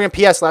no. In Oregon,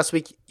 P.S. Last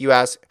week you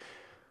asked,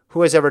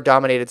 who has ever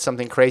dominated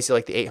something crazy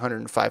like the 800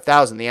 and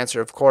 5,000? The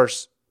answer, of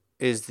course,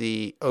 is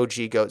the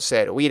OG GOAT,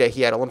 Sead Oida.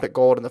 He had Olympic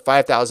gold in the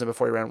 5,000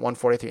 before he ran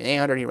 143 in the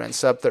 800. He ran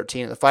sub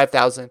 13 in the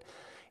 5,000.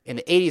 In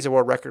the 80s, a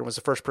world record, and was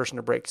the first person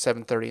to break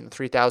 7:30 in the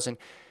 3,000.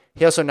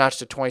 He also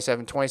notched a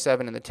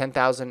 27:27 in the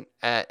 10,000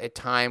 at a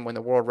time when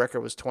the world record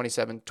was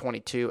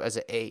 27:22 as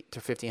an 8 to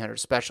 1,500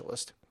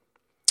 specialist.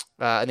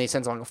 And then he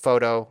sends along a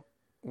photo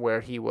where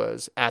he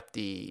was at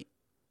the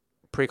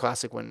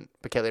pre-classic when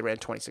Bekele ran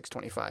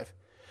 26:25.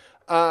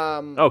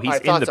 He's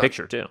in the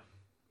picture too.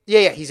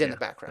 Yeah, he's in the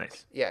background.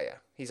 Nice. Yeah,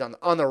 he's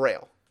on the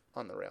rail.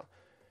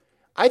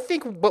 I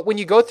think, but when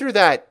you go through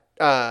that,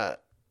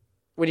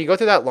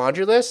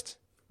 laundry list,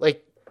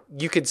 like,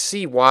 you could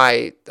see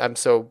why I'm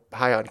so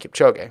high on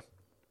Kipchoge.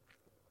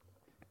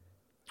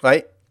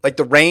 Right? Like,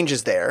 the range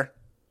is there.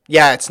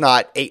 Yeah, it's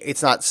not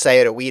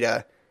Sead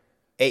Oida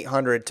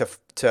 800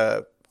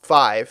 to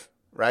 5,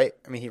 right?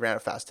 I mean, he ran a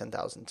fast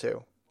 10,000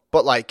 too.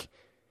 But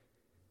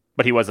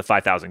he was a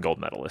 5,000 gold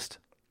medalist.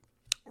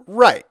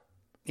 Right.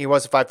 He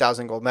was a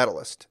 5,000 gold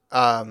medalist.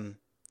 And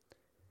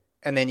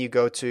then you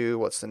go to,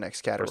 what's the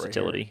next category?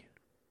 Versatility. Here?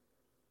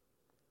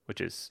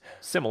 Which is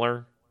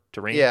similar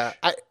to range. Yeah,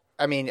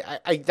 I mean,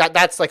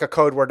 that's like a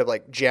code word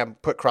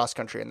of put cross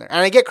country in there.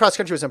 And I get cross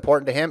country was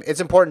important to him. It's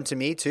important to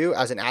me too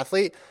as an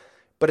athlete,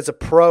 but it's a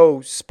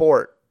pro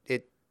sport.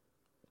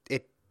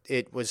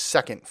 It was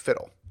second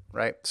fiddle,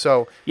 right?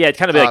 So yeah, it's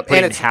kind of like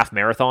playing half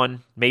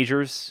marathon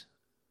majors,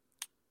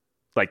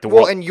 like the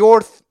well, world. And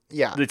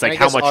it's like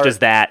how much does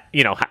that?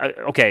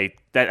 Okay,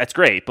 that's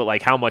great, but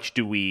like how much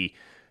do the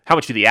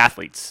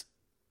athletes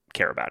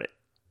care about it?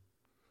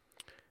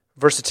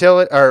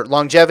 Versatility or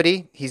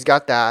longevity, he's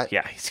got that.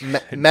 Yeah,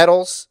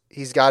 medals,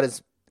 he's got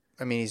his.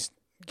 I mean, he's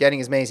getting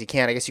as many as he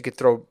can. I guess you could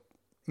throw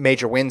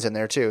major wins in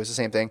there too. It's the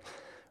same thing.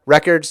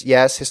 Records,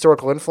 yes.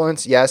 Historical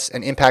influence, yes.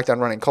 And impact on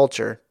running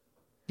culture,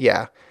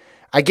 yeah.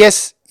 I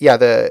guess, yeah.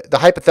 The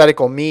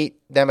hypothetical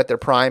meet them at their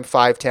prime,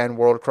 5, 10,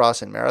 world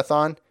cross and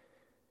marathon.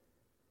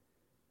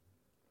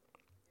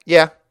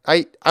 Yeah,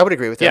 I would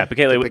agree with that. Yeah,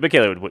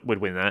 Bekele would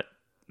win that.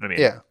 I mean,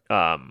 yeah.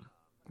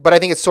 But I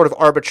think it's sort of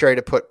arbitrary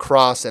to put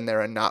cross in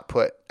there and not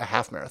put a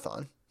half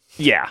marathon.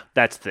 Yeah,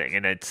 that's the thing.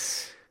 And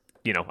it's,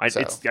 I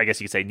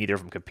guess you could say neither of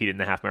them competed in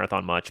the half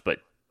marathon much, but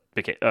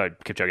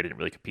Kipchoge didn't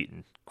really compete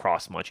in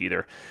cross much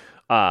either.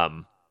 I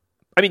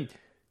mean,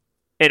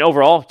 and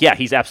overall, yeah,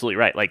 he's absolutely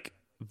right. Like,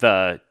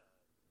 the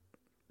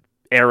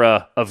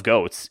era of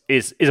GOATs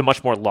is a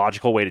much more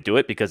logical way to do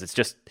it, because it's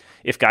just,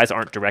 if guys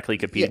aren't directly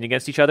competing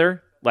against each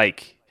other,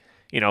 like,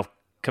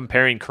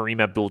 comparing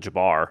Kareem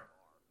Abdul-Jabbar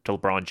to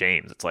LeBron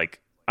James, it's like,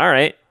 all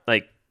right,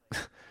 like,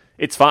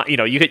 it's fine.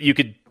 You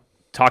could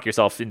talk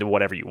yourself into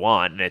whatever you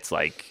want, and it's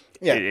like,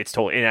 it's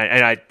totally.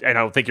 And I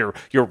don't think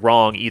you're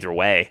wrong either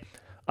way.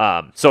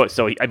 So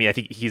I mean, I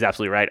think he's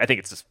absolutely right. I think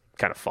it's just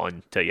kind of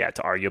fun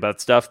to argue about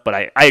stuff.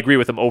 But I agree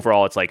with him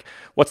overall. It's like,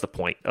 what's the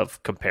point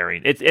of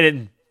comparing?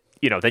 Then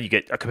you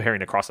get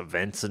comparing across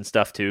events and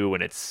stuff too,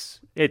 and it's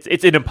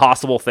an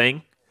impossible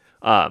thing.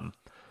 But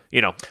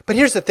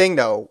here's the thing,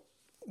 though.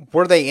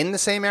 Were they in the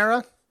same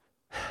era?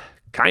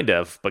 Kind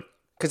of, but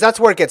because that's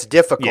where it gets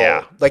difficult.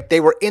 Yeah. Like, they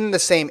were in the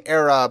same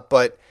era,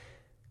 but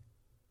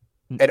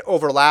it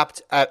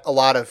overlapped at a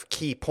lot of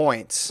key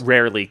points.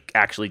 Rarely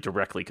actually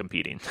directly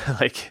competing.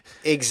 Like,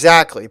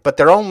 exactly, but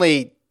they're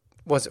only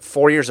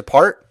 4 years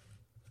apart.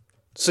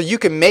 So you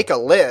can make a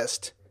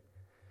list,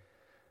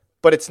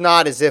 but it's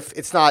not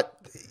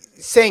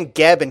saying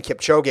Geb and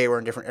Kipchoge were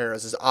in different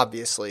eras is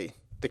obviously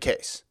the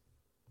case.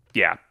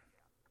 Yeah.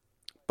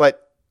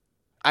 But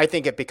I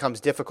think it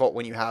becomes difficult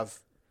when you have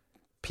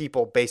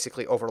people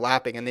basically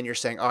overlapping, and then you're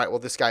saying, all right, well,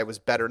 this guy was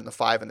better in the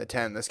 5 and the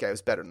 10, this guy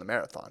was better in the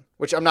marathon.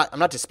 Which I'm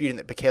not disputing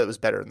that Bekele was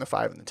better in the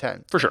 5 and the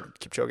 10. For sure.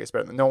 Kipchoge is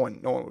better than no one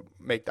would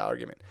make that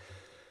argument.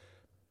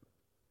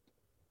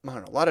 I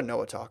don't know, a lot of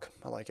Noah talk.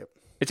 I like it.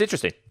 It's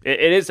interesting. It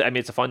is. I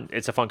mean, it's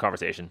a fun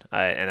conversation,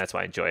 and that's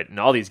why I enjoy it. And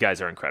all these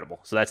guys are incredible.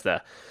 So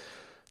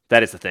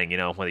that is the thing,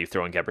 whether you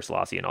throw in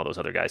Gebrselassie and all those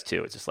other guys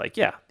too. It's just like,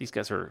 yeah, these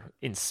guys are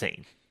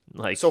insane.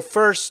 Like, so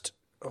first,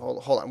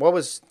 hold on. What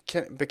was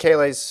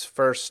Bekele's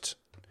first?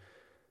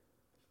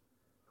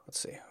 Let's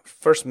see.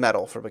 First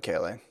medal for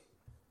Bekele.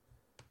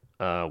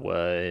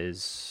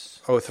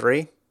 was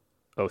 03?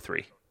 03.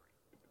 Is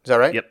that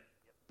right? Yep.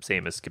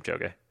 Same as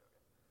Kipchoge.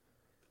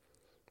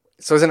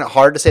 So isn't it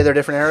hard to say they're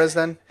different eras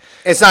then?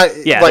 It's not.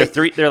 Yeah, like,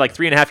 they're like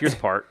 3.5 years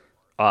apart.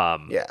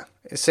 Yeah,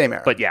 it's same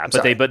era. But yeah, I'm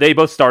but sorry. they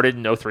both started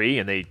in 03,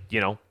 and they,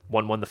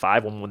 one won the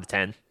 5, one won the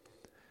 10.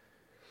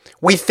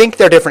 We think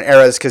they're different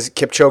eras because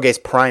Kipchoge's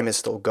prime is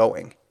still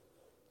going.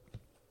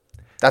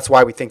 That's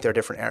why we think they're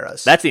different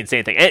eras. That's the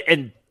insane thing,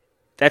 and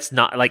that's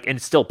not like,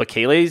 and still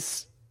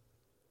Bekele's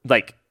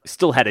like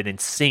still had an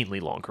insanely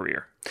long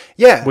career.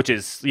 Yeah, Which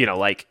is,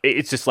 like,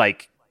 it's just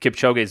like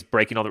Kipchoge's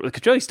breaking all the...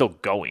 Kipchoge's still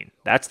going.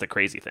 That's the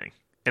crazy thing.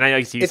 And I know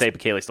you say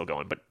Bekele's still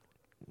going, but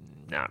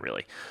not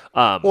really.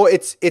 well,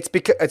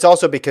 it's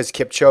also because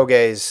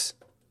Kipchoge's,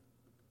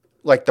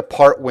 like, the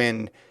part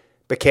when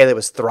Bekele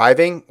was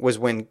thriving was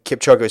when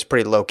Kipchoge was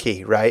pretty low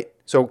key, right?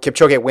 So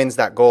Kipchoge wins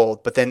that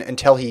gold, but then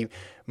until he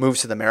moves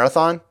to the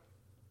marathon,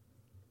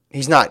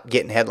 he's not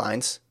getting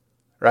headlines,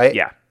 right?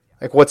 Yeah.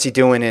 Like, what's he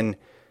doing in?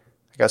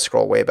 I gotta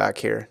scroll way back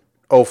here.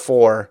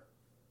 04,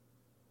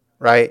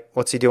 right?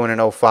 What's he doing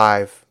in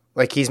 05?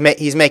 Like, he's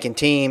making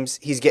teams,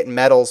 he's getting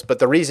medals, but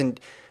the reason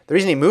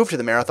he moved to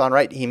the marathon,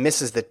 right? He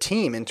misses the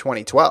team in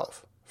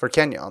 2012 for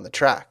Kenya on the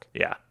track.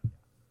 Yeah.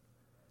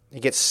 He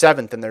gets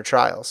 7th in their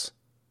trials,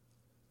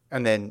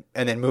 and then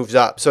moves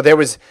up. So there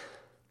was.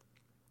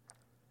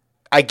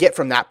 I get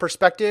from that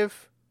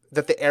perspective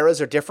that the eras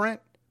are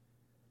different,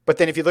 but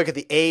then if you look at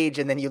the age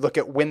and then you look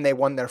at when they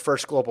won their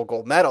first global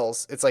gold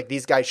medals, it's like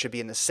these guys should be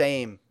in the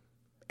same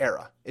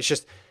era. It's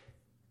just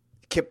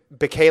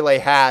Bekele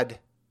had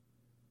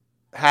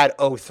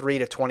 03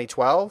 to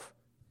 2012,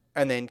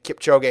 and then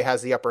Kipchoge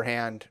has the upper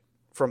hand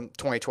from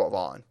 2012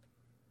 on.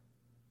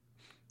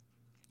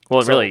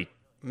 Well, So, really...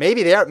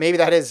 Maybe they are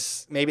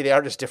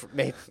just different.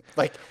 Maybe,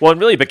 like, Well, and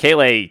really,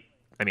 Bekele,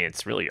 I mean,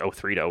 it's really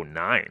 03 to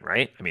 09,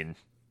 right? I mean...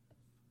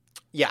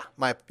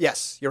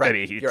 yes, you're right. I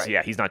mean, you're right.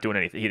 yeah, he's not doing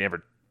anything. He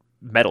never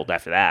medaled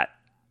after that.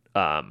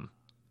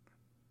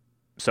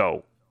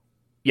 So,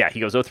 yeah, he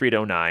goes 03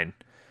 to 09.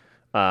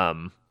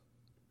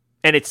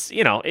 And it's,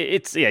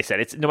 it's, yeah, I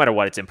said, it's no matter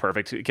what, it's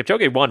imperfect.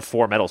 Kipchoge won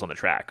 4 medals on the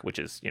track, which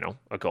is,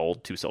 a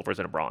gold, 2 silvers,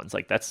 and a bronze.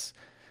 Like, it's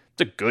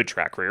a good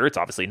track career. It's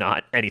obviously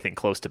not anything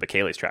close to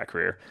Bekele's track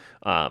career.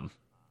 And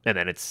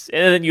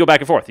then you go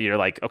back and forth. You're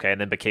like, okay, and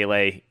then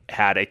Bekele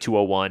had a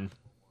 201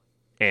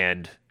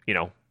 and,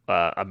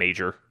 a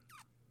major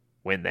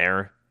win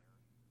there.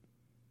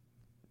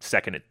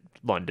 2nd at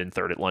London,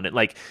 3rd at London.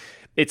 Like,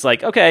 it's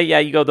like, okay, yeah,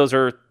 you go, those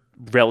are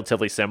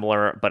relatively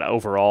similar, but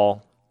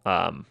overall,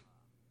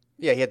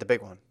 Yeah, he had the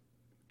big one.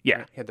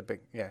 yeah. He had the big,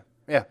 yeah.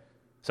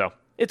 So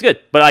it's good.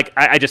 But like,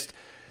 I just,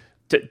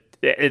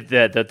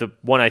 the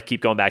one I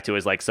keep going back to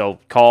is like, so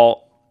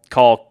call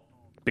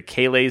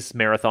Bekele's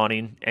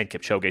marathoning and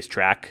Kipchoge's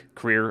track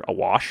career a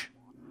wash,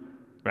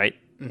 right?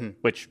 Mm-hmm.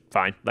 Which,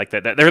 fine. Like,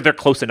 they're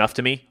close enough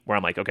to me where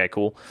I'm like, okay,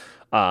 cool.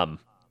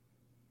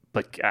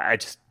 But I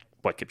just,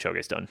 what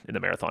Kipchoge's done in the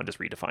marathon just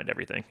redefined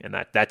everything. And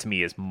that to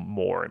me is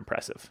more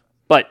impressive.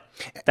 But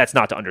that's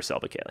not to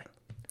undersell Bekele.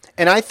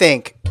 And I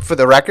think, for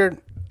the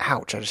record,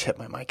 ouch, I just hit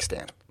my mic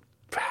stand.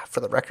 For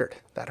the record,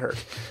 that hurt.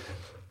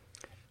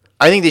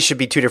 I think these should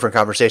be 2 different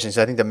conversations.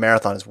 I think the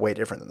marathon is way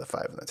different than the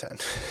 5 and the 10.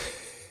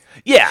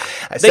 Yeah,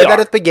 I said that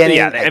at the beginning.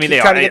 Yeah, I I mean, keep they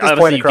trying are. to get this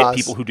Obviously, point you get across.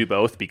 people who do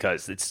both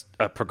because it's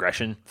a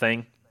progression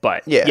thing.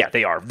 But Yeah. yeah,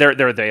 they are.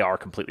 They are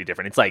completely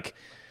different. It's like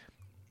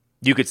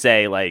you could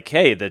say, like,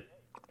 hey, the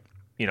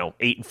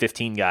 8 and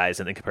 15 guys,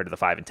 and then compared to the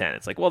 5 and 10,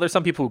 it's like, well, there's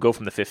some people who go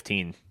from the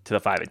 15 to the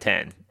 5 and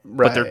 10,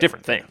 but they're Right.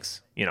 different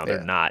things. They're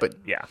Yeah, not. but-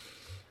 Yeah.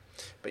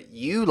 But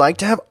you like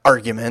to have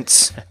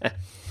arguments.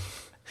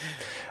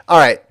 All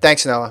right.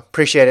 Thanks, Noah.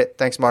 Appreciate it.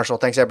 Thanks, Marshall.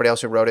 Thanks, everybody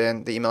else who wrote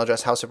in. The email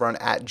address,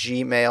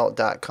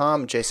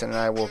 houseofrun@gmail.com. Jason and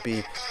I will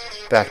be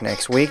back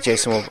next week.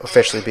 Jason will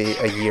officially be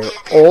a year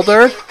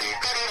older,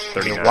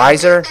 39.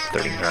 wiser,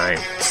 39.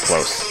 It's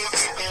close.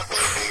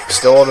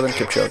 still older than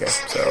Kipchoge.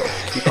 So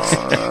keep on.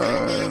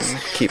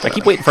 I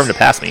keep waiting for him to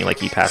pass me like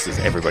he passes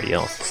everybody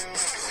else.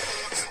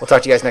 We'll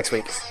talk to you guys next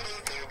week.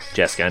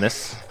 Jess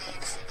Guinness.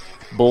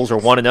 Bulls are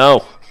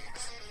 1-0.